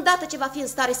 Îndată ce va fi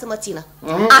în stare să mă țină.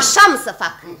 Așa am să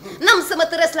fac. N-am să mă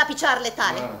tărăsc la picioarele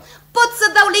tale. Pot să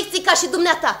dau lecții ca și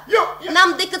dumneata.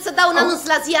 N-am decât să dau un anunț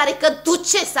la ziare că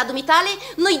ducesa dumitale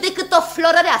nu-i decât o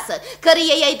florăreasă,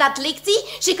 căreia i-ai dat lecții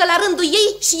și că la rândul ei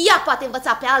și ea poate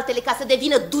învăța pe altele ca să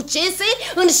devină ducese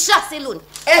în 6 luni.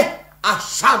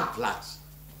 Așa-mi place.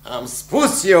 Am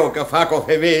spus eu că fac o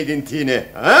femeie din tine.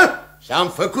 Și am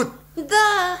făcut. Da,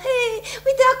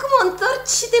 uite, acum o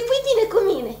întorci și te pui bine cu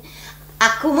mine.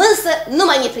 Acum însă nu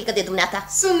mai mi-e frică de dumneata.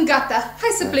 Sunt gata.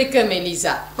 Hai să plecăm,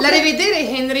 Eliza. La revedere,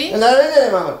 Henry. La revedere,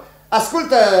 mamă.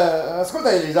 Ascultă,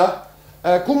 Eliza.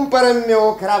 Cumpără-mi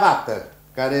o cravată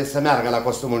care să meargă la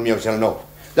costumul meu cel nou.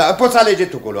 Da, poți alege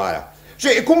tu culoarea.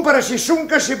 Și cumpără și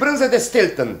șuncă și brânză de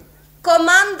Stilton.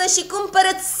 Comandă și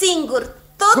cumpără-ți singur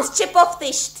tot ce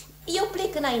poftești. Eu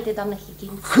plec înainte, doamnă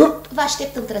Higgins. Vă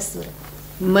aștept în trăsură.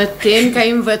 Mă tem că ai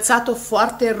învățat-o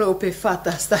foarte rău pe fata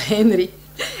asta, Henry.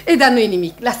 Dar nu-i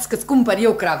nimic, las că-ți cumpăr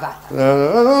eu cravată.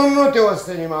 Nu te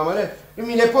osteni, mamăle.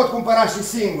 Mi le pot cumpăra și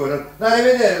singur. La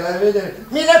revedere, la revedere.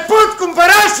 Mi le pot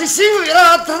cumpăra și singur.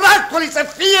 Era dracului să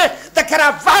fie de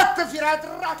cravată, firea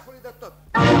dracului de tot.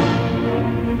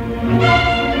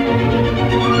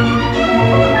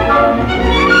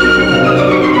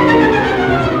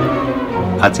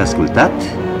 Ați ascultat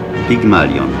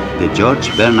PYGMALION de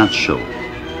George Bernard Shaw,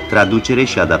 traducere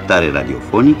și adaptare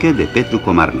radiofonică de Petru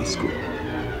Comarnescu.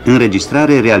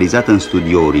 Înregistrare realizată în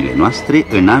studiourile noastre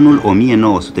în anul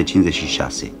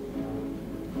 1956.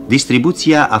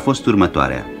 Distribuția a fost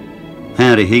următoarea: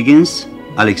 Henry Higgins,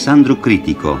 Alexandru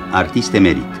Critico, artist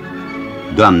emerit;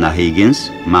 doamna Higgins,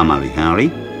 mama lui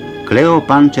Henry, Cleo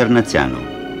pan Cernățeanu;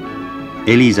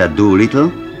 Eliza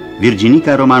Doolittle,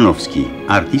 Virginica Romanovschi,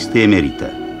 artistă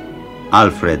emerită;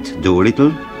 Alfred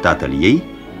Doolittle, tatăl ei;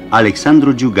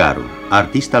 Alexandru Giugaru,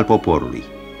 artist al poporului;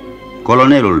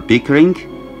 Colonelul Pickering,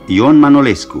 Ion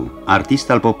Manolescu, artist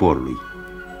al poporului;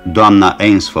 doamna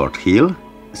Eynsford Hill,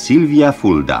 Silvia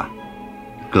Fulda;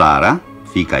 Clara,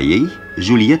 fiica ei,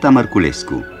 Julieta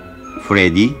Mărculescu;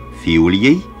 Freddy, fiul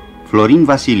ei, Florin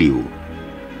Vasiliu;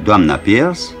 doamna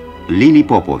Pierce, Lili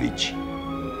Popovici;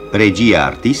 regia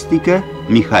artistică,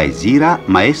 Mihai Zirra,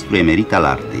 maestru emerit al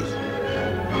artei.